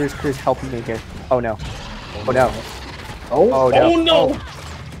commentator's curse help me here? Oh no. Oh no. Oh no. Oh no.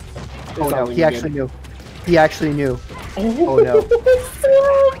 Oh no. He actually knew. He actually knew. Oh no.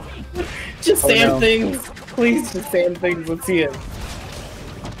 Just Sam things. Please, just Sam things. Let's see it.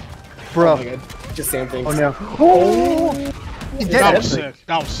 Bro. Oh my god. Just Sam things. Oh no. Oh! He's dead. That was sick.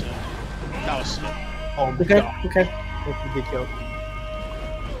 That was sick. That was sick. Oh my god. Okay. Good kill.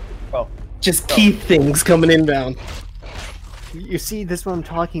 Oh. Just key things coming inbound. You see, this is what I'm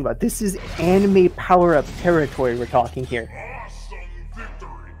talking about. This is anime power-up territory we're talking here.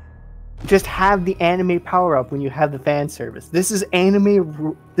 Just have the anime power up when you have the fan service. This is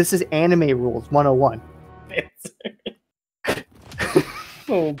anime. This is anime rules 101.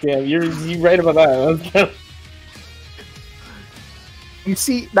 Oh damn, you're right about that. You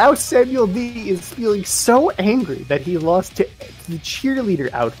see, now Samuel D is feeling so angry that he lost to the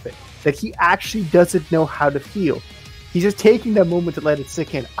cheerleader outfit that he actually doesn't know how to feel. He's just taking that moment to let it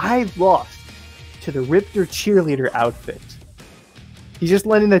sink in. I've lost to the Riptor cheerleader outfit. He's just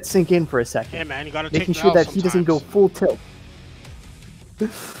letting that sink in for a second. Yeah, man, you gotta take making sure that he doesn't go full tilt.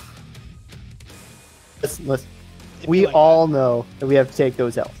 Listen. We all know that we have to take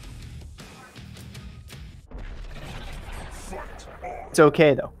those L's. It's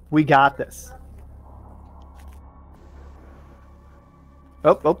okay though. We got this.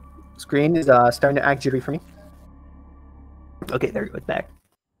 Oh, screen is starting to act jittery for me. Okay, there it goes back.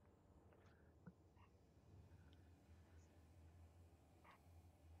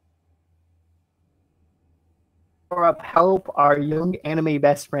 Help our young anime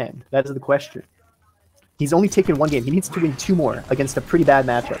best friend? That is the question. He's only taken one game. He needs to win 2 more against a pretty bad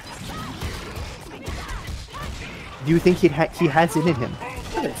matchup. Do you think he has it in him?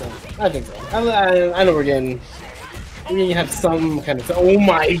 I think so. I know we're gonna have some kind of. Oh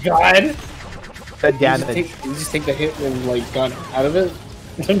my god! The damage. You just take the hit and like got out of it.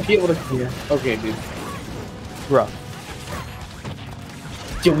 To be able to. Yeah. Okay, dude. Bro.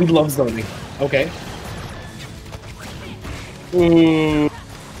 Yo, we love zoning. Okay. The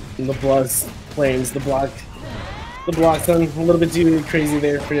plus flames, the block's a little bit too crazy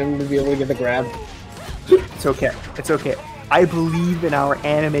there for him to be able to get the grab. It's okay. It's okay. I believe in our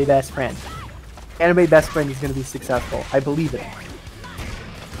anime best friend. Anime best friend is going to be successful. I believe it.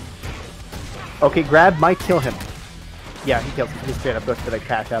 Okay, grab might kill him. Yeah, he kills him. He straight up goes for the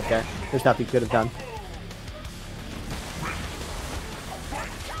cash out there. There's nothing he could have done.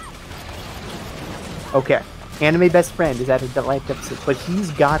 Okay. Anime best friend is at a delayed deficit, but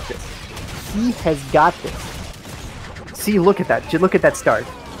he's got this. He has got this. See, look at that. Look at that start.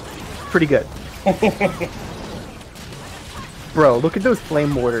 Pretty good. Bro, look at those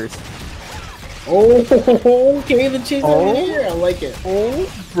flame mortars. Oh, okay, the chase over here. I like it.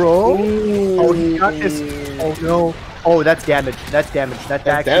 Oh, bro. Oh, he got this. Oh, no. Oh, that's damage. That's damage. That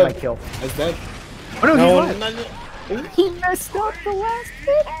actually might kill. That's dead. Oh, no, he messed up the last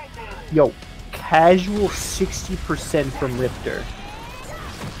bit. Yo, casual 60% from Riptor.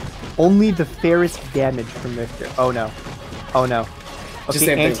 Only the fairest damage from Riptor. Oh, no. Oh, no.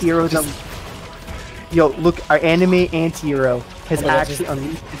 Okay, anti-heroes on... Yo, look, our anime anti-hero has actually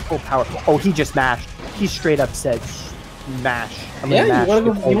unleashed his full power. Oh, he just mashed. He straight up said, mash. Yeah,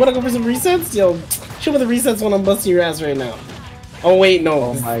 you wanna go for some resets? Yo, show me the resets when I'm busting your ass right now. Oh, wait, no.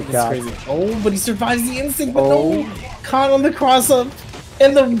 Oh, my God. Crazy. Oh, but he survives the instinct, but no. Caught on the cross-up.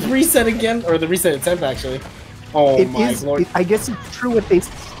 And the reset again. Or the reset attempt, actually. Oh, my lord. I guess it's true what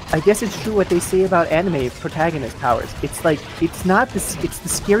they say about anime protagonist powers. It's like, it's the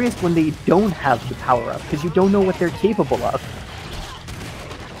scariest when they don't have the power up, because you don't know what they're capable of.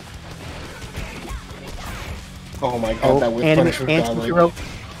 Oh my god, that was anti-hero.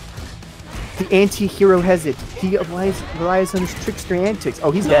 The anti-hero has it. He relies on his trickster antics.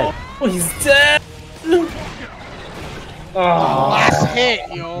 Oh, he's dead. Oh, he's dead! Oh. Last hit,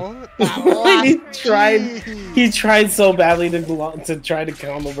 yo. He tried so badly to try to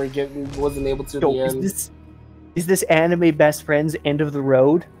come over and wasn't able to. Yo, at the end. Is this anime best friend's end of the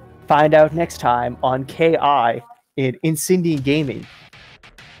road? Find out next time on KI in Incendian Gaming.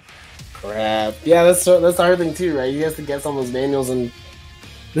 Crap. Yeah, that's the hard thing too, right? He has to guess on those manuals, and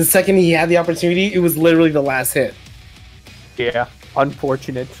the second he had the opportunity, it was literally the last hit. Yeah,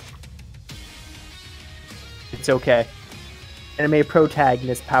 unfortunate. It's okay. Anime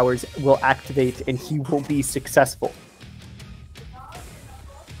protagonist powers will activate and he will be successful.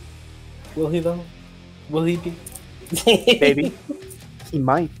 Will he though? Will he be? Maybe. He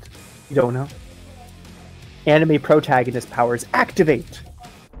might. You don't know. Anime protagonist powers activate!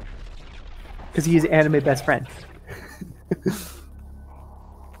 Because he is anime best friend.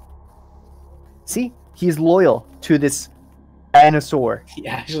 See? He is loyal to this dinosaur. He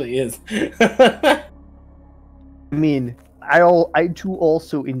actually is. I mean... I too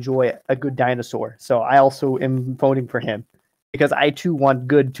also enjoy a good dinosaur, so I also am voting for him because I too want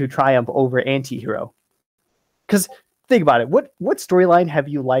good to triumph over anti-hero. Because think about it, what storyline have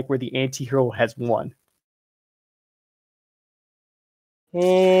you liked where the anti-hero has won?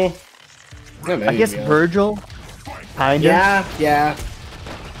 I guess Virgil, kinda. Yeah.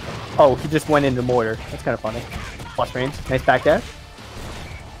 Oh, he just went into mortar. That's kind of funny. Plus range, nice back dash.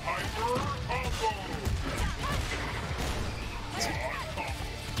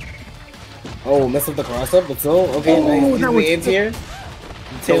 Oh, messed up the cross up, but still okay. Oh, Nice. that The was anti-air. So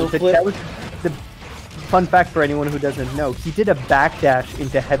Tail flip. that was the fun fact for anyone who doesn't know. He did a backdash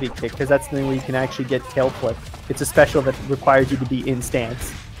into heavy kick because that's the thing where you can actually get tail flip. It's a special that requires you to be in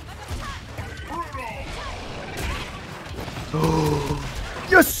stance.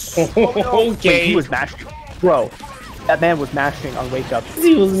 Yes! Oh, no. Okay. Wait, he was mashing. Bro, that man was mashing on wake up.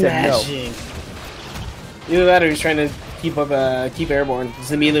 He was Said mashing. Either that or he's trying to keep up, keep airborne.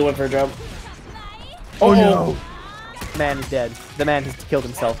 Just immediately went for a jump. Oh no! The man is dead. The man has killed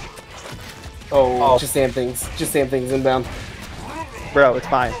himself. Oh, just saying things. Just saying things inbound. Bro, it's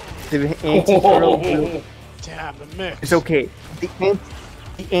fine. The anti-hero... Damn, the mix. It's okay. The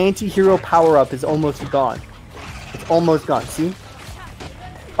anti-hero power-up is almost gone. It's almost gone. See?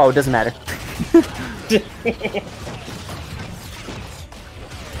 Oh, it doesn't matter.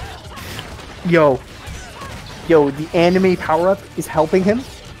 Yo, the anime power-up is helping him.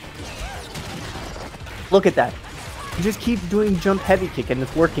 Look at that. You just keep doing jump heavy kick and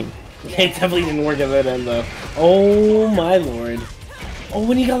it's working. It definitely didn't work at that end though. Oh my lord. Oh,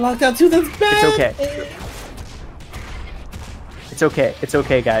 when he got locked out too, that's bad. It's okay. It's okay. It's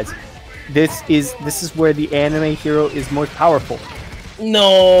okay, guys. This is where the anime hero is most powerful.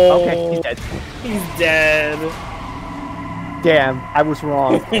 No. Okay, he's dead. He's dead. Damn, I was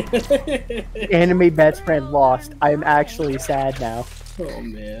wrong. Anime best friend lost. I am actually sad now. Oh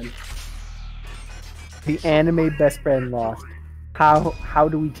man. The anime best friend lost. How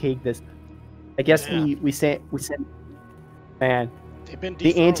do we take this? I guess we say man. They've been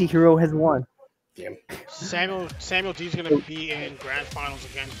The anti-hero has won. Damn. Samuel D's gonna be in grand finals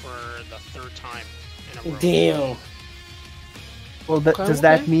again for the 3rd time in a row. Damn. Well, does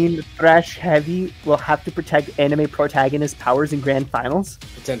that mean ThrashHeavy will have to protect anime protagonist powers in grand finals?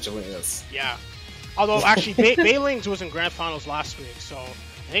 Potentially, yes. Yeah. Although actually, Banelings was in grand finals last week, so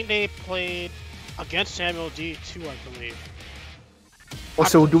I think they played against Samuel D too, I believe. Oh,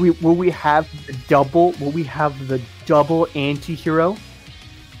 so will we have the double anti-hero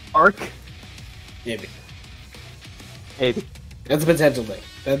arc? Maybe. Maybe. That's a potential thing.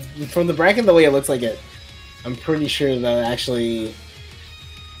 That's from the bracket, the way it looks like it. I'm pretty sure that actually.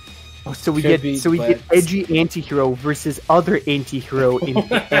 Oh, so we get edgy anti-hero versus other anti-hero in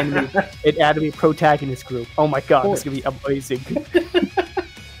anime protagonist group. Oh my god, this is gonna be amazing.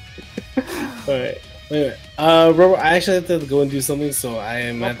 Alright. Wait. Robert, I actually have to go and do something, so I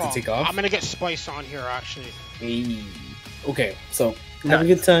am gonna have to take off. I'm gonna get Spice on here actually. Hey. Okay, so have a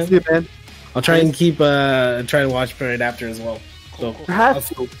good time. See you, man. I'll try and keep try to watch right after as well. So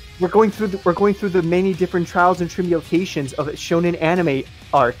We're going through the many different trials and tribulations of shonen anime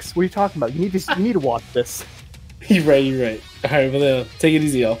arcs. What are you talking about? You need to watch this. You're right. Alright, well, take it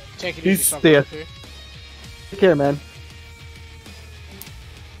easy, y'all. Take it easy. Take care, man.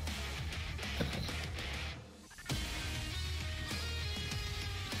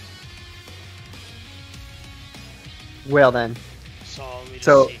 Well then. So let me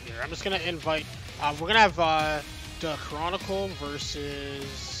just see here. I'm just gonna invite. We're gonna have the Chronicle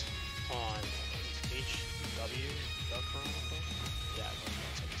versus on HW the Chronicle.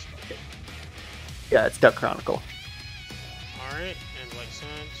 Yeah, it's Duck Chronicle. All right, invite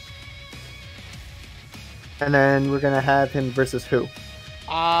sent. And then we're gonna have him versus who?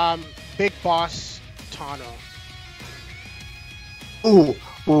 BigBossTano. Ooh.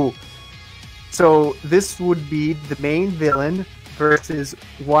 So this would be the main villain versus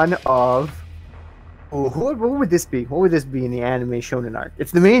one of. Oh, what would this be? What would this be in the anime shonen arc?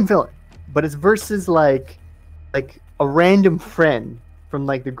 It's the main villain, but it's versus like a random friend from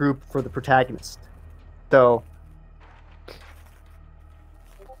like the group for the protagonist. So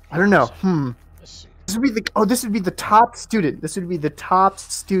I don't know. This would be the top student. This would be the top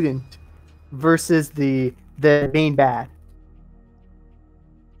student versus the main bad.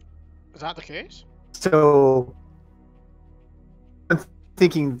 Is that the case? So I'm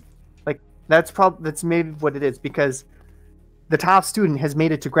thinking that's maybe what it is, because the top student has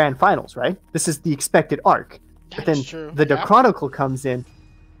made it to grand finals, right? This is the expected arc. But then the Chronicle comes in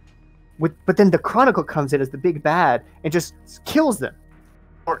but then the Chronicle comes in as the big bad and just kills them.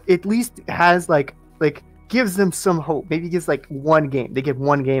 Or at least has gives them some hope. Maybe gives one game. They get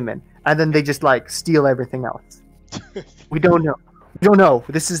one game in, and then they just steal everything else. We don't know. We don't know.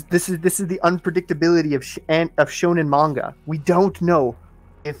 This is the unpredictability of shonen manga. We don't know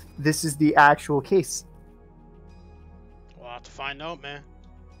if this is the actual case. We'll have to find out, man.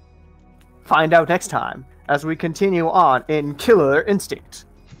 Find out next time as we continue on in Killer Instinct.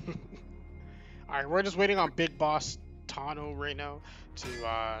 Alright, we're just waiting on BigBossTano right now to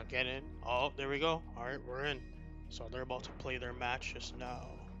get in. Oh, there we go. Alright, we're in. So they're about to play their match just now.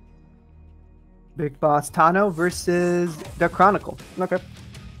 BigBossTano versus the Chronicle. Okay.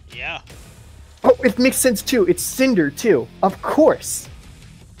 Yeah. Oh, it makes sense too. It's Cinder too. Of course.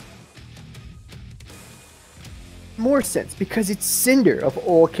 More sense because it's Cinder of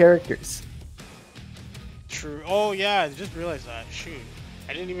all characters. True. Oh yeah, I just realized that. Shoot.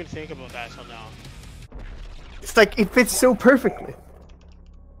 I didn't even think about that until now. It's like it fits so perfectly.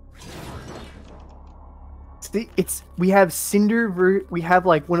 See, we have Cinder. We have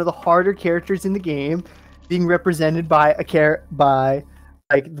like one of the harder characters in the game being represented by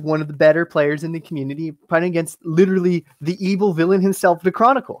like one of the better players in the community, fighting against literally the evil villain himself, the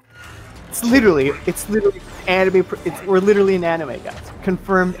Chronicle. It's literally anime. We're literally an anime, guys.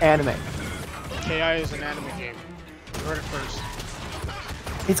 Confirmed anime. KI is an anime game. You heard it first.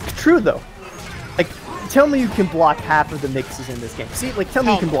 It's true though. Like, tell me you can block half of the mixes in this game. See, like, tell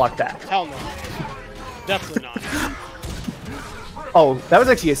me you can block that. Hell no. Definitely not. Oh, that was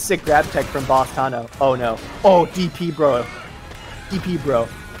actually a sick grab tech from BossTano. Oh no. Oh, DP bro. DP bro.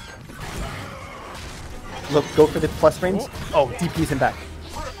 Look, go for the plus frames. Oh, DP's him back.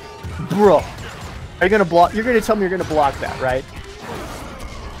 Bro. Are you gonna block? You're gonna tell me you're gonna block that, right?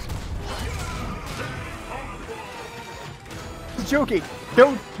 I'm joking.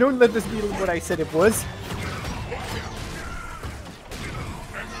 Don't let this be what I said it was.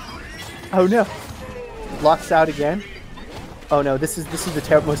 Oh no. Locks out again. Oh no, this is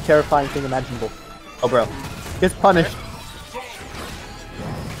the most terrifying thing imaginable. Oh bro. Gets punished.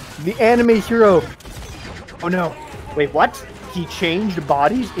 The anime hero. Oh no. Wait, what? He changed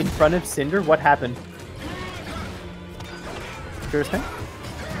bodies in front of Cinder? What happened? Interesting.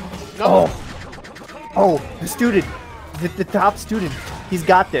 No. Oh, the student. The top student. He's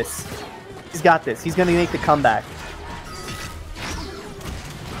got this. He's got this. He's gonna make the comeback.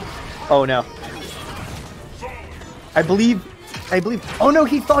 Oh no. I believe. Oh no,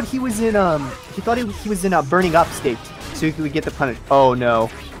 he thought he was in he was in a burning up state, so he could get the punish. Oh no.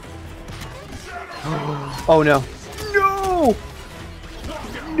 Oh no. No.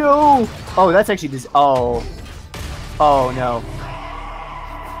 No. Oh, that's actually this. Oh. Oh no.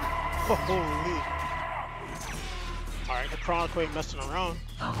 Holy. Alright, the Chronicle ain't messing around.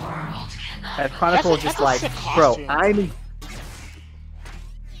 That Chronicle is just like, bro,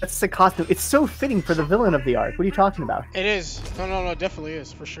 that's the costume. It's so fitting for the villain of the arc. What are you talking about? It is. No, it definitely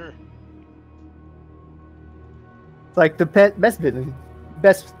is, for sure. It's like the best villain.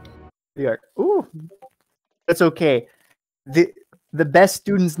 Best of the arc. Ooh. That's okay. The best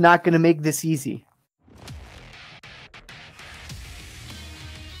student's not gonna make this easy.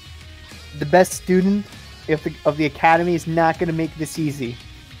 The best student of the academy is not gonna make this easy.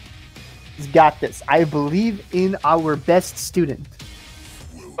 He's got this. I believe in our best student.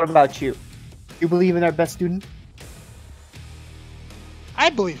 What about you? You believe in our best student? I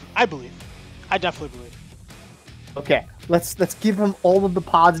believe. I definitely believe. Okay, let's give him all of the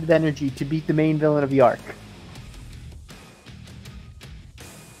positive energy to beat the main villain of the arc.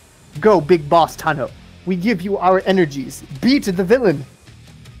 Go, BigBossTano. We give you our energies. Beat the villain.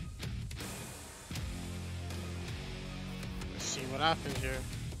 Let's see what happens here.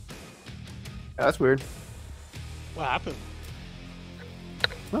 That's weird. What happened?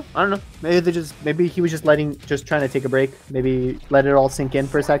 Well, I don't know. Maybe he was just trying to take a break. Maybe let it all sink in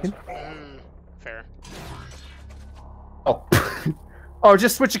for a second. Fair. Oh. Oh,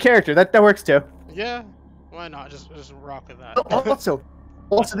 just switch a character. That works too. Yeah. Why not? Just rock with that.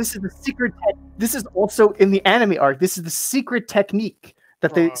 Also, this is the secret. This is also in the anime arc. This is the secret technique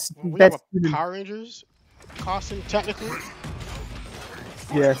that we have a Power Rangers costume technically.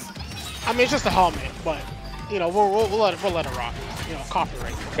 Yes. I mean, it's just a helmet, but you know, we'll let it rock. You know,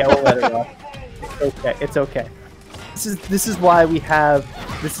 copyright. Yeah, we'll let it rock. It's okay. It's okay. This is why we have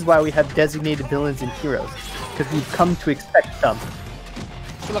designated villains and heroes, because we've come to expect them.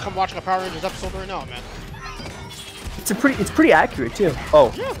 I feel like I'm watching a Power Rangers episode right now, man. It's pretty accurate too.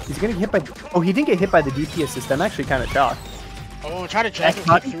 Oh, yeah. He's gonna get hit by. Oh, he didn't get hit by the DP assist. I'm actually kind of shocked. Oh, try to jack and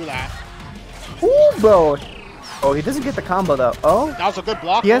kick through that. Ooh, bro. Oh, he doesn't get the combo though. Oh, that was a good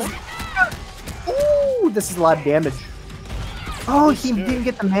block. Yes. Ooh, this is a lot of damage. Oh, he didn't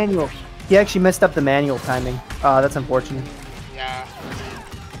get the manual. He actually messed up the manual timing. That's unfortunate. Yeah.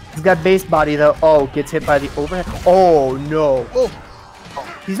 He's got base body though. Oh, gets hit by the overhead. Oh no. Oh.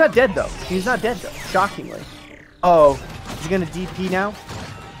 He's not dead though. He's not dead though. Shockingly. Oh, he's gonna DP now.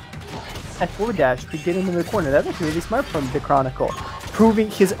 That forward dash to get him in the corner. That's actually really smart from the Chronicle,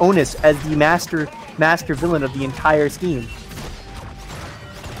 proving his onus as the master villain of the entire scheme.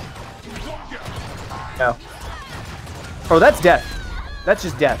 No. Oh, that's death. That's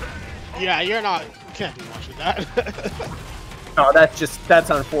just death. Yeah, you can't do much with that. Oh, that's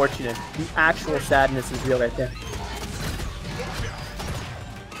unfortunate. The actual sadness is real right there.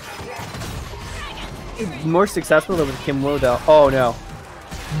 More successful than with Kim Woo though. Oh no.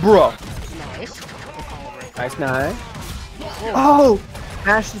 Bro. Nice. Nice. Oh!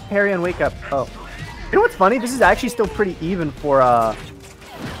 Ash's parry on wake up. Oh. You know what's funny? This is actually still pretty even for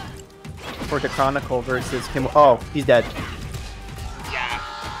the Chronicle versus Kim. Oh, he's dead.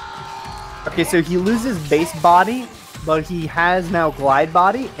 Yeah. Okay, so he loses base body, but he has now glide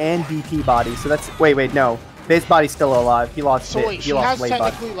body and DP body. So that's wait, no. Base body's still alive. He lost. So wait, he lost has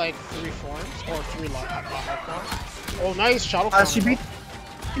technically body. like 3 forms or 3 forms. Oh, nice shadow form. She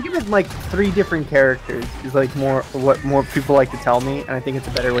give it like 3 different characters. Is like what more people like to tell me, and I think it's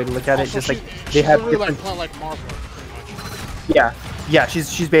a better way to look at it. So just like they have really different. Like Marvel, pretty much. Yeah,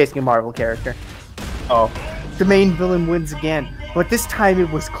 she's basically a Marvel character. Oh, the main villain wins again, but this time it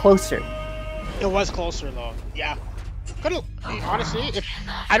was closer. It was closer though. Yeah. Honestly, here's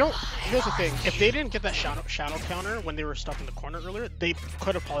the thing. If they didn't get that shadow counter when they were stuck in the corner earlier, they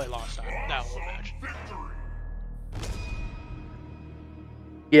could have probably lost that whole match.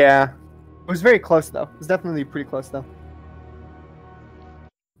 Yeah, it was very close though. It was definitely pretty close though.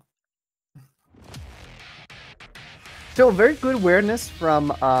 Still very good awareness from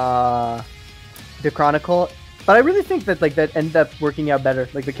the Chronicle, but I really think that that ended up working out better.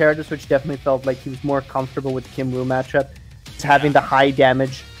 Like the character switch definitely felt like he was more comfortable with the Kim Woo matchup. Just having the high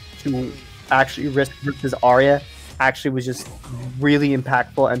damage to actually risk versus Arya actually was just really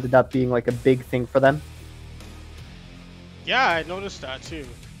impactful. Ended up being like a big thing for them. Yeah, I noticed that too.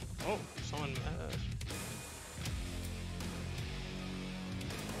 Oh, someone has.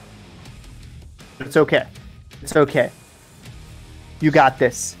 It's okay. It's okay. You got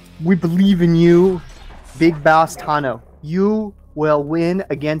this. We believe in you, BigBossTano. You will win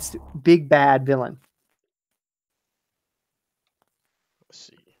against Big Bad Villain. Let's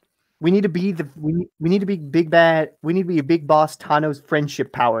see. We need to be we need to be Big Bad. We need to be a BigBossTano's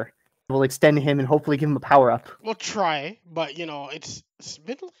friendship power. We'll extend him and hopefully give him a power up. We'll try, but you know it's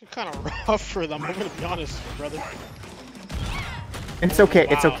been looking kind of rough for them. I'm gonna be honest, brother. It's okay.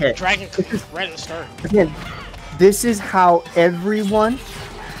 Wow. It's okay. Dragon right at the start. Again, this is how everyone.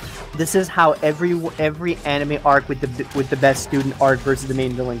 This is how every anime arc with the best student arc versus the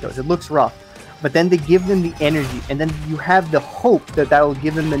main villain goes. It looks rough, but then they give them the energy, and then you have the hope that will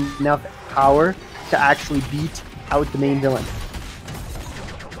give them enough power to actually beat out the main villain.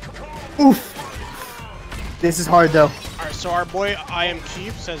 Oof! This is hard though. Alright, so our boy I Am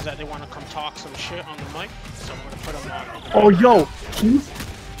Keith says that they want to come talk some shit on the mic, so I'm gonna put him on. Oh yo, Keith!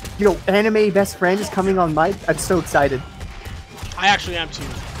 Yo, anime best friend is coming on mic. I'm so excited. I actually am too.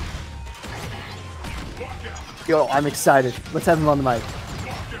 Yo, I'm excited. Let's have him on the mic.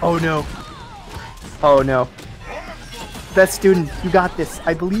 Oh no. Oh no. Best student, you got this.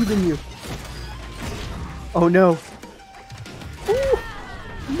 I believe in you. Oh no. Ooh.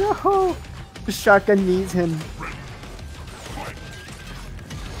 No! The shotgun needs him.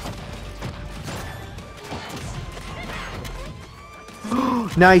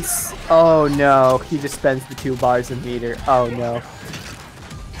 Nice! Oh no, he just spends the 2 bars in meter. Oh no.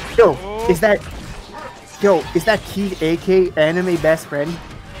 Yo, is that Keith AK anime best friend?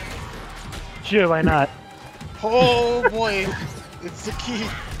 Sure, why not? Oh boy, it's the key.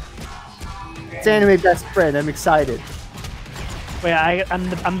 It's anime best friend, I'm excited. Wait,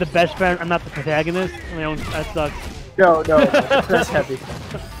 I'm the best friend. I'm not the protagonist. I mean, that sucks. No, ThrashHeavy.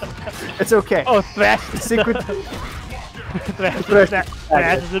 It's okay. Oh, Thrash. Secret.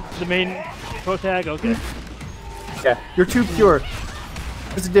 Thrash is the main protag. Okay. Yeah, you're too pure.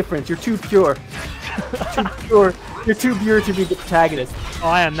 There's a difference. You're too pure. Too pure. You're too pure to be the protagonist. Oh,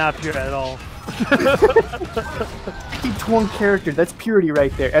 I am not pure at all. Keep one character. That's purity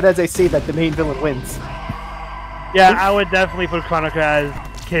right there. And as I say that, the main villain wins. Yeah, I would definitely put Chronicle as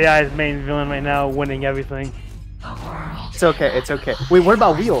KI's main villain right now, winning everything. It's okay. It's okay. Wait, what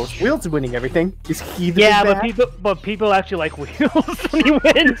about Wheels? Wheels is winning everything. Is he the yeah, big but people actually like Wheels when he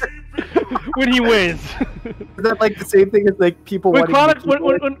wins. When he wins. Is that like the same thing as like people when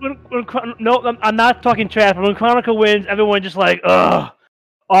wanting no, I'm not talking trash. But when Chronicle wins, everyone just like, ugh.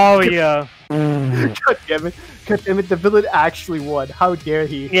 Oh yeah. God damn it. God damn it, the villain actually won. How dare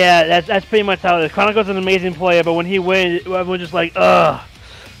he? Yeah, that's pretty much how it is. Chronicle's an amazing player, but when he wins, everyone's just like, ugh.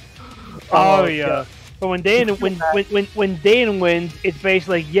 Oh yeah. God. But when Dane wins, it's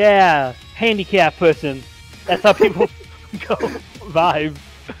basically like, yeah, handicap person. That's how people go vibe.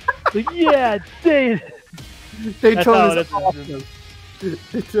 Like, yeah, Dane. Daytona is awesome.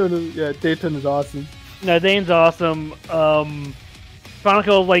 Daytona is awesome. No, Dane's awesome.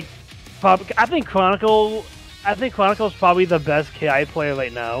 Chronicle, like, I think Chronicle I think Chronicle's probably the best KI player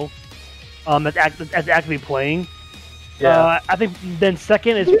right now. That's actually playing. Yeah. I think then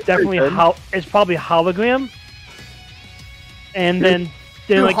second is definitely it's probably Hologram. And then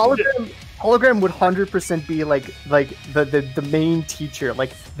Dude, like Hologram would 100% be like the main teacher,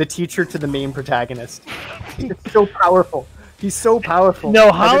 like the teacher to the main protagonist. He's so powerful. He's so powerful.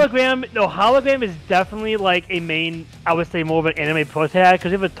 No, Hologram is definitely like a main, I would say more of an anime protagonist,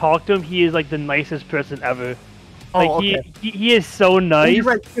 because if you talk to him, he is like the nicest person ever. Like okay. he is so nice. You're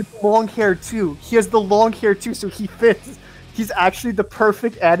right, he has long hair too. He has the long hair too, so he fits. He's actually the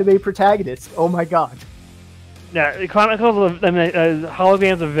perfect anime protagonist. Oh my god. Yeah, Chronicles. I mean,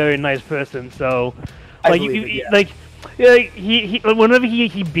 Hologram's a very nice person. So, like he whenever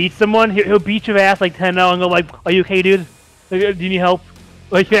he beats someone, he'll beat your ass like 10-0 and go like, "Are you okay, dude? Do you need help?"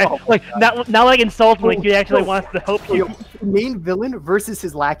 Like, not like insult him. Like he actually wants to help you. The main villain versus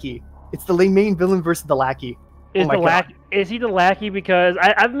his lackey. It's the main villain versus the lackey. Is is he the lackey? Because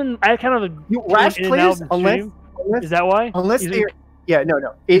I kind of Rash players unless is that why? Unless they're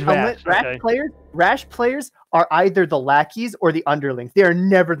Rash players are either the lackeys or the underlings. They are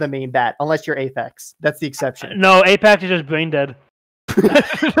never the main bat unless you're Apex. That's the exception. No, Apex is just brain dead.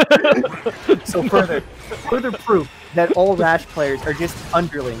 So further proof that all Rash players are just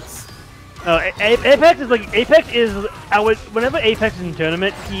underlings. Apex is whenever Apex is in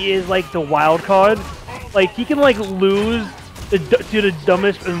tournament, he is like the wild card. Like he can like lose to the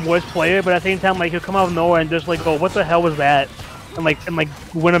dumbest and worst player, but at the same time like he'll come out of nowhere and just like go, what the hell was that? And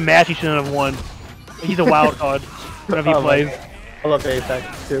win a match he shouldn't have won. He's a wild card whenever he plays. I love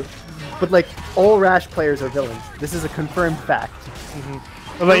Apex too. But like all Rash players are villains. This is a confirmed fact.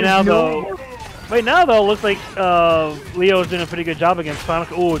 But right now though, it looks like Leo's doing a pretty good job against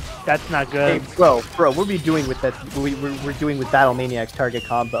Chronicle. Oh, that's not good. Hey, bro, what are we doing with that? We're doing with Battle Maniac's target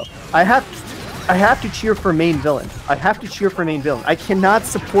combo. I have to cheer for main villain. I cannot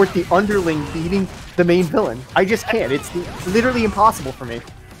support the underling beating the main villain. I just can't. It's literally impossible for me.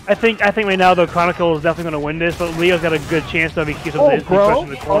 I think right now though Chronicle is definitely going to win this, but Leo's got a good chance though if he keeps up his pressure in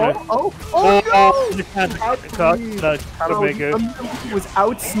the corner. No! He was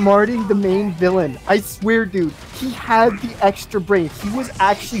outsmarting the main villain. I swear, dude. He had the extra brain. He was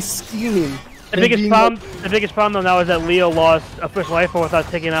actually scheming. The biggest problem though now is that Leo lost a first life form without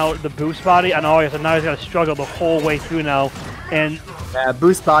taking out the boost body on Arya, so now he's got to struggle the whole way through now. And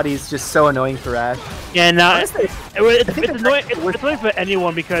boost body is just so annoying for Ash. Yeah, now it's annoying. It's annoying for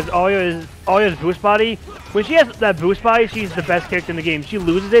anyone because Arya's boost body. When she has that boost body, she's the best character in the game. She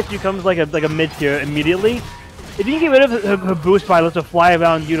loses it, she becomes like a mid tier immediately. If you can get rid of her boost body, let her fly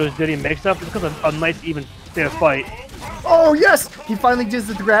around Yudo's dirty mix up. It becomes a nice even fair fight. Oh yes, he finally does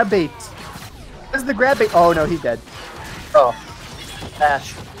the grab bait. This is the grab bait. Oh no, he's dead. Oh,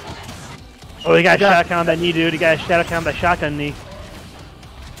 Ash. Oh, he got a shotgun on that knee, dude. He got a shotgun on that shotgun knee.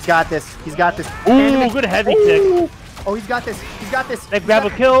 He's got this. Ooh, good heavy kick. Oh, he's got this. That grab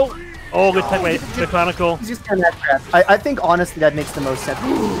a kill. Oh, good tech, the Chronicle. He's just getting that grab. I think honestly that makes the most sense.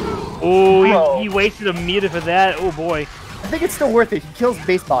 Oh, he wasted a meter for that. Oh boy. I think it's still worth it. He kills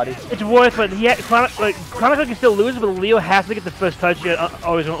base body. It's worth it. Chronicle can still lose, but Leo has to get the first touch.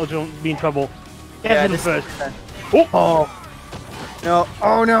 Always going to be in trouble. He has to hit him first. Oh. No.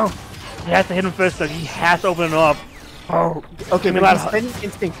 Oh no. He has to hit him first, though. He has to open it up. Oh. Okay, but he's spending the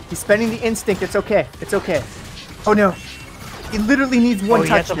instinct. He's spending the instinct. It's okay. Oh no. He literally needs one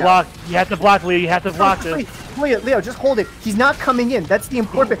touch now. You have to block, Leo. You have to block this. Leo, just hold it. He's not coming in. That's the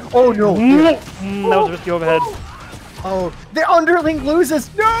important. Oh no. That was a risky overhead. Oh, the underling loses.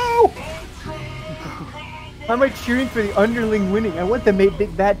 No. Why am I cheering for the underling winning? I want the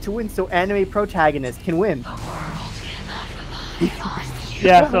big bad to win so anime protagonist can win.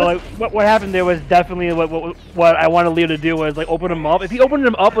 Yeah, so like what happened there was definitely what I wanted Leo to do was like open him up. If he opened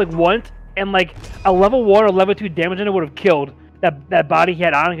him up like once and like a level 1 or level 2 damage in it would have killed that body he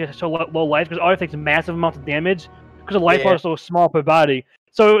had on because it's so low life, because Arya takes massive amounts of damage because the life bar is so small per body.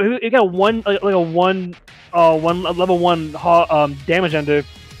 So if you got one level 1 damage under, it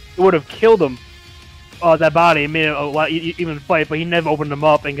would have killed him. That body made it a lot even fight, but he never opened him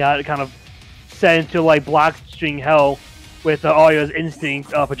up and got kind of set into like blockstring hell with Arya's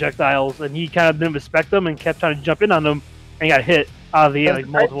instinct projectiles, and he kind of didn't respect them and kept trying to jump in on them and got hit out of the air like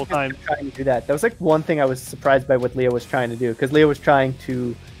multiple times. Trying to do that. That was like one thing I was surprised by what Leo was trying to do, because Leo was trying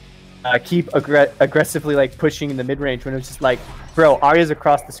to keep aggressively like pushing in the mid range when it was just like, bro, Arya's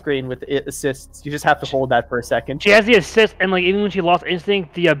across the screen with assists. You just have to hold that for a second. She has the assist, and like even when she lost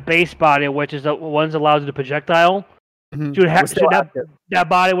instinct, the base body, which is the ones that allows you to projectile, she would have that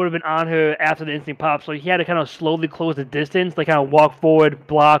body would have been on her after the instinct pop. So he had to kind of slowly close the distance, like kind of walk forward,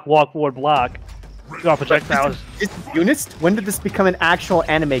 block, walk forward, block. Got projectiles. This is Unist? When did this become an actual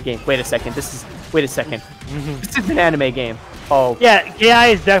anime game? Wait a second. This is an anime game. Oh. Yeah, AI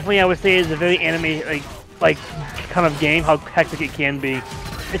is definitely, I would say, is a very anime like kind of game. How hectic it can be.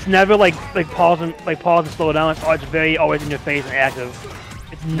 It's never like pause and slow down. It's very always in your face and active.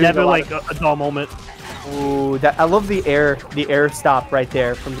 It's never like a dull moment. Ooh, I love the air stop right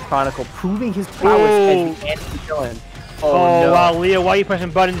there from the Chronicle, proving his prowess as the anti-villain. Oh no. Wow, Leo, why are you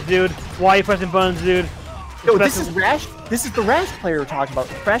pressing buttons, dude? Why are you pressing buttons, dude? Yo, this is Rash. This is the Rash player we're talking about.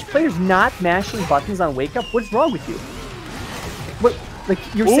 Rash player's not mashing buttons on wake up. What's wrong with you? What? Like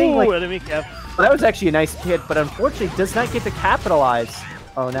you're saying like? Well, that was actually a nice hit, but unfortunately does not get to capitalize.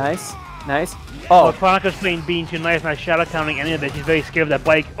 Oh, nice, nice. Oh, Chronicle's playing being too nice, not shadow counting any of it. She's very scared of that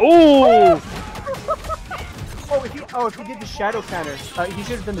bike. Ooh! If he did the shadow counter, he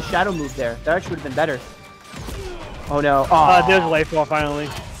should have done the shadow move there. That actually would have been better. Oh no. There's a life ball finally.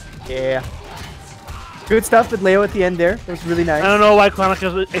 Yeah. Good stuff with Leo at the end there. That was really nice. I don't know why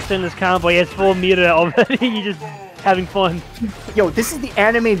Chronicle's extending this combo. He has full meter already. He's just having fun. Yo, this is the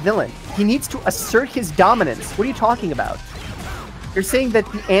anime villain. He needs to assert his dominance. What are you talking about? You're saying that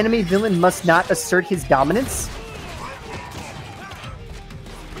the anime villain must not assert his dominance?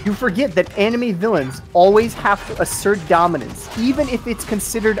 You forget that anime villains always have to assert dominance, even if it's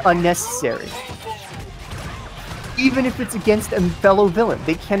considered unnecessary. Even if it's against a fellow villain.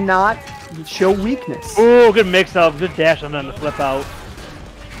 They cannot show weakness. Oh, good mix-up. Good dash on the flip out.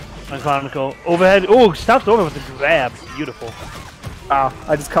 On Chronicle. Overhead. Oh, stops over with the grab. Beautiful. Oh,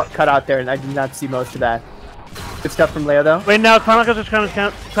 I just cut out there and I did not see most of that. Good stuff from Leo, though. Right now, Chronicle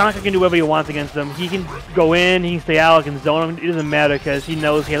can do whatever he wants against them. He can go in, he can stay out, he can zone him. It doesn't matter because he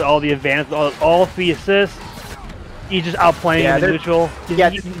knows he has all the advantage, all 3 assists. He's just outplaying him in neutral. He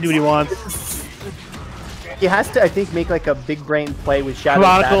can do what he wants. He has to, I think, make like a big brain play with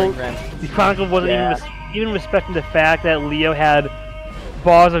Shadow. Chronicle wasn't even respecting the fact that Leo had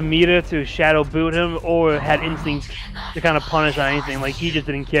bars of meter to shadow boot him or had instincts to kind of punish on anything. Like, he just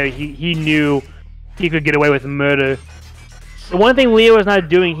didn't care. He knew he could get away with murder. The one thing Leo is not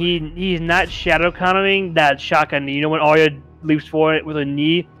doing, he's not shadow countering that shotgun knee. You know when Arya leaps for it with a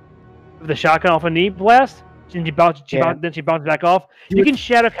knee, with the shotgun off a knee blast? Then she bounces back off. You can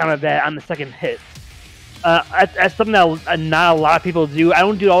shadow counter that on the second hit. That's something that not a lot of people do. I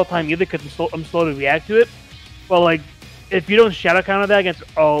don't do it all the time either because I'm slow to react to it. But like, if you don't shadow counter that against,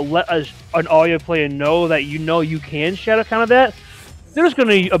 let an Arya player know that you can shadow counter that, they're just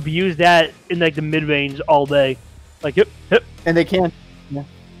gonna abuse that in like the mid range all day. Like yep. And they can. Yeah.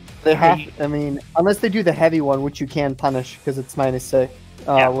 They have. I mean, unless they do the heavy one, which you can punish because it's -6.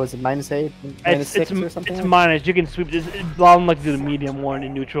 Was it -8, -6 or something? It's minus. You can sweep this. A lot of them like to do the medium one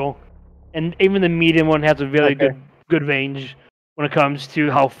in neutral, and even the medium one has a really good range when it comes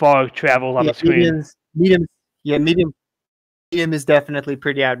to how far it travels on the screen. Medium is definitely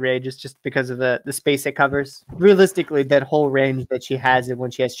pretty outrageous just because of the space it covers. Realistically, that whole range that she has it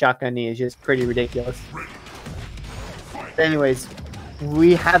when she has shotgun knee is just pretty ridiculous. Anyways,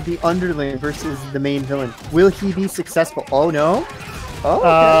 we have the underling versus the main villain. Will he be successful? Oh no. Oh,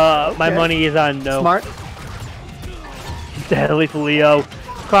 okay. My money is on no. Smart. Deadly for Leo.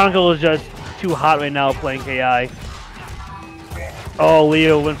 Chronicle is just too hot right now playing KI. Oh,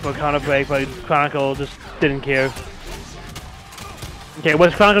 Leo went for a counter break, but Chronicle just didn't care. Okay,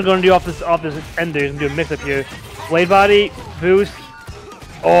 what's Chronicle going to do off this ender? He's going to do a mix up here. Blade body, boost.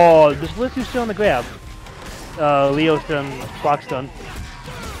 Oh, this list is still on the grab. Leo's done, block stun.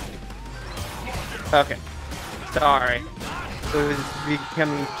 Okay. Sorry. It was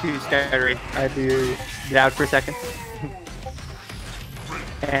becoming too scary. I had to get out for a second.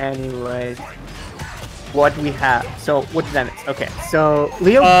 Anyways. What do we have? So, what did that miss? Okay, so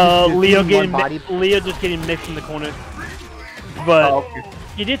Leo just getting mixed in the corner. But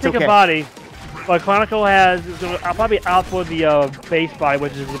he did take a body. But Chronicle has I'll probably out for the base body,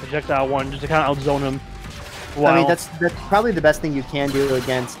 which is the projectile one, just to kind of outzone him. Wow. I mean, that's probably the best thing you can do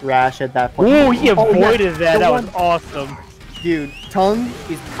against Rash at that point. Ooh, he avoided that. That was awesome. Dude, tongue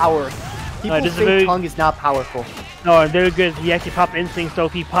is powerful. People say tongue is not powerful. No, they're good. He actually popped instinct, so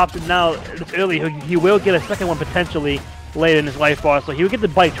if he popped it now it's early, he will get a second one potentially later in his life bar, so he would get the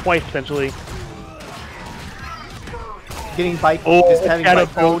bite twice potentially. Getting bite, just having bite.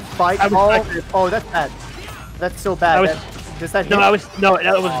 Oh, that's bad. That's so bad. Does that hit? That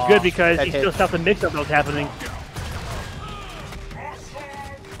was good because he still stopped the mix-up that was happening.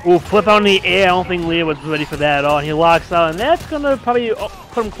 Ooh, flip out in the air. I don't think Leo was ready for that at all. He locks out, and that's gonna probably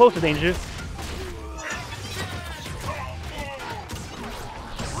put him close to danger.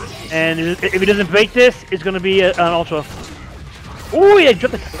 And if he doesn't break this, it's gonna be an ultra. Ooh, yeah,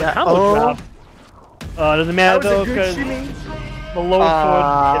 dropped the combo drop. Doesn't matter though, because the lower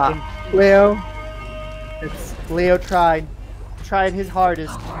sword. Leo tried his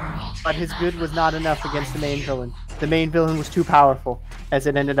hardest, but his good was not enough against the main villain. The main villain was too powerful, as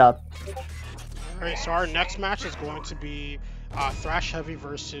it ended up. Alright, so our next match is going to be ThrashHeavy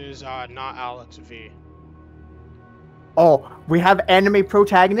versus NotAlexV. Oh, we have anime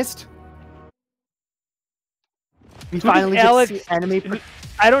protagonist. We finally get to see anime.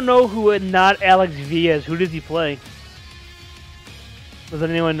 I don't know who NotAlexV is. Who does he play? Does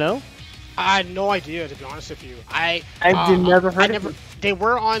anyone know? I had no idea, to be honest with you. Never heard of them. They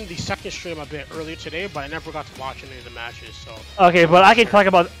were on the second stream a bit earlier today, but I never got to watch any of the matches. So okay, but I can talk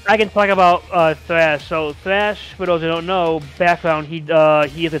about Thrash. So Thrash, for those who don't know, background he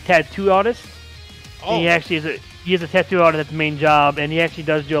is a tattoo artist. Oh. And he is a tattoo artist at the main job, and he actually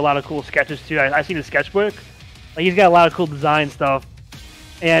does do a lot of cool sketches too. I've seen his sketch work. Like, he's got a lot of cool design stuff.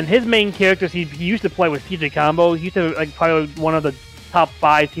 And his main characters, he used to play with TJ Combo. He used to like probably one of the top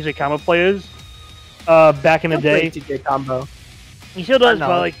 5 TJ Combo players back in the day. TJ Combo. He still does,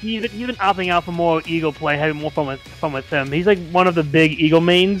 but like he's been opting out for more Eagle play, having more fun with him. He's like one of the big Eagle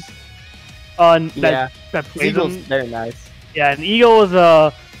mains. That plays Eagle's him. very nice. Yeah, and Eagle's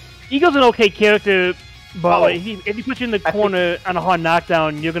an okay character, but like, if he puts you in the corner on a hard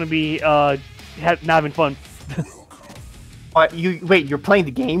knockdown, you're gonna be not having fun. You're playing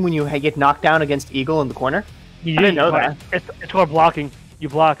the game when you get knocked down against Eagle in the corner? I didn't know that. It's called blocking. You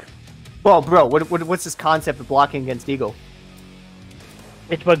block. Well, bro, what's this concept of blocking against Eagle?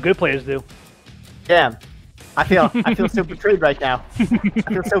 It's what good players do. Damn. I feel so betrayed right now. I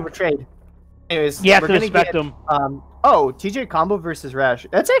feel so betrayed. Anyways, you have to respect them. TJ Combo versus Rash.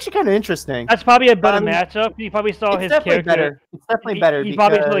 That's actually kind of interesting. That's probably a better matchup. You probably saw his character. Better. It's definitely better. He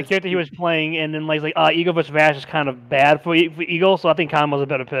probably saw the character he was playing, and then like Eagle versus Rash is kind of bad for Eagle, so I think Combo's a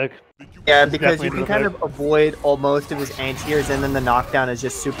better pick. Yeah, because you can kind of avoid most of his anti-airs, and then the knockdown is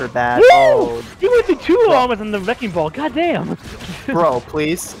just super bad. Woo! Oh, he went to 2 armors in the wrecking ball. God damn. Bro,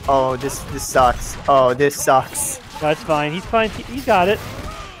 please. Oh, this sucks. Oh, this sucks. That's fine. He's fine. He's got it.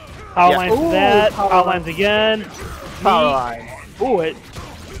 Power lines for that. Power lines again. Power line. Ooh, it.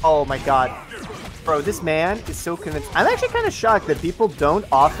 Oh my god. Bro, this man is so convinced. I'm actually kind of shocked that people don't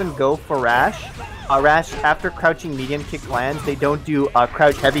often go for Rash. Rash, after crouching medium kick lands, they don't do a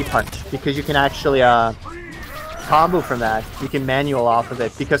crouch heavy punch, because you can actually combo from that. You can manual off of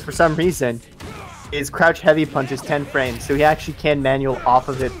it, because for some reason, his crouch heavy punch is 10 frames, so he actually can manual off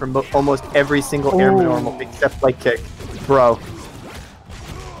of it from almost every single air normal except light kick. Bro.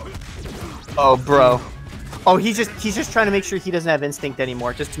 Oh, bro. Oh, he's just trying to make sure he doesn't have instinct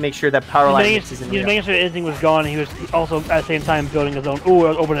anymore, just to make sure that power line mixes in. He's making sure instinct was gone. He was also at the same time building his own. Ooh,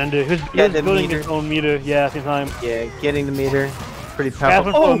 open-ended. He was building his own meter. Yeah, at the same time. Yeah, getting the meter. Pretty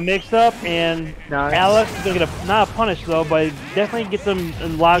powerful. Oh, mix-up, and nice. Alex is gonna get not a punish though, but definitely gets him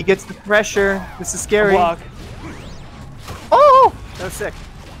unlocked. He gets the pressure. This is scary. Block. Oh, that was sick.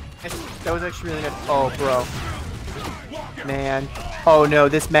 That was actually really nice. Oh, bro. Man. Oh no,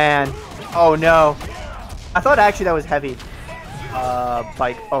 this man. Oh no. I thought actually that was heavy.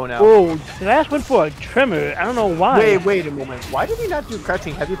 Bike. Oh no. Oh, Thrash went for a tremor. I don't know why. Wait a moment. Why did he not do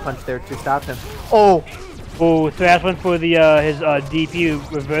crouching heavy punch there to stop him? Oh. Oh, Thrash went for the his DP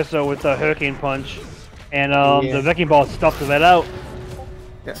reversal with the hurricane punch, and the wrecking ball stuffed that out.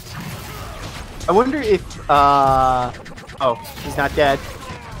 Yeah. I wonder if oh, he's not dead.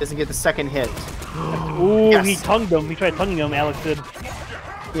 Doesn't get the second hit. Ooh, yes. He tongued him. He tried tonguing him. Alex did.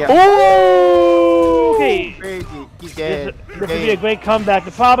 Yeah. Oh, okay. He's dead. This would be a great comeback.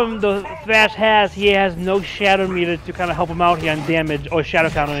 The problem the Thrash has, he has no shadow meter to kind of help him out here on damage or shadow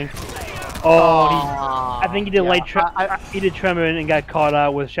countering. Oh, I think he did he did tremor and got caught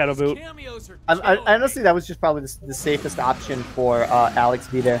out with shadow boot. Honestly, that was just probably the safest option for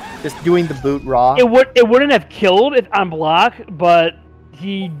AlexV there. Just doing the boot raw. It wouldn't have killed it on block, but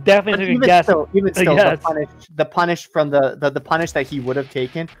he definitely took a guess. Even still, the punish from the punish that he would have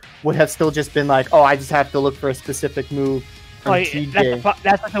taken would have still just been like, oh, I just have to look for a specific move from TJ.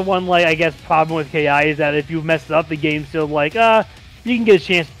 That's like the one, like, I guess, problem with KI is that if you mess up, the game's still like, you can get a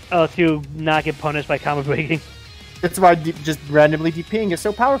chance to not get punished by combo breaking. That's why just randomly DPing is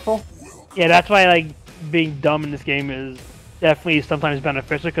so powerful. Yeah, that's why, like, being dumb in this game is definitely sometimes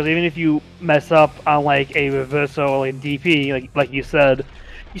beneficial, because even if you mess up on like a reversal or like DP, like you said,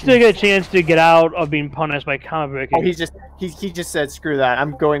 you still get a chance to get out of being punished by combo breaking. Oh, he just said, screw that.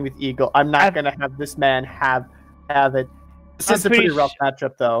 I'm going with Eagle. I'm not gonna have this man have it. This is a pretty rough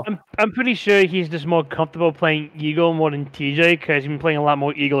matchup, though. I'm pretty sure he's just more comfortable playing Eagle more than TJ, because he's been playing a lot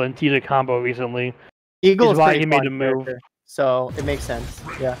more Eagle and TJ combo recently. Eagle is why he made a move, so it makes sense.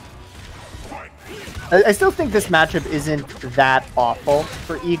 Yeah. I still think this matchup isn't that awful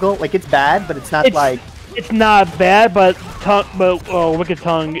for Eagle. Like, it's bad, but it's not like... It's not bad, but Wicked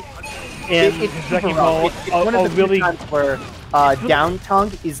Tongue and Wrecking Ball it's one of the few times where down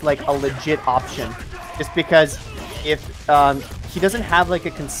tongue is like a legit option. Just because if he doesn't have like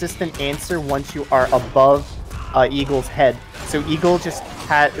a consistent answer once you are above Eagle's head. So Eagle just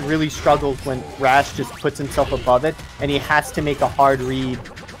really struggles when Rash just puts himself above it, and he has to make a hard read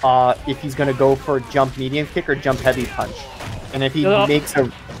if he's going to go for jump medium kick or jump heavy punch. And if he makes a...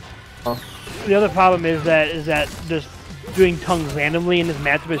 The other problem is that just doing tongues randomly in this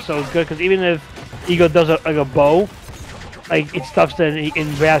matchup is so good, because even if Eagle does a bow, like it stuffs that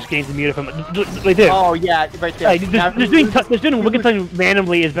in Rash gains immunity from it. Like this. Oh yeah, right there. Like, just doing Wicked Tongue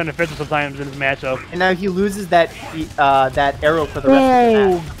randomly is beneficial sometimes in this matchup. And now he loses that arrow for the rest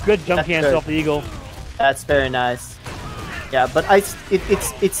of the match. Good jump cancel off the Eagle. That's very nice. Yeah, but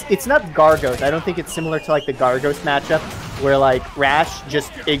it's not Gargos. I don't think it's similar to like the Gargos matchup, where like Rash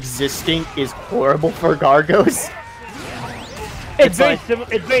just existing is horrible for Gargos. It's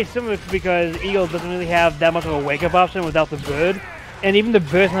very similar because Eagle doesn't really have that much of a wake-up option without the bird, and even the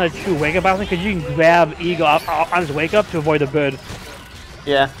bird's not a true wake-up option because you can grab Eagle on his wake-up to avoid the bird.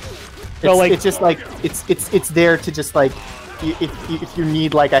 Yeah. So like it's just like it's there to just like if you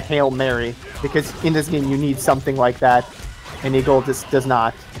need like a Hail Mary, because in this game you need something like that, and Eagle just does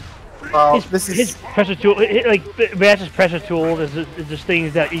not. Well, his pressure tool, like Rash's pressure tool, is just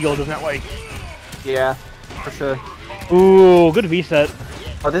things that Eagle does not like. Yeah, for sure. Ooh, good reset.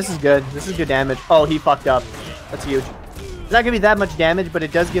 Oh, this is good. This is good damage. Oh, he fucked up. That's huge. It's not gonna be that much damage, but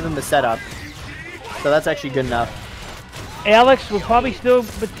it does give him the setup. So that's actually good enough. Alex will probably still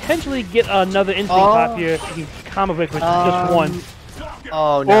potentially get another instinct pop here if he can combo break with just one.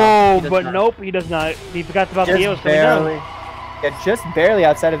 Oh no. Oh, but nope, he does not. He forgot about the arrows coming down. Yeah, just barely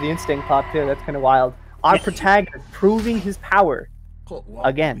outside of the instinct pop too. That's kind of wild. Our protagonist proving his power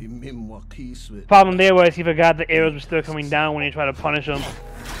again. Problem there was he forgot the arrows were still coming down when he tried to punish him.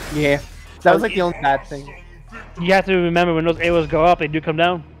 Yeah, that was like the only bad thing. You have to remember when those arrows go up, they do come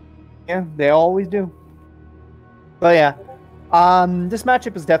down. Yeah, they always do. But yeah, this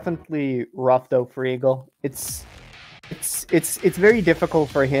matchup is definitely rough though for Eagle. It's very difficult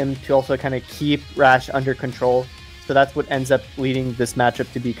for him to also kind of keep Rash under control. So that's what ends up leading this matchup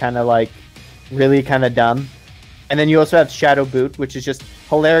to be kind of like really kind of dumb. And then you also have Shadow Boot, which is just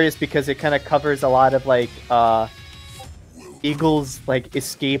hilarious because it kind of covers a lot of like Eagle's like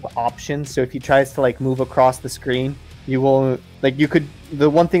escape options. So if he tries to like move across the screen, you will like the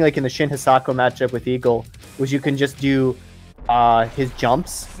one thing like in the Shin Hisako matchup with Eagle was you can just do his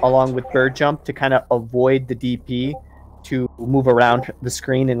jumps along with bird jump to kind of avoid the DP to move around the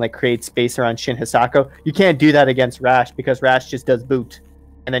screen and like create space around Shin Hisako. You can't do that against Rash because Rash just does boot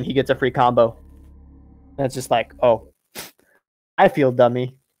and then he gets a free combo. And it's just like, oh, I feel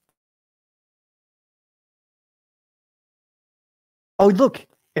dummy. Oh, look,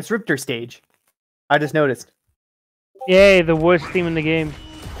 it's Riptor stage. I just noticed. Yay, the worst theme in the game.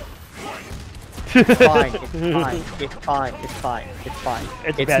 It's fine, it's fine, it's fine, it's fine, it's fine.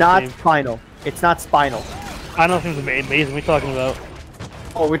 It's not final. It's not Spinal. Spinal seems amazing. What are we talking about?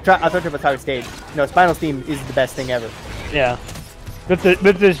 Oh, I thought you were about Tower Stage. No, Spinal's theme is the best thing ever. Yeah. But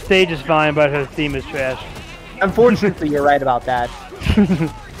the stage is fine, but her theme is trash. Unfortunately, you're right about that. What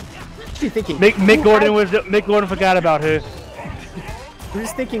are you thinking? Mick Gordon forgot about her. I'm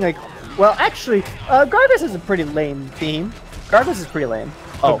just thinking like, well, actually, Gargos is a pretty lame theme. Gargos is pretty lame.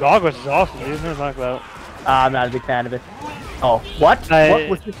 Oh, Gargos is awesome. What are you talking about? I'm not a big fan of it. Oh, what? What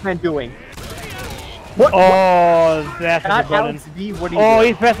was this man doing? What? Oh, Thrash not the button. LXV, what are you doing?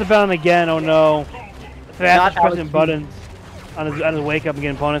 He pressed the button again. Oh no. Thrash is pressing buttons on his wake up and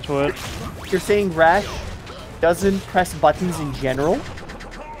getting opponents for it. You're saying Rash doesn't press buttons in general?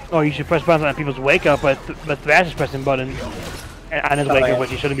 Oh, you should press buttons on people's wake up, but Thrash is pressing buttons on his wake up, which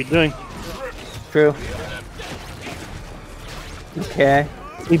he shouldn't be doing. True. Okay.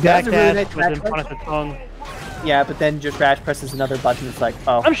 He backdash, but then punish the tongue. Yeah, but then just Rash presses another button. It's like,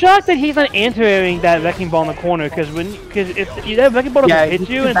 oh. I'm shocked that he's not answering that wrecking ball in the corner, because if that wrecking ball doesn't hit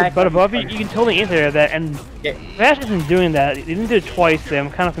you and it's butt above you, you can totally answer that. And Rash isn't doing that. He didn't do it twice. There,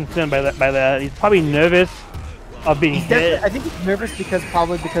 I'm kind of concerned by that. He's probably nervous of being hit. I think he's nervous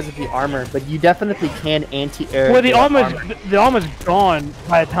probably because of the armor, but you definitely can anti-air. Well, the armor's gone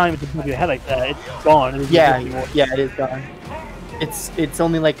by the time it's above your head like that. It's gone. Yeah, it is gone. It's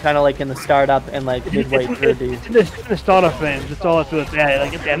only like kind of like in the startup and like midway through the. It's in the startup phase. That's all it's with. Yeah,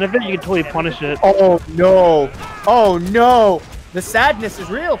 like at the end of it, you can totally punish it. Oh no! Oh no! The sadness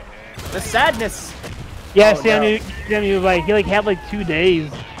is real. The sadness. Yeah, Samuel, like he like had like 2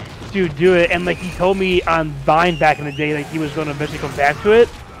 days to do it, and like he told me on Vine back in the day, like he was going to eventually come back to it.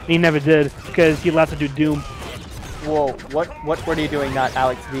 And he never did because he left to do Doom. Whoa, what are you doing,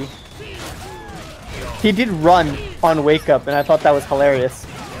 NotAlexV? He did run on Wake Up, and I thought that was hilarious.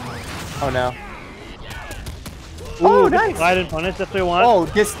 Oh no. Ooh, Oh, nice! Slide and punish, that's what I want. Oh,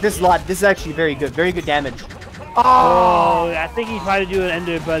 this is actually very good damage. Oh, I think he tried to do an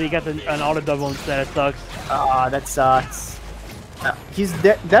ender, but he got an auto double instead. It sucks. Ah, that sucks. He's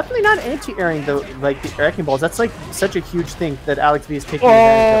definitely not anti-airing the wrecking balls. That's like such a huge thing that AlexV is taking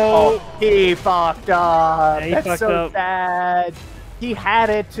advantage of. Oh, he fucked up. Yeah, That's so sad. He had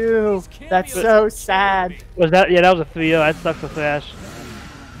it too. That's so sad. Was that? Yeah, that was a 3-0. That sucks for Thrash.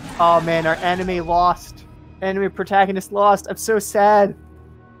 Oh man, our anime lost. Anime protagonist lost. I'm so sad.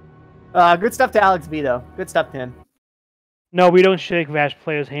 Good stuff to AlexV though. Good stuff to him. No, we don't shake Rash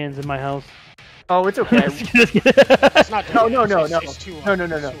players' hands in my house. Oh, it's okay. It's not No. It's 2-1.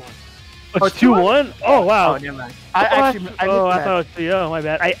 No. Oh, it's 2-1? Oh, wow. Oh, never mind. I thought it was 3-0. My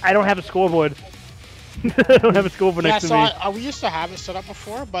bad. I don't have a scoreboard. I don't have a scoreboard next to me. We used to have it set up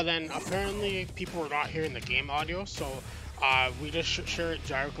before, but then apparently people were not hearing the game audio, so we just share it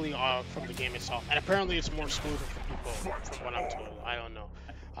directly from the game itself. And apparently it's more smoother for people, from what I'm told. I don't know.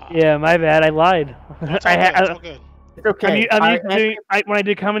 Yeah, my bad. I lied. It's all good. It's okay. When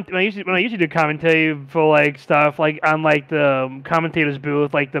I used to do commentary for like stuff like on like the commentator's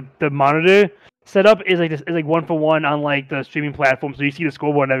booth, like the monitor setup is like this is like 1-for-1 on like the streaming platform, so you see the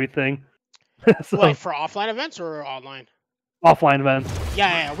scoreboard and everything. So, Wait, for offline events or online? Offline events.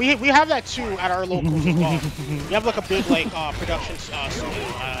 Yeah. We have that too at our locals as well. We have like a big like production studio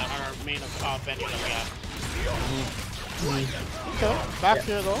at our main venue that we have. Okay, back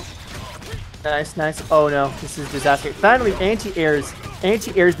here though. Nice. Oh no, this is disaster. Finally, anti-airs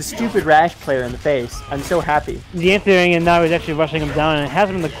the stupid Rash player in the face. I'm so happy. The anti-airing, and now he's actually rushing him down and has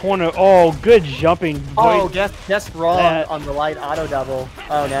him in the corner. Oh, good jumping. Oh, just wrong on the light auto double.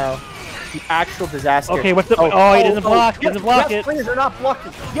 Oh no. The actual disaster. Okay, what's the... Oh, he doesn't block. He doesn't block it. Rash players are not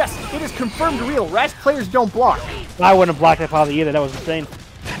blocking. Yes, it is confirmed real. Rash players don't block. I wouldn't have blocked that probably either. That was insane.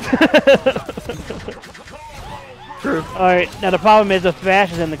 True. Alright, now the problem is the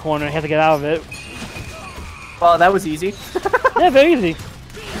Thrash is in the corner. He has to get out of it. Well, that was easy. Yeah, very easy.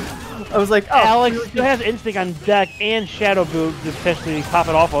 I was like, oh. Alex still has Instinct on deck and Shadow Boot to potentially pop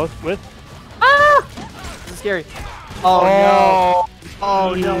it off with. Ah! This is scary. Oh no.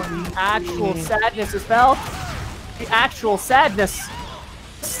 Oh no, the actual sadness is felt. The actual sadness.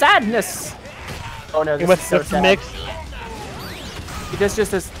 Sadness. Oh no, this is so sad. Mix.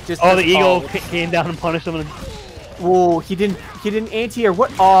 Oh, the eagle came down and punished him. Whoa, he didn't anti-air.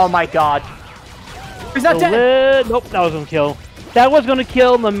 What? Oh my god. He's not dead. Nope, that was gonna kill. That was gonna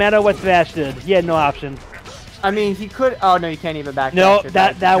kill no matter what Thrash did. He had no option. I mean, he could. Oh no, you can't even back. No,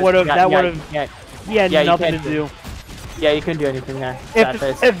 that would have. He had nothing to do. Yeah, you couldn't do anything there.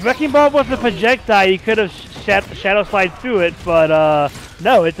 If Wrecking Ball was a projectile, you could have shadow slide through it, but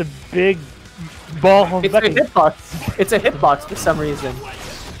no, it's a big ball. It's a hitbox. It's a hitbox for some reason.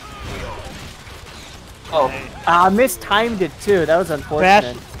 Oh, mistimed it too. That was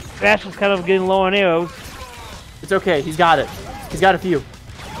unfortunate. Thrash is kind of getting low on arrows. It's okay. He's got it. He's got a few.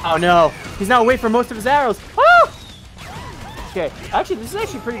 Oh no, he's not away from most of his arrows. Ah! Okay, actually, this is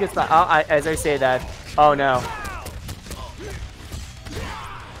actually a pretty good spot. As I say that, oh no.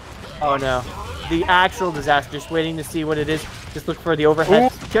 Oh no. The actual disaster. Just waiting to see what it is. Just look for the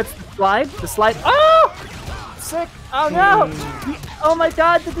overhead. Gets the slide. The slide. Oh! Sick. Oh no! Oh my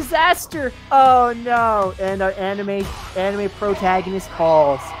god, the disaster! Oh no! And our anime protagonist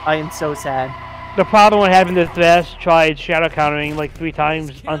falls. I am so sad. The problem with having the Thrash tried shadow countering like 3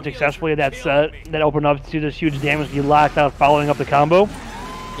 times unsuccessfully at that set that opened up to this huge damage he locked out following up the combo.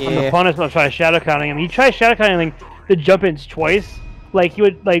 Yeah. And the punish was trying shadow countering him. He tried shadow countering like the jump ins twice. Like he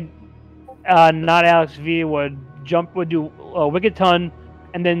would like NotAlexV would do a Wicked Ton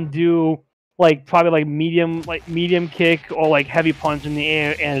and then do like probably like medium kick or like heavy punch in the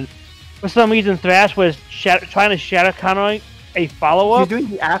air, and for some reason Thrash was trying to shadow counter a follow up. He's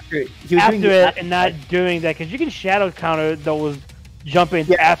doing the after it. And not doing that because you can shadow counter those jump ins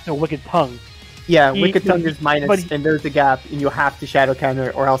after Wicked Tongue. Yeah, Wicked Tongue is minus, and there's a gap, and you have to shadow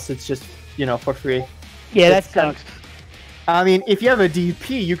counter, or else it's just for free. Yeah, that sucks. I mean, if you have a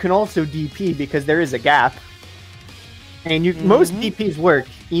DP, you can also DP because there is a gap. And most DPs work.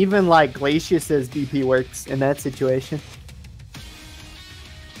 Even like Glacius's DP works in that situation.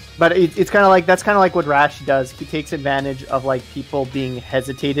 But it's kind of like that's kind of like what Rash does. He takes advantage of like people being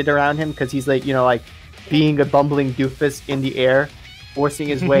hesitated around him because he's like like being a bumbling doofus in the air, forcing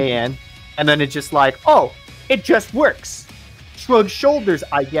his way in, and then it's just like, oh, it just works. shrugs shoulders,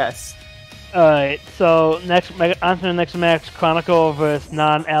 I guess. Alright, so on to the next match, Chronicle versus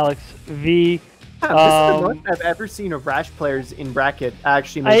NotAlexV. This is the most I've ever seen of Rash players in bracket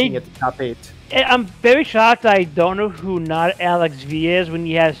actually making it to top 8. I'm very shocked I don't know who NotAlexV is when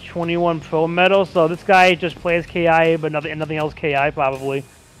he has 21 pro medals, so this guy just plays KI, but nothing else KI probably.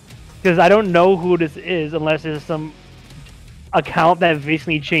 Because I don't know who this is unless it's some account that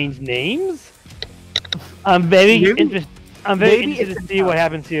recently changed names. I'm very interested to see what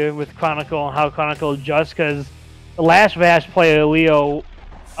happens here with Chronicle and how Chronicle adjusts, because the last Rash player, Leo,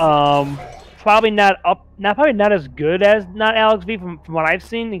 probably not as good as NotAlexV from what I've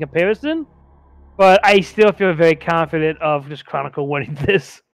seen in comparison. But I still feel very confident of just Chronicle winning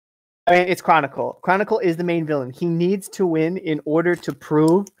this. I mean, it's Chronicle. Chronicle is the main villain. He needs to win in order to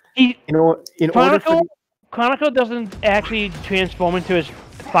prove. Chronicle doesn't actually transform into his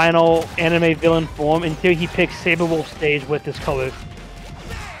final anime villain form until he picks Saber Wolf stage with this color.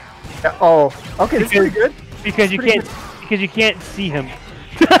 Oh, okay, that's pretty good. Because you can't see him.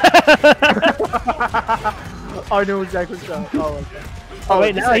 I know exactly what you're saying. Oh, okay. Oh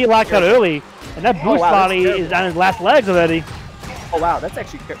wait, now he locked out early, and that boost body is on his last legs already. Oh wow, that's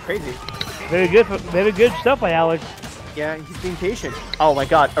actually crazy. Very good stuff by Alex. Yeah, he's being patient. Oh my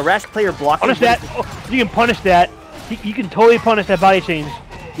god, a Rash player blocking. Punish that! Oh, you can punish that. You can totally punish that body change.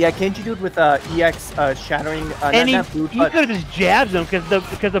 Yeah, can't you do it with EX shattering? And he could have just jabbed him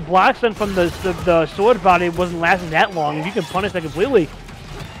because the block stun from the sword body wasn't lasting that long. You can punish that completely.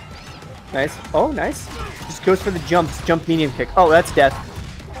 Nice. Oh, nice. Just goes for the jump medium kick. Oh, that's death.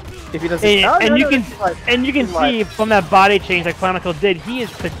 If he doesn't, you can see from that body change that Chronicle did, he is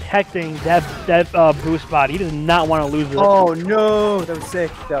protecting that boost body. He does not want to lose it. Oh no, that was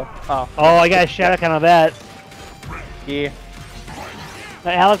sick though. Oh, I got a shadow count of that. Yeah.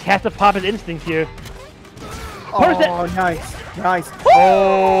 Now Alex has to pop his instinct here. Oh, nice.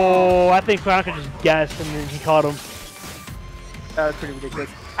 Oh, I think Chronicle just guessed and then he caught him. That was pretty ridiculous.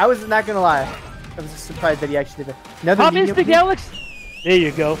 I was not gonna lie. I was just surprised that he actually did it. Pop instinct, Alex. There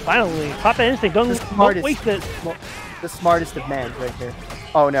you go. Finally, pop that instinct. Don't waste it. The smartest of men, right here.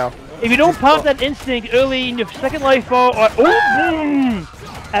 Oh no. If you don't pop that instinct early in your second life ball, or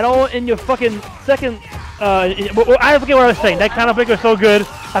at all in your fucking second, I forget what I was saying. That kind of pick was so good.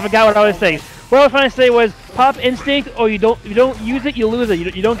 I forgot what I was saying. What I was trying to say was pop instinct, or you don't use it, you lose it.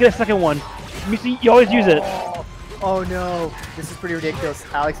 You don't get a second one. You always use it. Oh no, this is pretty ridiculous.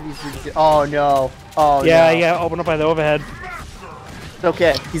 Alex needs to. Oh no. Oh yeah, no. yeah. Open up by the overhead. It's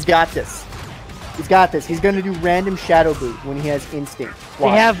okay. He's got this. He's got this. He's gonna do random shadow boot when he has instinct.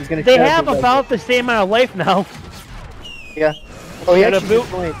 Watch. They have about the same amount of life now. Yeah. Oh, he actually boot.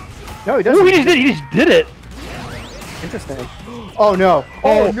 No, he doesn't. Ooh, he just did it. Interesting. Oh no.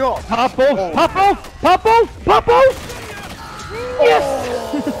 Oh no. Pop both. Pop both. Pop both. Pop both. Yes.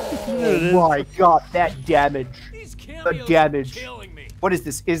 Oh my god, that damage. The damage. What is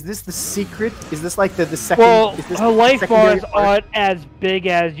this? Is this the secret? Is this like the second? Well, is this her life bars aren't as big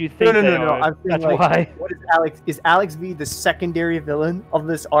as you think. No. I'm saying, that's why. What is Alex? Is AlexV the secondary villain of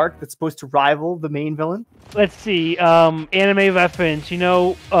this arc that's supposed to rival the main villain? Let's see. Anime reference. You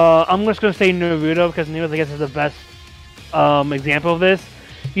know, I'm just gonna say Naruto because Naruto, I guess, is the best example of this.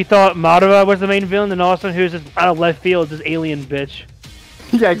 You thought Madara was the main villain, and all of a sudden, who's just out of left field, this alien bitch.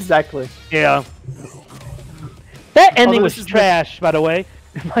 Yeah, exactly. Yeah. That ending was trash, by the way,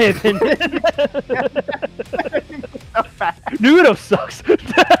 in my opinion. Naruto sucks.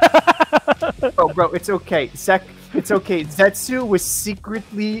 Oh, bro, it's okay. It's okay. Zetsu was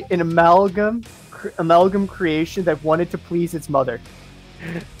secretly an amalgam creation that wanted to please its mother.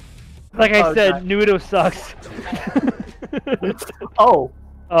 Like I said, Naruto sucks. Oh,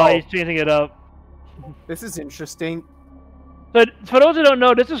 he's changing it up. This is interesting. So for those who don't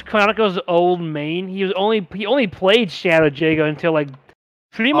know, this is Chronicle's old main. He only played Shadow Jago until like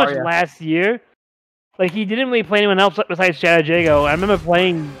pretty much last year. Like he didn't really play anyone else besides Shadow Jago. I remember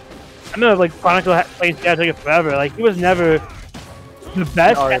like Chronicle playing Shadow Jago forever. Like he was never the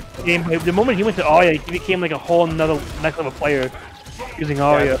best at the game. But the moment he went to Arya, he became like a whole nother next level player using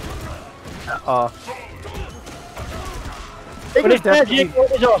Arya. But his Jago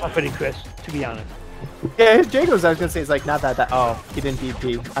is also pretty crisp, to be honest. Yeah, his Jago's, I was gonna say, is like not that. Oh, he didn't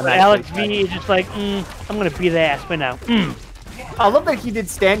DP. AlexV is just like, I'm gonna beat the ass for now. I love that he did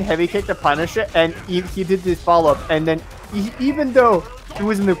stand heavy kick to punish it, and he did this follow up, and then even though he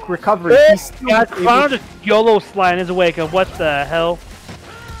was in the recovery, he still got just YOLO slide in his wake of what the hell,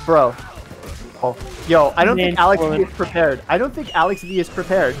 bro. Oh, yo, I don't think AlexV is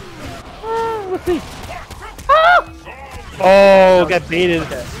prepared. Let's see. Oh, got baited.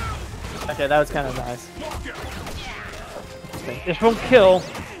 Okay, that was kind of nice. interesting. This won't kill.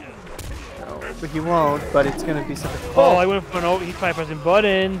 No, but he won't, but it's gonna be something. Oh, I went for an he's probably pressing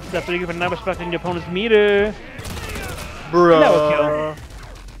buttons. That's what you get for not respecting your opponent's meter. Bro. That will kill.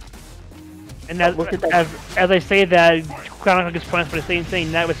 And that, as I say that, Chronicle gets punished for the same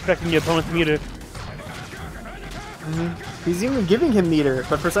thing, not respecting your opponent's meter. He's even giving him meter,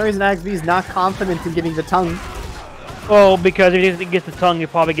 but for some reason AlexV is not confident in getting the tongue. Oh, because if he gets the tongue, he'll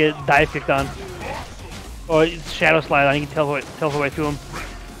probably get dive kicked on. Or shadow slide on, you can teleport to him.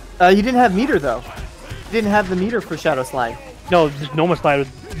 He didn't have meter though. He didn't have the meter for shadow slide. No, just normal slide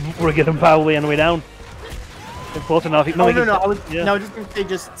would get him probably on the way down. If close enough. No, I was just gonna say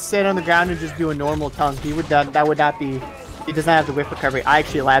just sit on the ground and just do a normal tongue. He would that would not be. He does not have the whiff recovery. I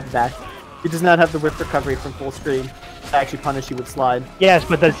actually labbed that. He does not have the whiff recovery from full screen to actually punish you with slide. Yes,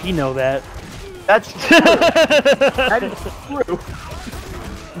 but does he know that? That's true. That is true.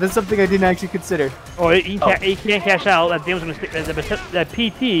 That's something I didn't actually consider. Oh, he can't cash out. That game's gonna that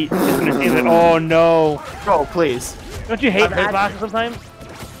PT is gonna say that. Oh no! Oh please! Don't you hate hitboxes sometimes?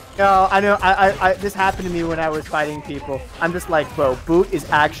 No, I know. I this happened to me when I was fighting people. I'm just like, bro, boot is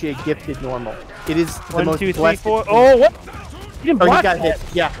actually a gifted normal. It is the most blessed. 1, 2, 3, 4. Oh, what? You can block he got hit.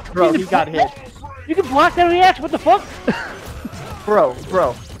 Yeah, bro, he got hit. You can block that reaction. What the fuck? Bro,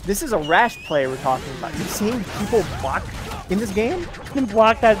 this is a Rash player we're talking about. You've seen people block in this game? You can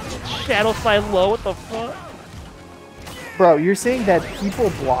block that shadow slide low. What the fuck? Bro, you're saying that people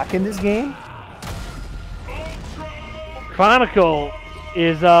block in this game? Chronicle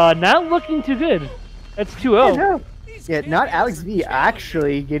is not looking too good. That's 2-0. Yeah, NotAlexV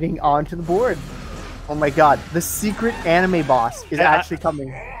actually getting onto the board. Oh my god, the secret anime boss is actually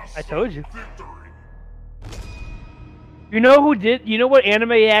coming. I told you. You know who did? You know what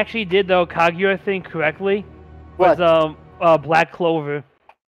anime actually did though? Kaguya thing correctly was Black Clover.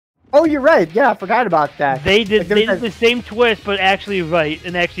 Oh, you're right. Yeah, I forgot about that. They did the same twist, but actually right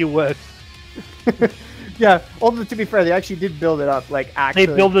and actually works. Yeah, although to be fair, they actually did build it up. Like actually,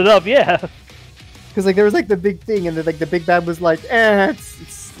 they built it up, yeah. Because like there was like the big thing, and then like the big bad was like,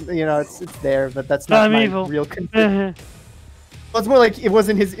 it's you know it's there, but that's not my real concern. Well, it's more like it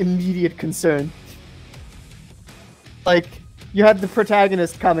wasn't his immediate concern. Like you had the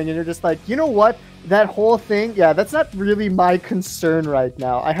protagonist coming, and you're just like, you know what? That whole thing, yeah, that's not really my concern right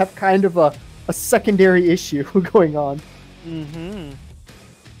now. I have kind of a secondary issue going on.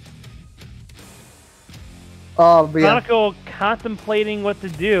 Chronicle contemplating what to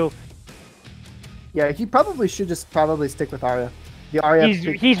do. Yeah, he probably should just stick with Arya. The Arya.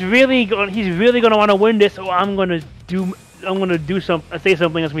 He's really gonna want to win this. So I'm gonna say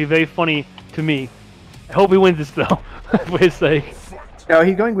something that's gonna be very funny to me. I hope he wins this though, for his sake. Oh,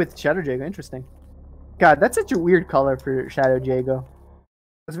 he's going with Shadow Jago. Interesting. God, that's such a weird color for Shadow Jago.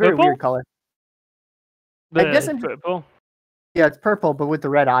 It's a very weird color. I guess purple. Yeah, it's purple, but with the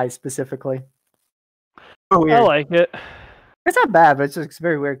red eyes specifically. Oh, weird. I like it. It's not bad, but it's a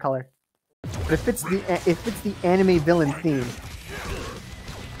very weird color. But if it's the anime villain theme.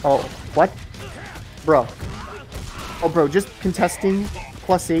 Oh, what? Bro. Oh, bro, just contesting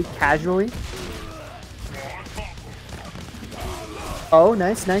 +8 casually. Oh,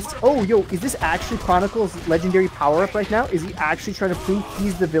 nice. Oh, yo, is this actually Chronicle's legendary power-up right now? Is he actually trying to prove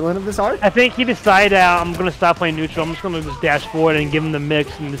he's the villain of this arc? I think he decided I'm going to stop playing neutral. I'm just going to just dash forward and give him the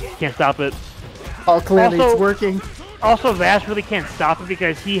mix, and just can't stop it. Oh, clearly it's working. Also, Vash really can't stop it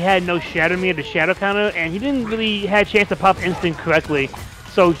because he had no Shadow Meter to Shadow Counter, and he didn't really have a chance to pop Instant correctly.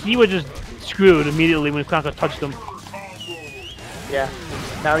 So he was just screwed immediately when Chronicle touched him. Yeah.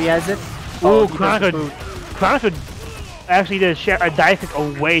 Now he has it. Oh, Chronicle actually did a dive kick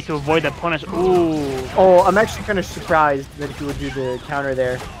away to avoid that punish. Ooh. Oh, I'm actually kind of surprised that he would do the counter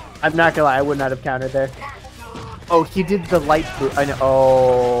there. I'm not gonna lie, I would not have countered there. Oh, he did the light boot. I know.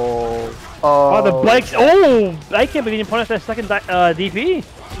 Oh, the bikes. Oh, I can't believe he didn't punish that second DP.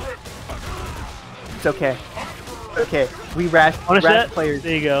 It's okay. Okay, we rash players.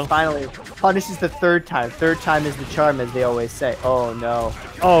 There you go. Finally, punishes the third time. Third time is the charm, as they always say. Oh no.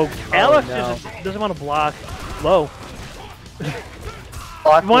 Oh, Alex just doesn't want to block low.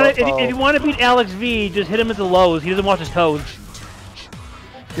 If you want to beat AlexV, just hit him at the lows. He doesn't watch his toes.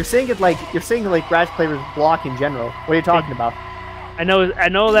 You're saying like Rash players block in general. What are you talking about? I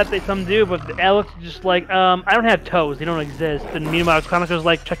know that some do, but Alex is just like, I don't have toes. They don't exist. And meanwhile, Chronicle's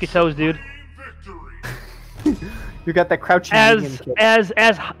like, check your toes, dude. You got that crouching.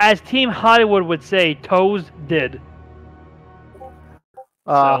 As Team Hollywood would say, toes did.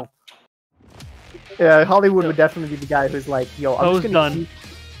 Yeah, Hollywood would definitely be the guy who's like, yo, I'm just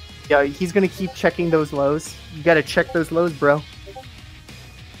gonna he's gonna keep checking those lows. You gotta check those lows, bro.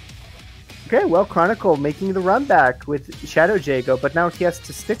 Okay, well, Chronicle making the run back with Shadow Jago, but now he has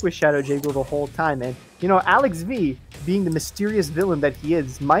to stick with Shadow Jago the whole time. And, you know, Alex V, being the mysterious villain that he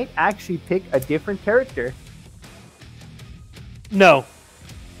is, might actually pick a different character. No.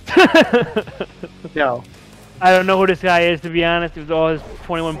 No. I don't know who this guy is, to be honest, with all his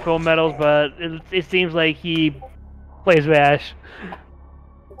 21 Pro medals, but it seems like he plays Rash.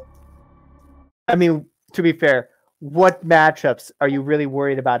 I mean, to be fair, what matchups are you really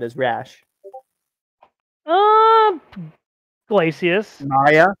worried about as Rash? Glacius.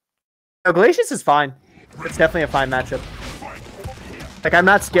 Maya? No, Glacius is fine. It's definitely a fine matchup. Like, I'm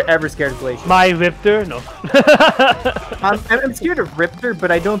not ever scared of Glacius. My Riptor? No. I'm scared of Riptor,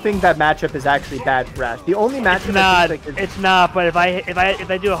 but I don't think that matchup is actually bad for Rash. The only matchup it's not, but if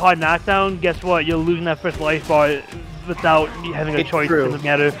I do a hard knockdown, guess what? You're losing that first life bar without having a choice. True. It doesn't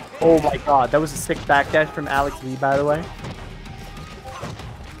matter. Oh my god, that was a sick backdash from Alex V, by the way.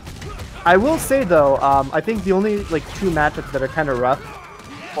 I will say though, I think the only like 2 matchups that are kind of rough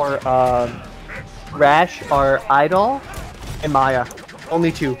for Rash are Idol and Maya.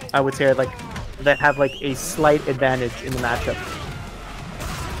 Only 2, I would say, like that have like a slight advantage in the matchup.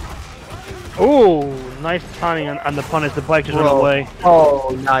 Oh, nice timing on the punish. The bike just went away.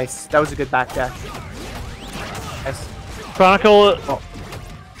 Oh, nice. That was a good backdash. Nice. Chronicle.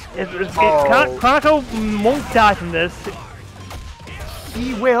 Chronicle won't die from this.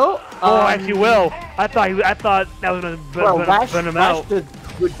 He will. Oh, actually will. I thought that was gonna burn him out. Did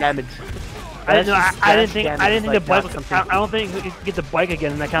good damage. I didn't think the bike. I don't think he could get the bike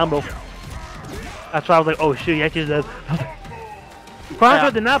again in that combo. That's why I was like, oh shoot, he actually does.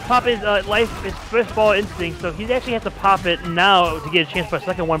 Chronicle did not pop his his first ball instinct, so he actually has to pop it now to get a chance for a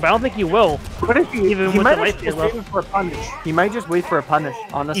second one. But I don't think he will. What if he might just wait for a punish? He might just wait for a punish.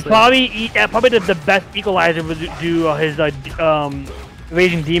 Honestly, he probably did the best equalizer would do his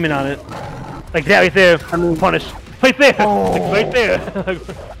Raging Demon on it, like that right there. I mean, punish right there, right there.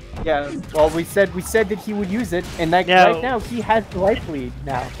 Yeah, well, we said that he would use it, and like right now he has the life lead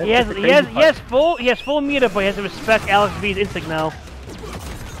now. He has full meter, but he has to respect Alex V's instinct now.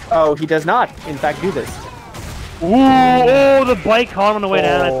 Oh, he does not, in fact, do this. Ooh, oh, the bike caught on the way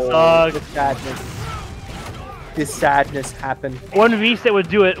down. That sucks. The sadness. This sadness happened. One reset would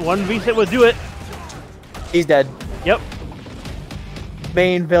do it. One reset would do it. He's dead. Yep.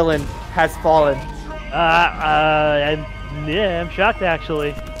 Main villain has fallen. I'm shocked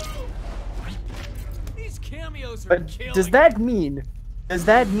actually. But does that mean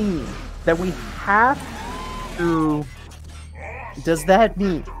that we have to? Does that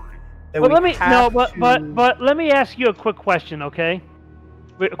mean that but let me ask you a quick question, okay?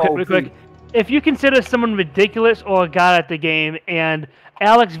 Real quick. If you consider someone ridiculous or a god at the game, and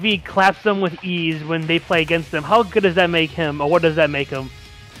Alex V claps them with ease when they play against them, how good does that make him, or what does that make him?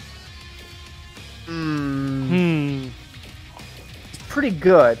 It's pretty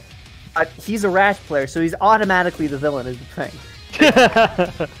good. He's a Rash player, so he's automatically the villain, is the thing.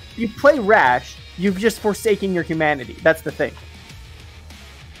 You play Rash, you've just forsaken your humanity. That's the thing.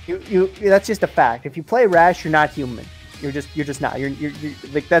 That's just a fact. If you play Rash, you're not human. You're just not. You're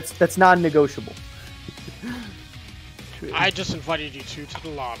like that's non-negotiable. I just invited you two to the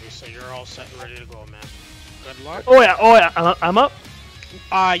lobby, so you're all set and ready to go, man. Good luck. Oh yeah, I'm up.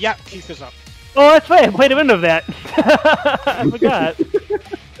 Yeah, Keith is up. Oh, that's right. I played a window of that. I forgot.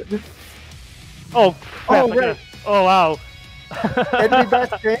 Oh crap! Right. Oh wow. Enemy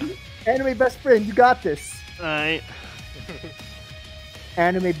best friend. Anime best friend. You got this. All right.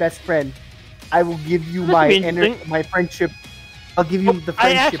 Anime best friend. I will give you my friendship. I'll give you the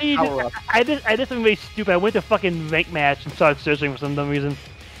friendship power up. I did something really stupid. I went to fucking rank match and started searching for some dumb reason.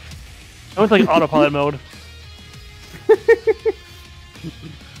 I went to like autopilot mode.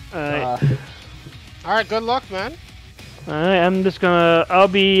 Alright, good luck, man. Alright, I'm just gonna. I'll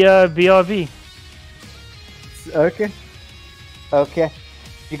be BRB. Okay.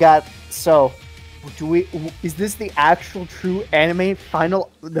 You got so. Is this the actual true anime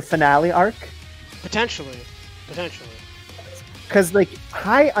the finale arc? Potentially. Because like,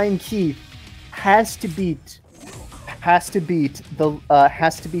 Hi, I'm Keith has to beat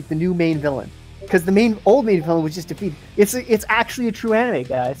the new main villain. Because the old main villain was just defeated. It's actually a true anime,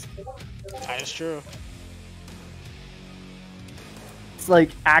 guys. That is true. It's like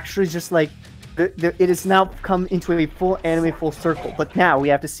actually just like it has now come into a full anime full circle. But now we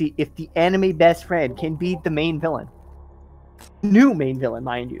have to see if the anime best friend can beat the main villain. New main villain,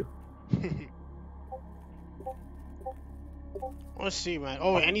 mind you. Let's see, man.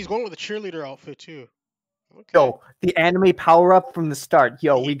 Oh, and he's going with a cheerleader outfit too. Okay. Yo, the anime power up from the start.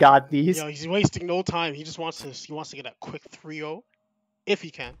 Yo, we got these. Yo, he's wasting no time. He just wants to get a quick 3-0 if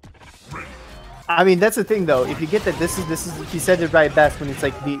he can. I mean, that's the thing though. If you get that, this is. He said it right best when it's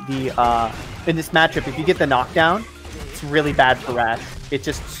like the in this matchup. If you get the knockdown, it's really bad for Rash. It's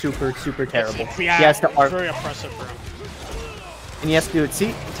just super terrible. Yeah, he has to it's very oppressive for him. And he has to do it.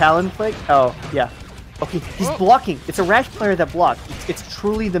 See, Talon Flake. Oh yeah. Okay, he's blocking. It's a Rash player that blocks. It's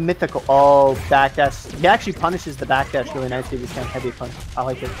truly the mythical. Oh, backdash. He actually punishes the backdash really nicely. This kind of heavy punch. I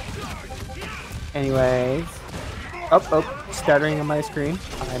like it. Anyways. Oh, stuttering on my screen.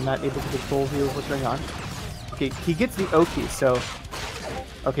 I'm not able to get full view of what's going on. Okay, he gets the Oki, so...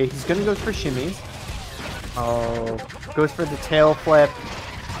 Okay, he's gonna go for shimmies. Oh, goes for the tail flip.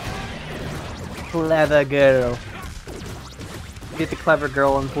 Clever girl. Get the clever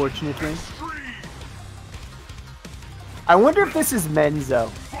girl, unfortunately. I wonder if this is Menzo.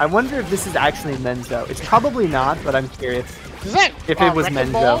 I wonder if this is actually Menzo. It's probably not, but I'm curious. Does that if it was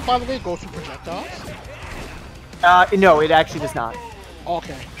Menzo. Ball, by the way, go through projectiles? No, it actually does not.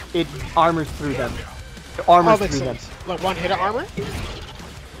 Okay. It armors through them. It armors through them. Like one hit of armor?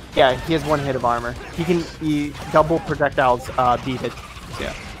 Yeah, he has one hit of armor. He double projectiles beat it.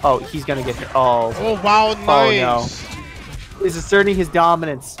 Yeah. Oh, he's gonna get hit. Oh. Oh wow, nice. Oh no. He's asserting his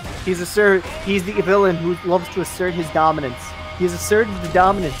dominance. He's the villain who loves to assert his dominance. He's asserted the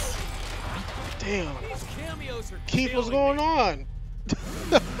dominance. Damn. Keith, what's going on?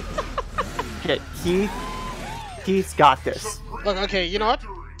 Okay, Keith's got this. Look, okay, you know what?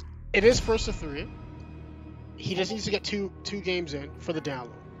 It is first of 3. He just needs to get two games in for the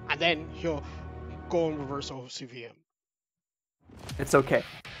download, and then he'll go in reverse CVM. It's okay.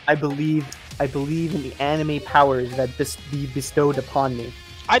 I believe in the anime powers that be bestowed upon me.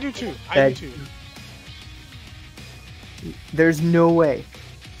 I do too. I do too. There's no way.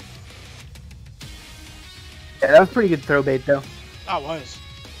 Yeah, that was pretty good throw bait though. That was.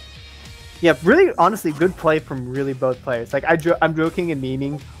 Yeah, really, honestly, good play from really both players. Like, I'm joking and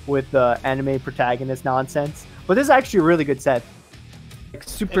memeing with the anime protagonist nonsense, but this is actually a really good set. Like,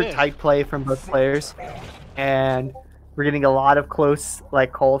 super tight play from both players, and we're getting a lot of close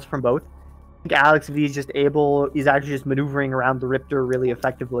calls from both. I think AlexV is he's actually just maneuvering around the Riptor really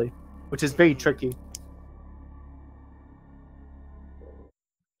effectively, which is very tricky.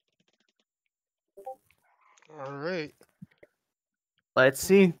 All right. Let's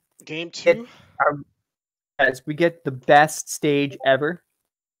see. Game 2. As we get the best stage ever.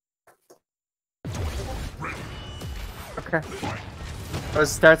 Okay. Oh, it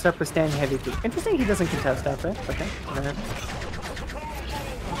starts up with stand heavy. Interesting he doesn't contest that, right? Okay.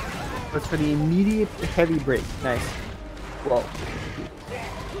 Goes for the immediate heavy break. Nice. Whoa.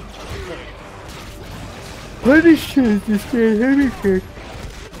 Punishes the stand heavy kick.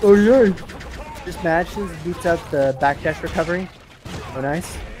 Oh yeah. Just matches, beats out the backdash recovery. Oh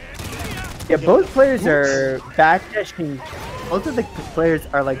nice. Yeah, both players are backdashing. Both of the players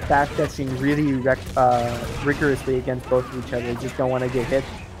are backdashing really rigorously against both of each other. They just don't want to get hit.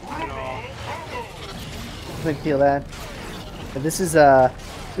 I can feel that. But this is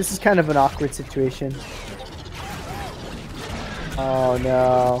kind of an awkward situation. Oh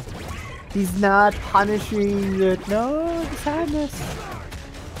no, he's not punishing it. No, the sadness.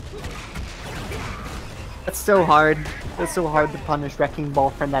 That's so hard. That's so hard to punish Wrecking Ball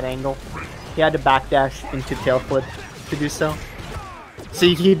from that angle. He had to backdash into tail flip to do so.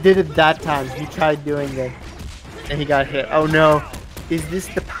 See, he did it that time. He tried doing it, and he got hit. Oh no. Is this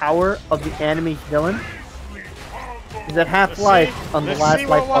the power of the anime villain? Is that Half-Life on the last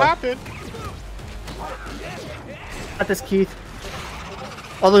life ball? Happened. Got this, Keith.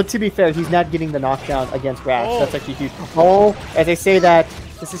 Although, to be fair, he's not getting the knockdown against Rash. Oh. That's actually huge. Oh, as I say that,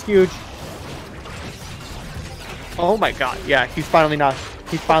 this is huge. Oh my god, yeah, he's finally got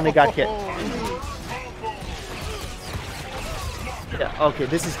hit. Yeah, okay,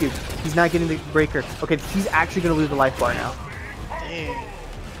 this is huge. He's not getting the breaker. Okay, he's actually gonna lose the life bar now.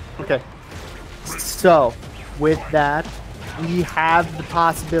 Okay. So, with that, we have the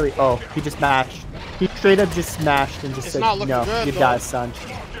possibility. Oh, he just mashed. He straight up just smashed and just said, no, good, you die, son.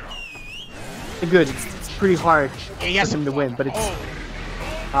 Good, it's pretty hard for him to win, but it's...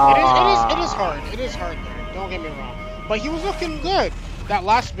 It is hard. It is hard there. Don't get me wrong. But he was looking good. That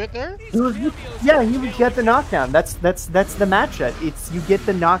last bit there? He would get the knockdown. That's the matchup. It's you get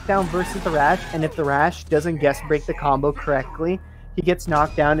the knockdown versus the Rash, and if the Rash doesn't guess break the combo correctly, he gets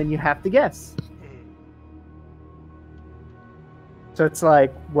knocked down and you have to guess. So it's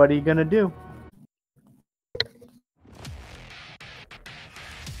like, what are you gonna do?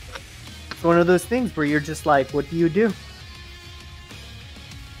 It's one of those things where you're just like, what do you do?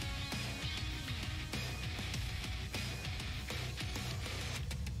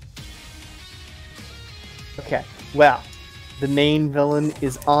 Okay, well, the main villain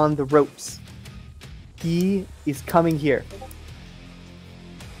is on the ropes. He is coming here.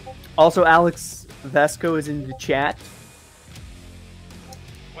 Also, Alex Vesco is in the chat.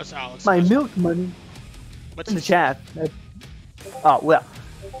 What's Alex? My milk money. What's In the chat. Oh, well.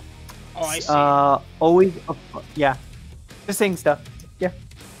 Oh, I see. Always, yeah. Just saying stuff. Yeah.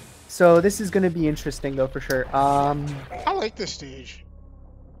 So this is gonna be interesting though, for sure. I like this stage.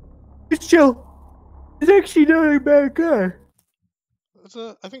 It's chill. It's actually not a bad guy.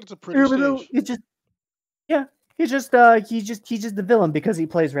 I think it's a pretty stage. It's just, yeah. He's just the villain because he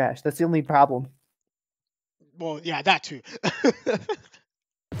plays Rash. That's the only problem. Well, yeah, that too.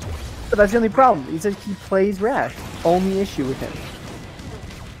 But that's the only problem. He said he plays Rash. Only issue with him.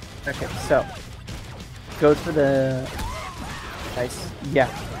 Okay, so goes for the nice. Yeah.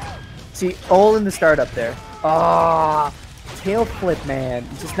 See, all in the startup there. Ah, tail flip, man.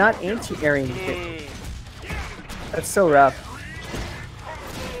 Just not anti-airing it. That's so rough.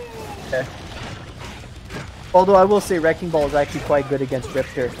 Okay. Although I will say Wrecking Ball is actually quite good against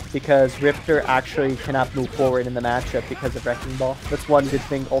Riptor, because Riptor actually cannot move forward in the matchup because of Wrecking Ball. That's one good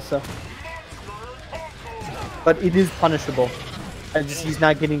thing also. But it is punishable. And just he's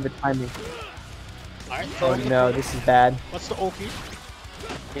not getting the timing. Alright, oh no, this is bad. What's the Oki?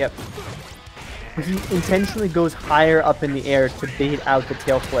 Yep. He intentionally goes higher up in the air to bait out the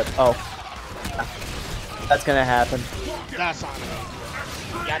tail flip. Oh. That's gonna happen. That's on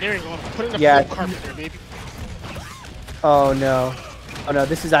him. Yeah, there you go. Put in the yeah. full carpet there, baby. Oh no. Oh no,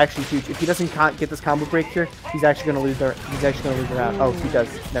 this is actually huge. If he doesn't get this combo break here, he's actually gonna lose the round. Oh, he does.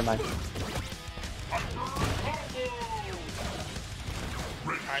 Never mind.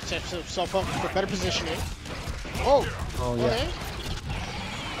 Alright, set himself up for better positioning. Oh! Oh yeah. Okay.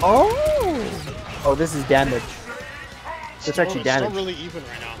 Oh! Oh, this is damage. That's actually damage. Still really even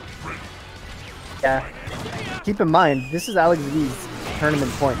right now. Yeah. Keep in mind, this is AlexV's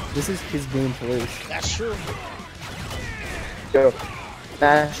tournament point. This is his game to lose. That's true. Go.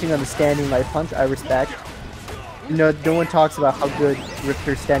 Mashing on the standing light punch, I respect. No one talks about how good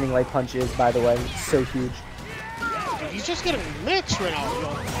Riptor's standing light punch is, by the way. It's so huge. Dude, he's just getting mixed right now,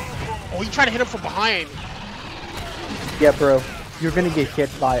 yo. Oh, he tried to hit him from behind. Yeah, bro. You're gonna get hit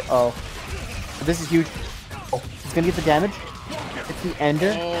by, oh. This is huge. Oh, he's gonna get the damage. It's the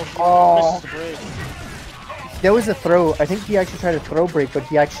ender. Oh, misses the break. That was a throw. I think he actually tried to throw break, but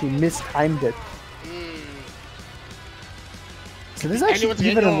he actually mistimed it. So this is actually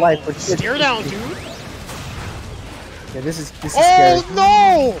even in life. But stare down, dude. Yeah, this is scary. Oh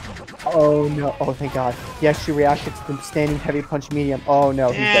no! Oh no! Oh thank God! He actually reacted to the standing heavy punch medium. Oh no!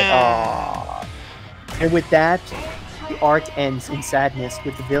 He's dead. Oh. And with that, the arc ends in sadness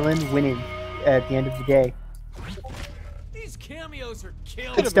with the villain winning at the end of the day. These cameos are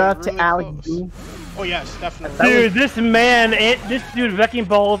killing. Good stuff to AlexV. Oh yes, definitely. Dude, this dude Wrecking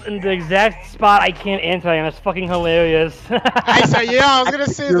Ball's in the exact spot I can't answer, and it's fucking hilarious. I was gonna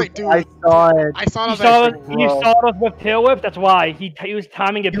say, like, dude. I saw it. I saw it. You saw it with tail whip. That's why he was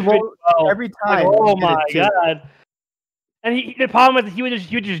timing it pretty well. Every time. Like, oh my God. And the problem is he would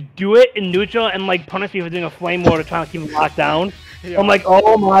just do it in neutral and like punish me for doing a flame ward to try to keep him locked down. Yeah. I'm like,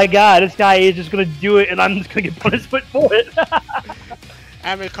 oh my God, this guy is just gonna do it, and I'm just gonna get punishment for it.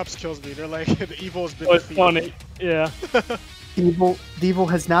 Anime Cups kills me. They're like, the evil has been defeated. Funny. Yeah. The evil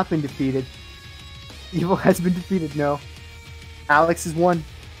has not been defeated. Evil has been defeated. No. Alex has won,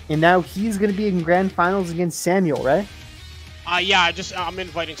 and now he's gonna be in grand finals against Samuel, right? Yeah. I'm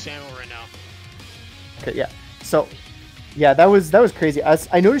inviting Samuel right now. Okay. Yeah. So. Yeah, that was crazy.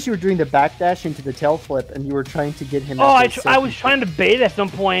 I noticed you were doing the backdash into the tail flip, and you were trying to get him. Oh, I was trying to bait at some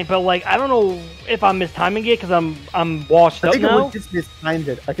point, but like I don't know if I'm mistiming it because I'm washed up now. I think it was just mistimed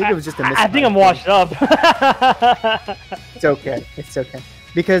it. I think it was just a mistime. I think I'm washed up. It's okay. It's okay.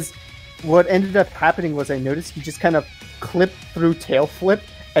 Because what ended up happening was I noticed he just kind of clipped through tail flip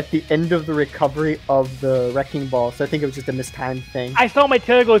at the end of the recovery of the Wrecking Ball. So I think it was just a mistimed thing. I saw my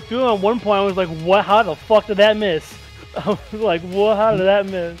tail go through, and at one point I was like, "What? How the fuck did that miss?" I was like, what? How did that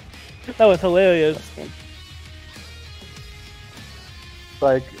miss? That was hilarious.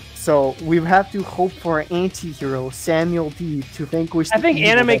 Like, so we have to hope for an anti-hero, Samuel D, to vanquish the I think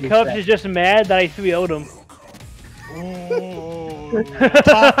Anime Cups is just mad that I 3-0'd him. Oh,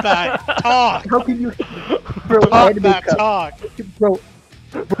 talk that. Talk. How can you... Bro, talk Anime that Cup. Talk. Bro,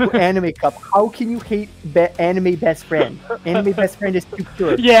 Anime Cup, how can you hate Anime Best Friend? Anime Best Friend is too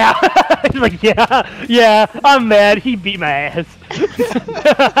pure. Yeah, he's like, yeah, I'm mad. He beat my ass.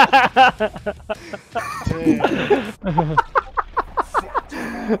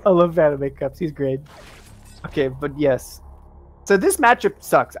 I love Anime Cups. He's great. Okay, but yes. So this matchup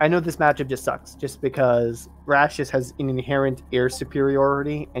sucks. I know this matchup just sucks, just because Rash just has an inherent air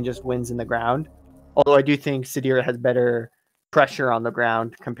superiority and just wins in the ground. Although I do think Sadira has better pressure on the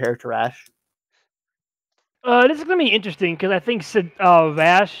ground compared to Rash. This is gonna be interesting because I think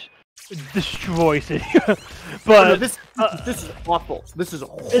Rash destroys it. But no, this is awful. This is a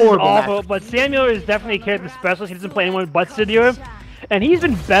horrible. This is awful. But Samuel is definitely a character specialist. He doesn't play anyone but Sadira, and he's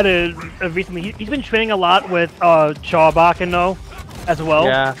been better recently. He's been training a lot with Charbot as well.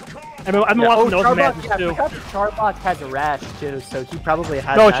 Yeah. I've been watching those matches too. Charbot has a Rash too, so he probably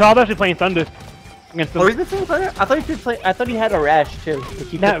has. No, Charbot's been playing Thunder. Oh, is the playing Thunder? I thought he had a Rash too.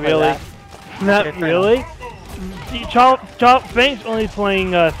 Not really. Not really. Frank's only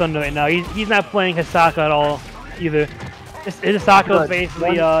playing Thunder right now. He's not playing Hisaka at all either. Hisaka is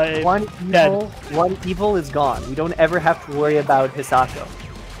basically dead. One evil is gone. We don't ever have to worry about Hisaka.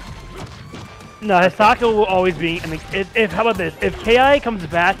 No, Hisaka will always be. How about this? If Ki comes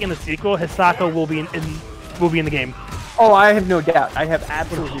back in the sequel, Hisaka will be in the game. Oh, I have no doubt. I have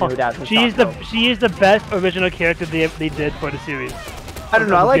absolutely no doubt. She is the best original character they did for the series. I don't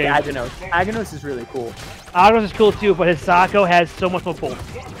know. I like Aghanos. Aghanos is really cool. Aghanos is cool too, but Hisako has so much more pull.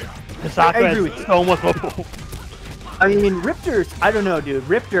 Hisako has so much more pull. I mean, Riptor's. I don't know, dude.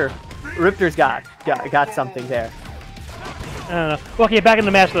 Riptor's got something there. I don't know. Okay, back in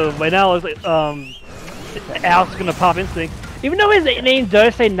the match though. Right now, it's like, Alex is gonna pop Instinct. Even though his name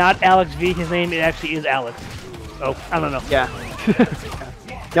does say NotAlexV, his name actually is Alex. So I don't know. Yeah.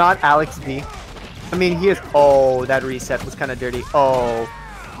 NotAlexV. I mean, he is. Oh, that reset was kind of dirty. Oh,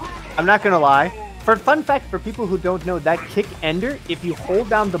 I'm not gonna lie. For fun fact, for people who don't know, that kick ender, if you hold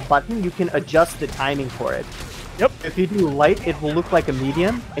down the button, you can adjust the timing for it. Yep. If you do light, it will look like a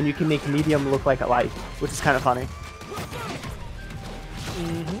medium, and you can make medium look like a light, which is kind of funny.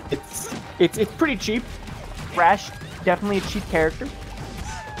 It's pretty cheap. Rash, definitely a cheap character.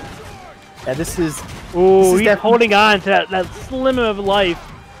 Yeah, this is. Ooh, he's holding on to that slimmer of life.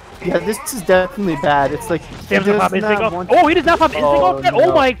 Yeah, this is definitely bad. It's like Sam's gonna pop Instinct off. Oh, he does not pop Instinct off that?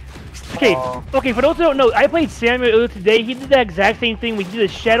 Oh my. Okay, okay. For those who don't know, I played Samuel earlier today. He did that exact same thing. We did a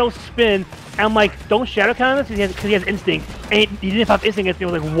shadow spin. And I'm like, don't shadow counter this because he has instinct. And he didn't pop instinct against me.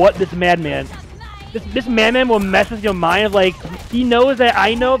 I was like, what? This madman. This madman will mess with your mind. Of like, he knows that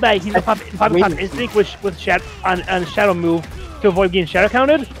I know that he's gonna pop instinct with on shadow move to avoid getting shadow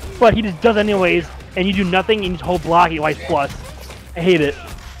counted. But he just does anyways. And you do nothing. And you just hold block. You plus. I hate it.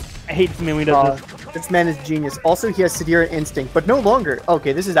 I hate this man when he does this. This man is genius. Also, he has Sadira Instinct, but no longer.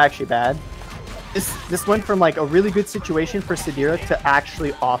 Okay, this is actually bad. This went from like a really good situation for Sadira to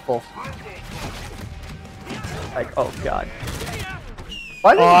actually awful. Like, oh god.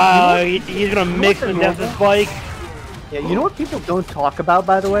 He's gonna mix the death spike. Yeah, you know what people don't talk about,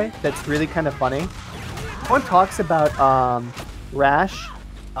 by the way? That's really kind of funny. One talks about Rash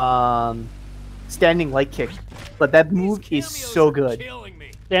standing light kick, but that move is so good.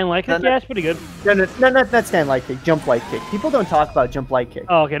 Stand light kick, yeah, it's pretty good. No, not stand light kick, jump light kick. People don't talk about jump light kick.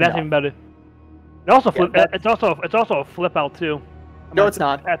 Oh, okay, that's even better. It also flip. It's also a flip out too. No, it's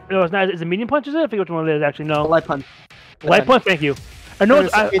not. No, it's not. Is it medium punch? Is it? I forget which one it is. Actually, no. Light punch. Light punch. Thank you. I know.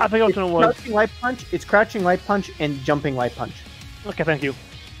 I forget which one it was. Crouching light punch. It's crouching light punch and jumping light punch. Okay, thank you.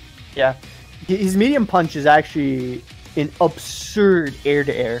 Yeah, his medium punch is actually an absurd air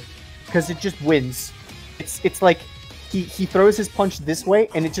to air because it just wins. It's like he throws his punch this way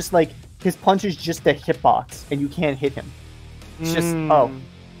and it's just like his punch is just a hitbox and you can't hit him. It's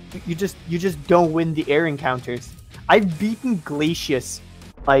just you just don't win the air encounters. I've beaten Glacius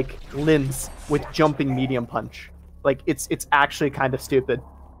like limbs with jumping medium punch. Like it's actually kind of stupid.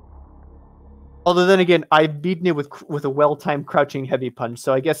 Although then again, I've beaten it with a well-timed crouching heavy punch,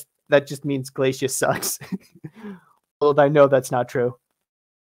 so I guess that just means Glacius sucks. Although I know that's not true.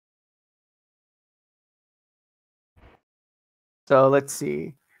 So let's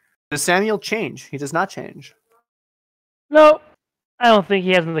see. Does Samuel change? He does not change. No, I don't think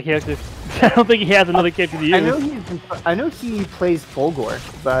he has another character. I don't think he has another character to use. I know he plays Fulgore,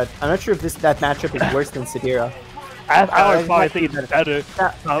 but I'm not sure if that matchup is worse than Sadira. I would probably think it's better.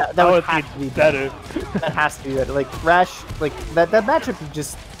 That would have to be better. That has to be better. Like Rash, like that matchup is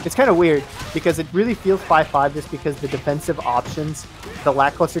just, it's kind of weird because it really feels 5-5 just because the defensive options, the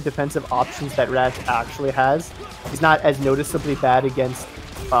lackluster defensive options that Rash actually has, is not as noticeably bad against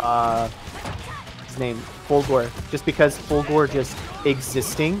his name, Fulgore. Just because Fulgore just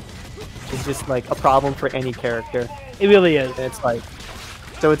existing is just like a problem for any character. It really is. And it's like,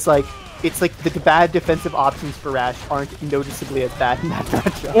 so it's like the bad defensive options for Rash aren't noticeably as bad in that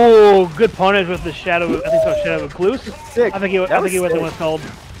matchup. Oh, good punish with the shadow. I think it's called Shadow of Recluse. Sick. I think it was the one called.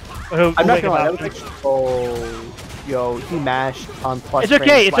 I'm not gonna lie. That was actually, oh, yo, he mashed on plus. It's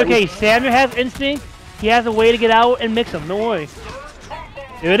okay. It's okay. Samuel has instinct. He has a way to get out and mix them. Don't worry.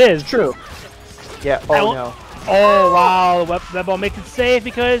 Here it is. True. Yeah. Oh no. Oh wow, the web ball makes it safe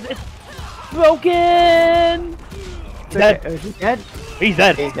because it's broken. It's okay. Is he dead? He's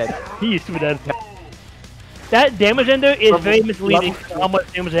dead. He's dead. He's super dead. That damage ender is very misleading how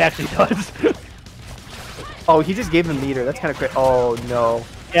much damage it actually does. Oh, he just gave him meter. That's kind of crazy. Oh no.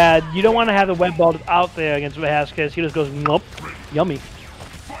 Yeah, you don't want to have the web ball out there against Rahas because he just goes nope, yummy.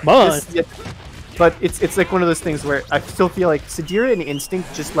 But it's like one of those things where I still feel like Sadira and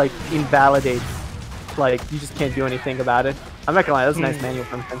Instinct just like invalidate. Like you just can't do anything about it. I'm not gonna lie, that was a nice manual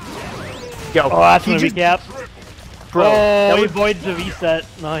from him. Yo, oh, that's one recap. Bro, oh, he avoids the reset.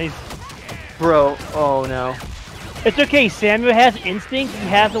 Nice. Bro, oh no. It's okay. Samuel has instinct. He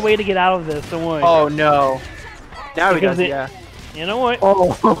has a way to get out of this. Don't worry. Oh no. Now he does. Yeah. You know what?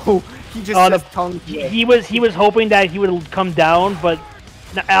 Oh, he just tongue. He was hoping that he would come down, but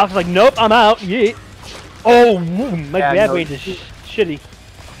Alex was like, nope, I'm out. Yeah. Oh, my grab range is shitty.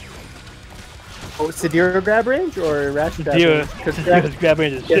 Oh, Sadira grab range or Rash grab range? Sadira's grab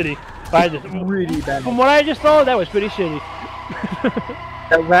range is shitty. Really bad. From what I just saw, that was pretty shitty.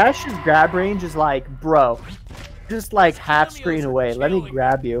 The Rash's grab range is like, bro, just like half screen away. Let me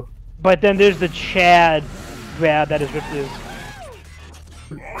grab you. But then there's the Chad grab that is Cryptor's.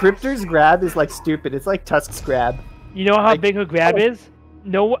 Cryptor's grab is like stupid. It's like Tusk's grab. You know how big her grab is?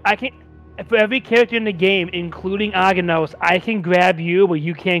 No, I can't. For every character in the game, including Argonos, I can grab you, but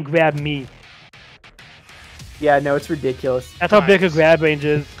you can't grab me. Yeah, no, it's ridiculous. That's how big her grab range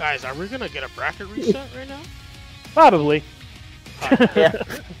is. Guys, are we gonna get a bracket reset right now? Probably. Yeah.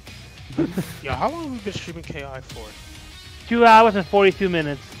 Yo, how long have we been streaming KI for? 2 hours and 42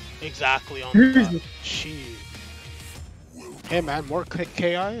 minutes. Exactly on the dot. Jeez. Hey man, more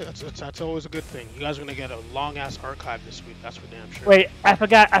KI? That's always a good thing. You guys are gonna get a long ass archive this week. That's for damn sure. Wait, I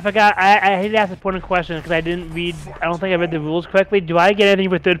forgot. I hate to ask an important question because I didn't read. I don't think I read the rules correctly. Do I get anything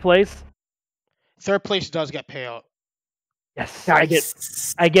for third place? Third place does get payout. Yes,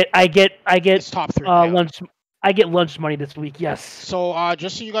 nice. I get. It's top 3 lunch. I get lunch money this week. Yes. So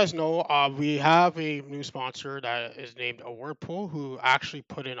just so you guys know, we have a new sponsor that is named Wordpool, who actually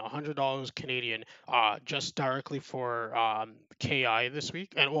put in $100 Canadian just directly for KI this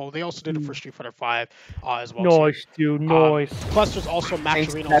week, and well, they also did it for Street Fighter 5 as well. Nice, dude. Nice. Plus, there's also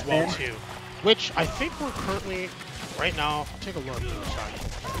Max Arena as well too, which I think we're currently right now. I'll take a look. Sorry.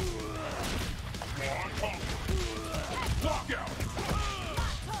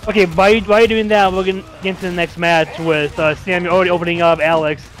 Okay, while you're doing that, we're gonna get into the next match with Samuel already opening up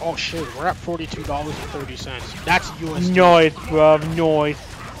Alex. Oh shit, we're at $42.30. That's USD. Nice, bro. Nice.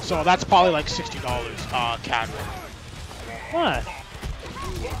 So that's probably like $60 CAD. Alright.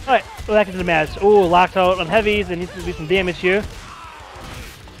 Alright, so back into the match. Oh, locked out on heavies and needs to do some damage here.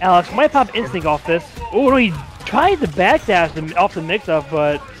 Alex might pop instinct off this. Oh no, he tried to backdash off the mix-up,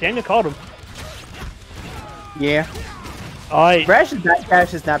 but Samuel caught him. Yeah. Alright. Rash's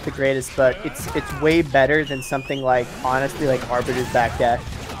backdash is not the greatest, but it's way better than something like, honestly, like Arbiter's backdash.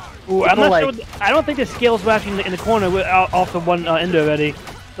 Ooh, I'm not sure. I don't think the scale's bashing in the corner off the one end already.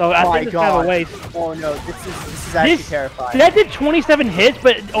 So I think it's kind of a waste. Oh no, this is actually terrifying. That did 27 hits,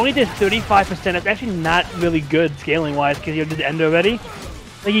 but it only did 35%. That's actually not really good scaling wise because he did the end already.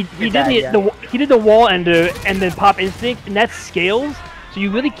 Like he did the wall ender and then pop instinct, and that scales. So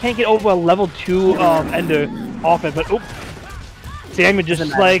you really can't get over a level 2 ender off it. But oops. Samuel's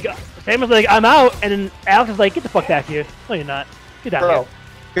like, I'm out, and then Alex is like, get the fuck back here. No, you're not. Get out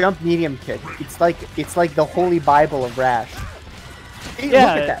here. Jump medium kick. It's like the holy Bible of Rash. Hey,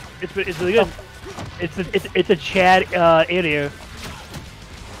 yeah, look at that. It's really good. It's a Chad area.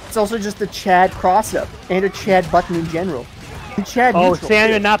 It's also just a Chad cross up and a Chad button in general. And Chad neutral.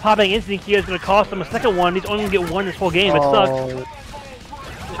 Samuel not popping instinct here is gonna cost him a second one. He's only gonna get one this whole game. It sucks.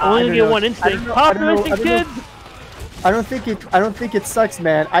 Only gonna get one instinct. Pop your instinct, kids. I don't think it sucks,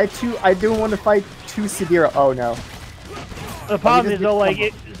 man. I do want to fight 2 Sadira. Oh no. The problem is though,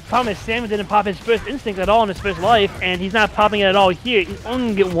 the problem is Samuel didn't pop his first instinct at all in his first life, and he's not popping it at all here. He's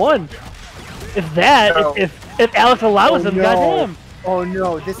only gonna get one. If that, no. if Alex allows him, goddamn. Oh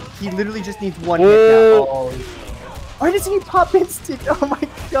no, he literally just needs one hit now. Oh. Why doesn't he pop instinct? Oh my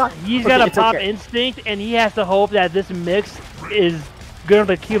god. He's gotta pop instinct, and he has to hope that this mix is good enough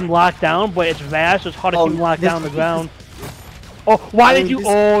to keep him locked down, but it's Vash, so it's hard to keep him locked down on the ground. Oh, why did you?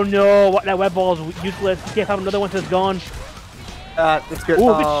 Oh no, that web ball is useless. You can't have another one till it's gone. That's good.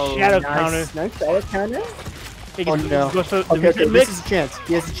 Ooh, good shadow counter. Nice shadow counter. Oh no. Okay, this is a chance.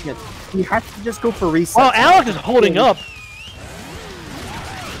 He has a chance. He has to just go for reset. Oh, Alex is holding up.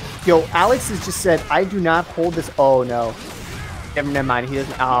 Yo, Alex has just said, I do not hold this. Oh no. Never mind. He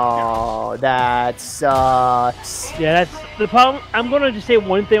doesn't. Oh, that sucks. Yeah, that's the problem. I'm gonna just say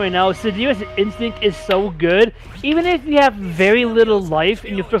one thing right now. Sadira's instinct is so good. Even if you have very little life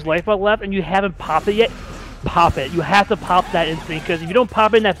in your first life bar left and you haven't popped it yet, pop it. You have to pop that instinct, because if you don't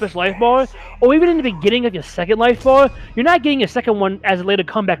pop it in that first life bar, or even in the beginning of your second life bar, you're not getting a second one as a later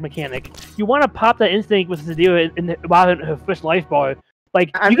comeback mechanic. You want to pop that instinct with Sadira while in her first life bar. Like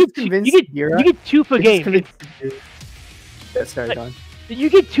you get 2 per game. Yeah, sorry, Don. You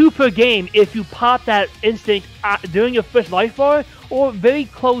get 2 per game if you pop that instinct during your first life bar or very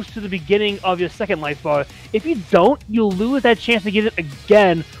close to the beginning of your second life bar. If you don't, you'll lose that chance to get it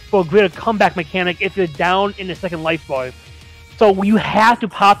again for a greater comeback mechanic if you're down in the second life bar. So you have to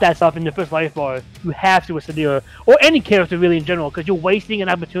pop that stuff in the first life bar. You have to with Sadira, or any character really in general, because you're wasting an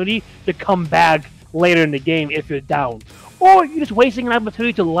opportunity to come back later in the game if you're down. Or you're just wasting an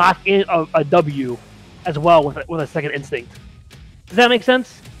opportunity to lock in a W as well with a second instinct. Does that make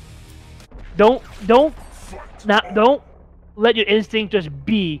sense? Don't let your instinct just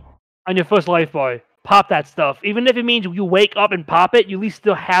be on your first life bar. Pop that stuff. Even if it means you wake up and pop it, you at least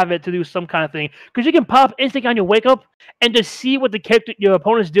still have it to do some kind of thing. Because you can pop instinct on your wake up and just see what the character your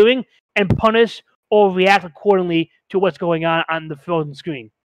opponent's doing and punish or react accordingly to what's going on the frozen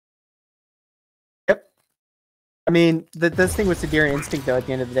screen. Yep. I mean, this thing with Sadira Instinct, though, at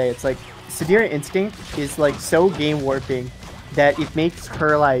the end of the day, it's like Sadira Instinct is like so game warping that it makes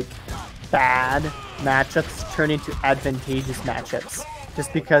her like bad matchups turn into advantageous matchups,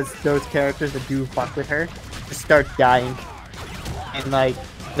 just because those characters that do fuck with her just start dying, and like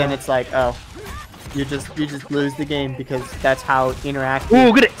then it's like, oh, you just lose the game because that's how interactive.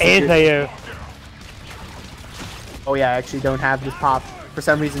 Ooh, good anti-air. Oh yeah, I actually don't have this pop. For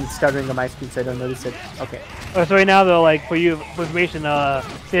some reason it's stuttering on my screen, so I don't notice it. Okay. So right now though, like for information,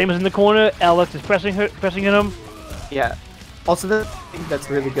 Sam is in the corner, Alex is pressing at him. Yeah. Also, the thing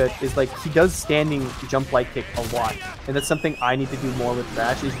that's really good is like he does standing jump light kick a lot, and that's something I need to do more with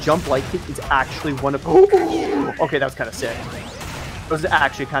Thrash. Is jump light kick is actually one of okay, that was kind of sick. It was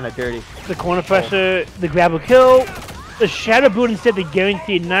actually kind of dirty. The corner pressure, the grab will kill, the shadow boot instead they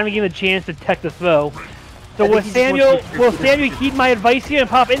guaranteed not even getting a chance to tech the throw. So will Samuel heed my advice here and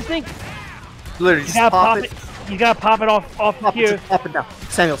pop instinct? Literally, just pop it. You gotta pop it off here. Just pop it now.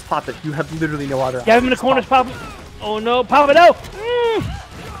 Samuel's pop it. You have literally no other. Yeah, him in the corners, pop it. Oh no, pop it out!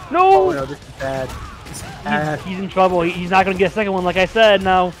 No! Oh no, this is bad. This is bad. He's in trouble. He's not gonna get a second one, like I said.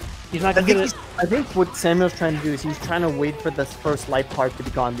 Now he's not gonna get it. I think what Samuel's trying to do is he's trying to wait for this first life part to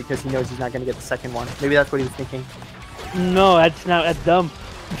be gone because he knows he's not gonna get the second one. Maybe that's what he was thinking. No, that's not. That's dumb.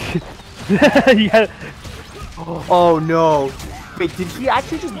 Oh no! Wait, did he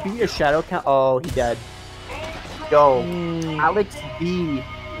actually just beat a shadow count? Oh, he dead. Yo, HotAlexV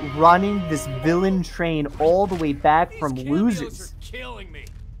running this villain train all the way back from losers. He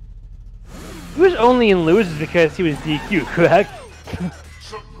was only in losers because he was DQ, correct?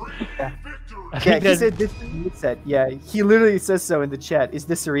 Yeah, he said this is a reset. Yeah, he literally says so in the chat. Is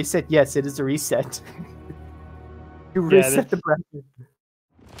this a reset? Yes, it is a reset. You reset the bracket.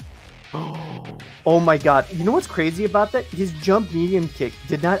 Oh my god. You know what's crazy about that? His jump medium kick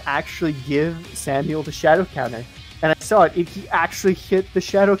did not actually give Samuel the shadow counter. And I saw it. He actually hit the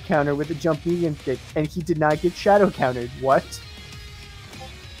shadow counter with a jump medium kick, and he did not get shadow countered. What?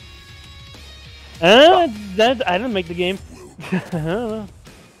 I didn't make the game.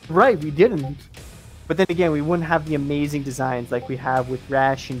 Right, we didn't. But then again, we wouldn't have the amazing designs like we have with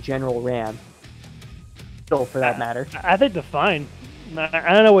Rash and General Ram. Still, for that matter. I think they're fine.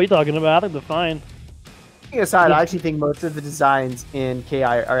 I don't know what you're talking about. I think they're fine. Aside, I actually think most of the designs in KI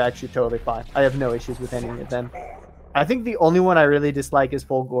are actually totally fine. I have no issues with any of them. I think the only one I really dislike is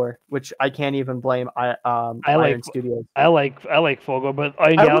Fulgore, which I can't even blame Iron Studios. I like Fulgore, but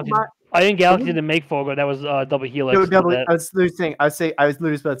Iron Galaxy didn't make Fulgore. That was Double Helix. No, I was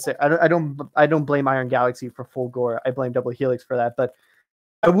literally about to say I don't blame Iron Galaxy for Fulgore. I blame Double Helix for that, but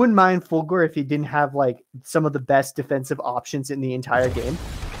I wouldn't mind Fulgore if he didn't have like some of the best defensive options in the entire game.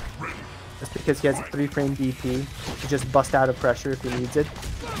 Just because he has a 3-frame DP to just bust out of pressure if he needs it.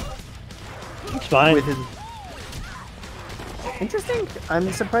 It's fine. With his... Interesting.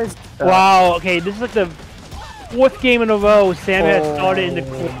 I'm surprised. Wow. Okay, this is like the 4th game in a row. Sam has started in the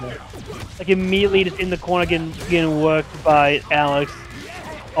corner, like immediately just in the corner, getting worked by Alex.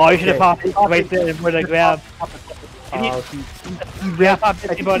 Oh, you should have popped it right there for the grab. Oh, he popped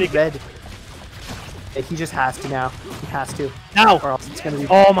everybody. He just has to now. He has to. Now. Or else it's gonna be.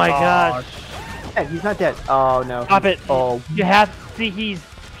 Oh my gosh. Yeah, he's not dead. Oh no. Pop it. Oh. You have to see he's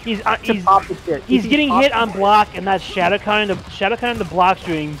getting hit on block and that shadow kind of the block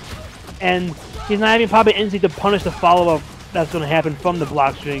string, and he's not even probably instinct to punish the follow up that's going to happen from the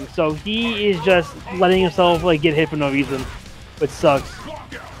block string. So he is just letting himself like get hit for no reason, which sucks.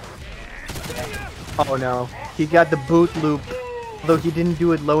 Oh no, he got the boot loop, though he didn't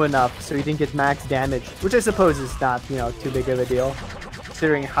do it low enough, so he didn't get max damage, which I suppose is not, you know, too big of a deal,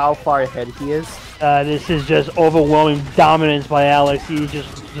 considering how far ahead he is. This is just overwhelming dominance by Alex. He's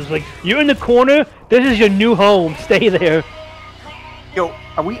just like, you're in the corner. This is your new home. Stay there. Yo,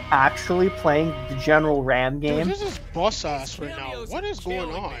 are we actually playing the General Ram game? Dude, this is boss ass right now. What is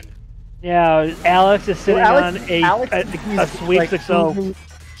going on? Yeah, Alex is sitting on a sweep like, 6-0.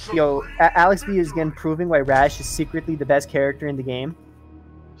 Yo, AlexV is again proving why Rash is secretly the best character in the game.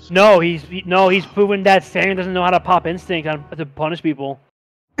 No, he's proven that Sam doesn't know how to pop instinct to punish people.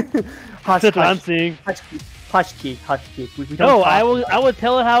 That's what I'm seeing. Hotchkick. We don't No, I would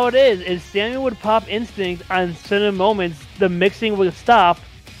tell it how it is. If Samuel would pop instinct on certain moments, the mixing would stop,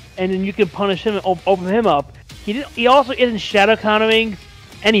 and then you can punish him and open him up. He also isn't shadow countering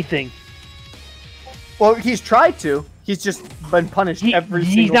anything. Well, he's tried to. He's just been punished every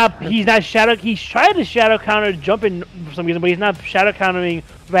single time. He's not shadow. He's tried to shadow counter jumping for some reason, but he's not shadow countering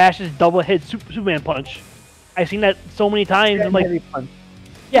Rash's double hit Superman punch. I've seen that so many times. Stand I'm like, heavy punch.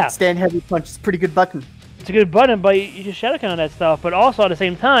 Yeah, stand heavy punch. It's a pretty good button. It's a good button, but you just shadow counter that stuff. But also at the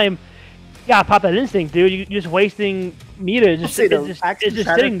same time, you gotta pop that instinct, dude. You're just wasting meter. It's just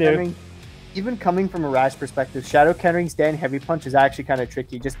sitting there. Even coming from a Rash perspective, shadow countering stand heavy punch is actually kind of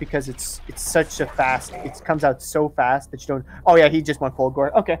tricky, just because it's such a fast. It comes out so fast that you don't. Oh yeah, he just went full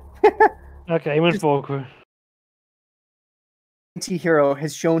gore. Okay. Okay, he went full gore. Anti-hero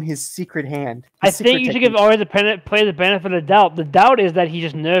has shown his secret hand. I think you should give always the player the benefit of the doubt. The doubt is that he's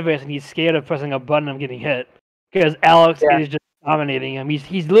just nervous and he's scared of pressing a button and getting hit. Because Alex is just dominating him.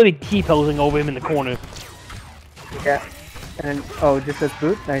 He's literally T-posing over him in the corner. Yeah. And oh, just this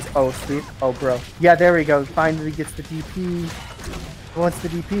boot, nice. Oh, sweet. Oh, bro. Yeah, there we go. Finally gets the DP. Wants the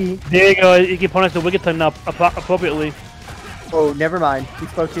DP. There you go. You can punish the Wicked Tongue up appropriately. Oh, never mind. He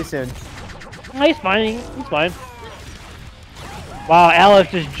spoke too soon. No, he's fine. He's fine. Wow,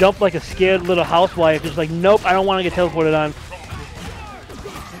 Alex just jumped like a scared little housewife. Just like, nope, I don't want to get teleported on.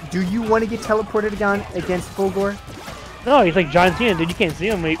 Do you want to get teleported on against Fulgore? No, he's like John Cena, dude. You can't see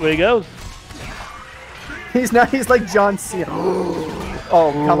him where he goes. He's not. He's like John Cena.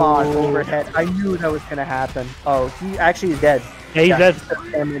 Oh, come on, overhead. I knew that was gonna happen. Oh, he actually is dead. Yeah, he's dead.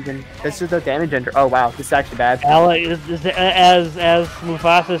 This is the damage ender. Oh wow, this is actually bad. Alex, as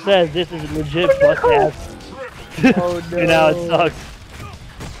Mufasa says, this is legit bust ass. Oh no. You know, it sucks.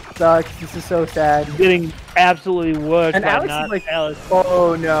 Sucks. This is so sad. He's getting absolutely worked. And Alex is like, Alex.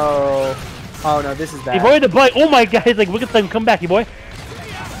 Oh no. Oh no, this is bad. He boy the bike. Oh my god, he's like, Wicked Tongue, come back, you boy.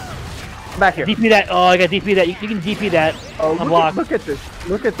 Back here. DP that. Oh, I got DP that. You can DP that. Oh, look at this.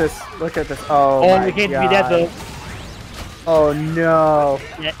 Look at this. Look at this. Oh, my you can't God. DP that though. Oh no.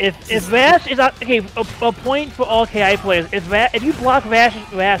 Yeah, if Vash is on, okay, a point for all KI players. If you block Vash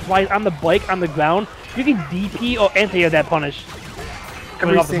while he's on the bike on the ground, you can DP or anti that punish.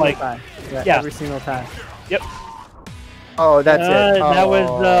 Every single time. Yeah, every single time. Yep. Oh, that's it. That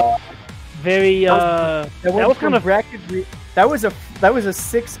was very that was kind of bracket. That was a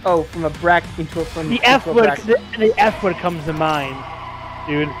 6-0 from a bracket into a from the F word. The F word comes to mind,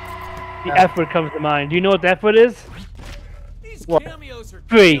 dude. The F word comes to mind. Do you know what the F word is? These cameos are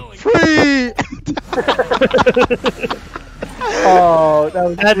Free. Oh,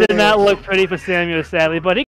 that did not look pretty for Samuel, sadly, but he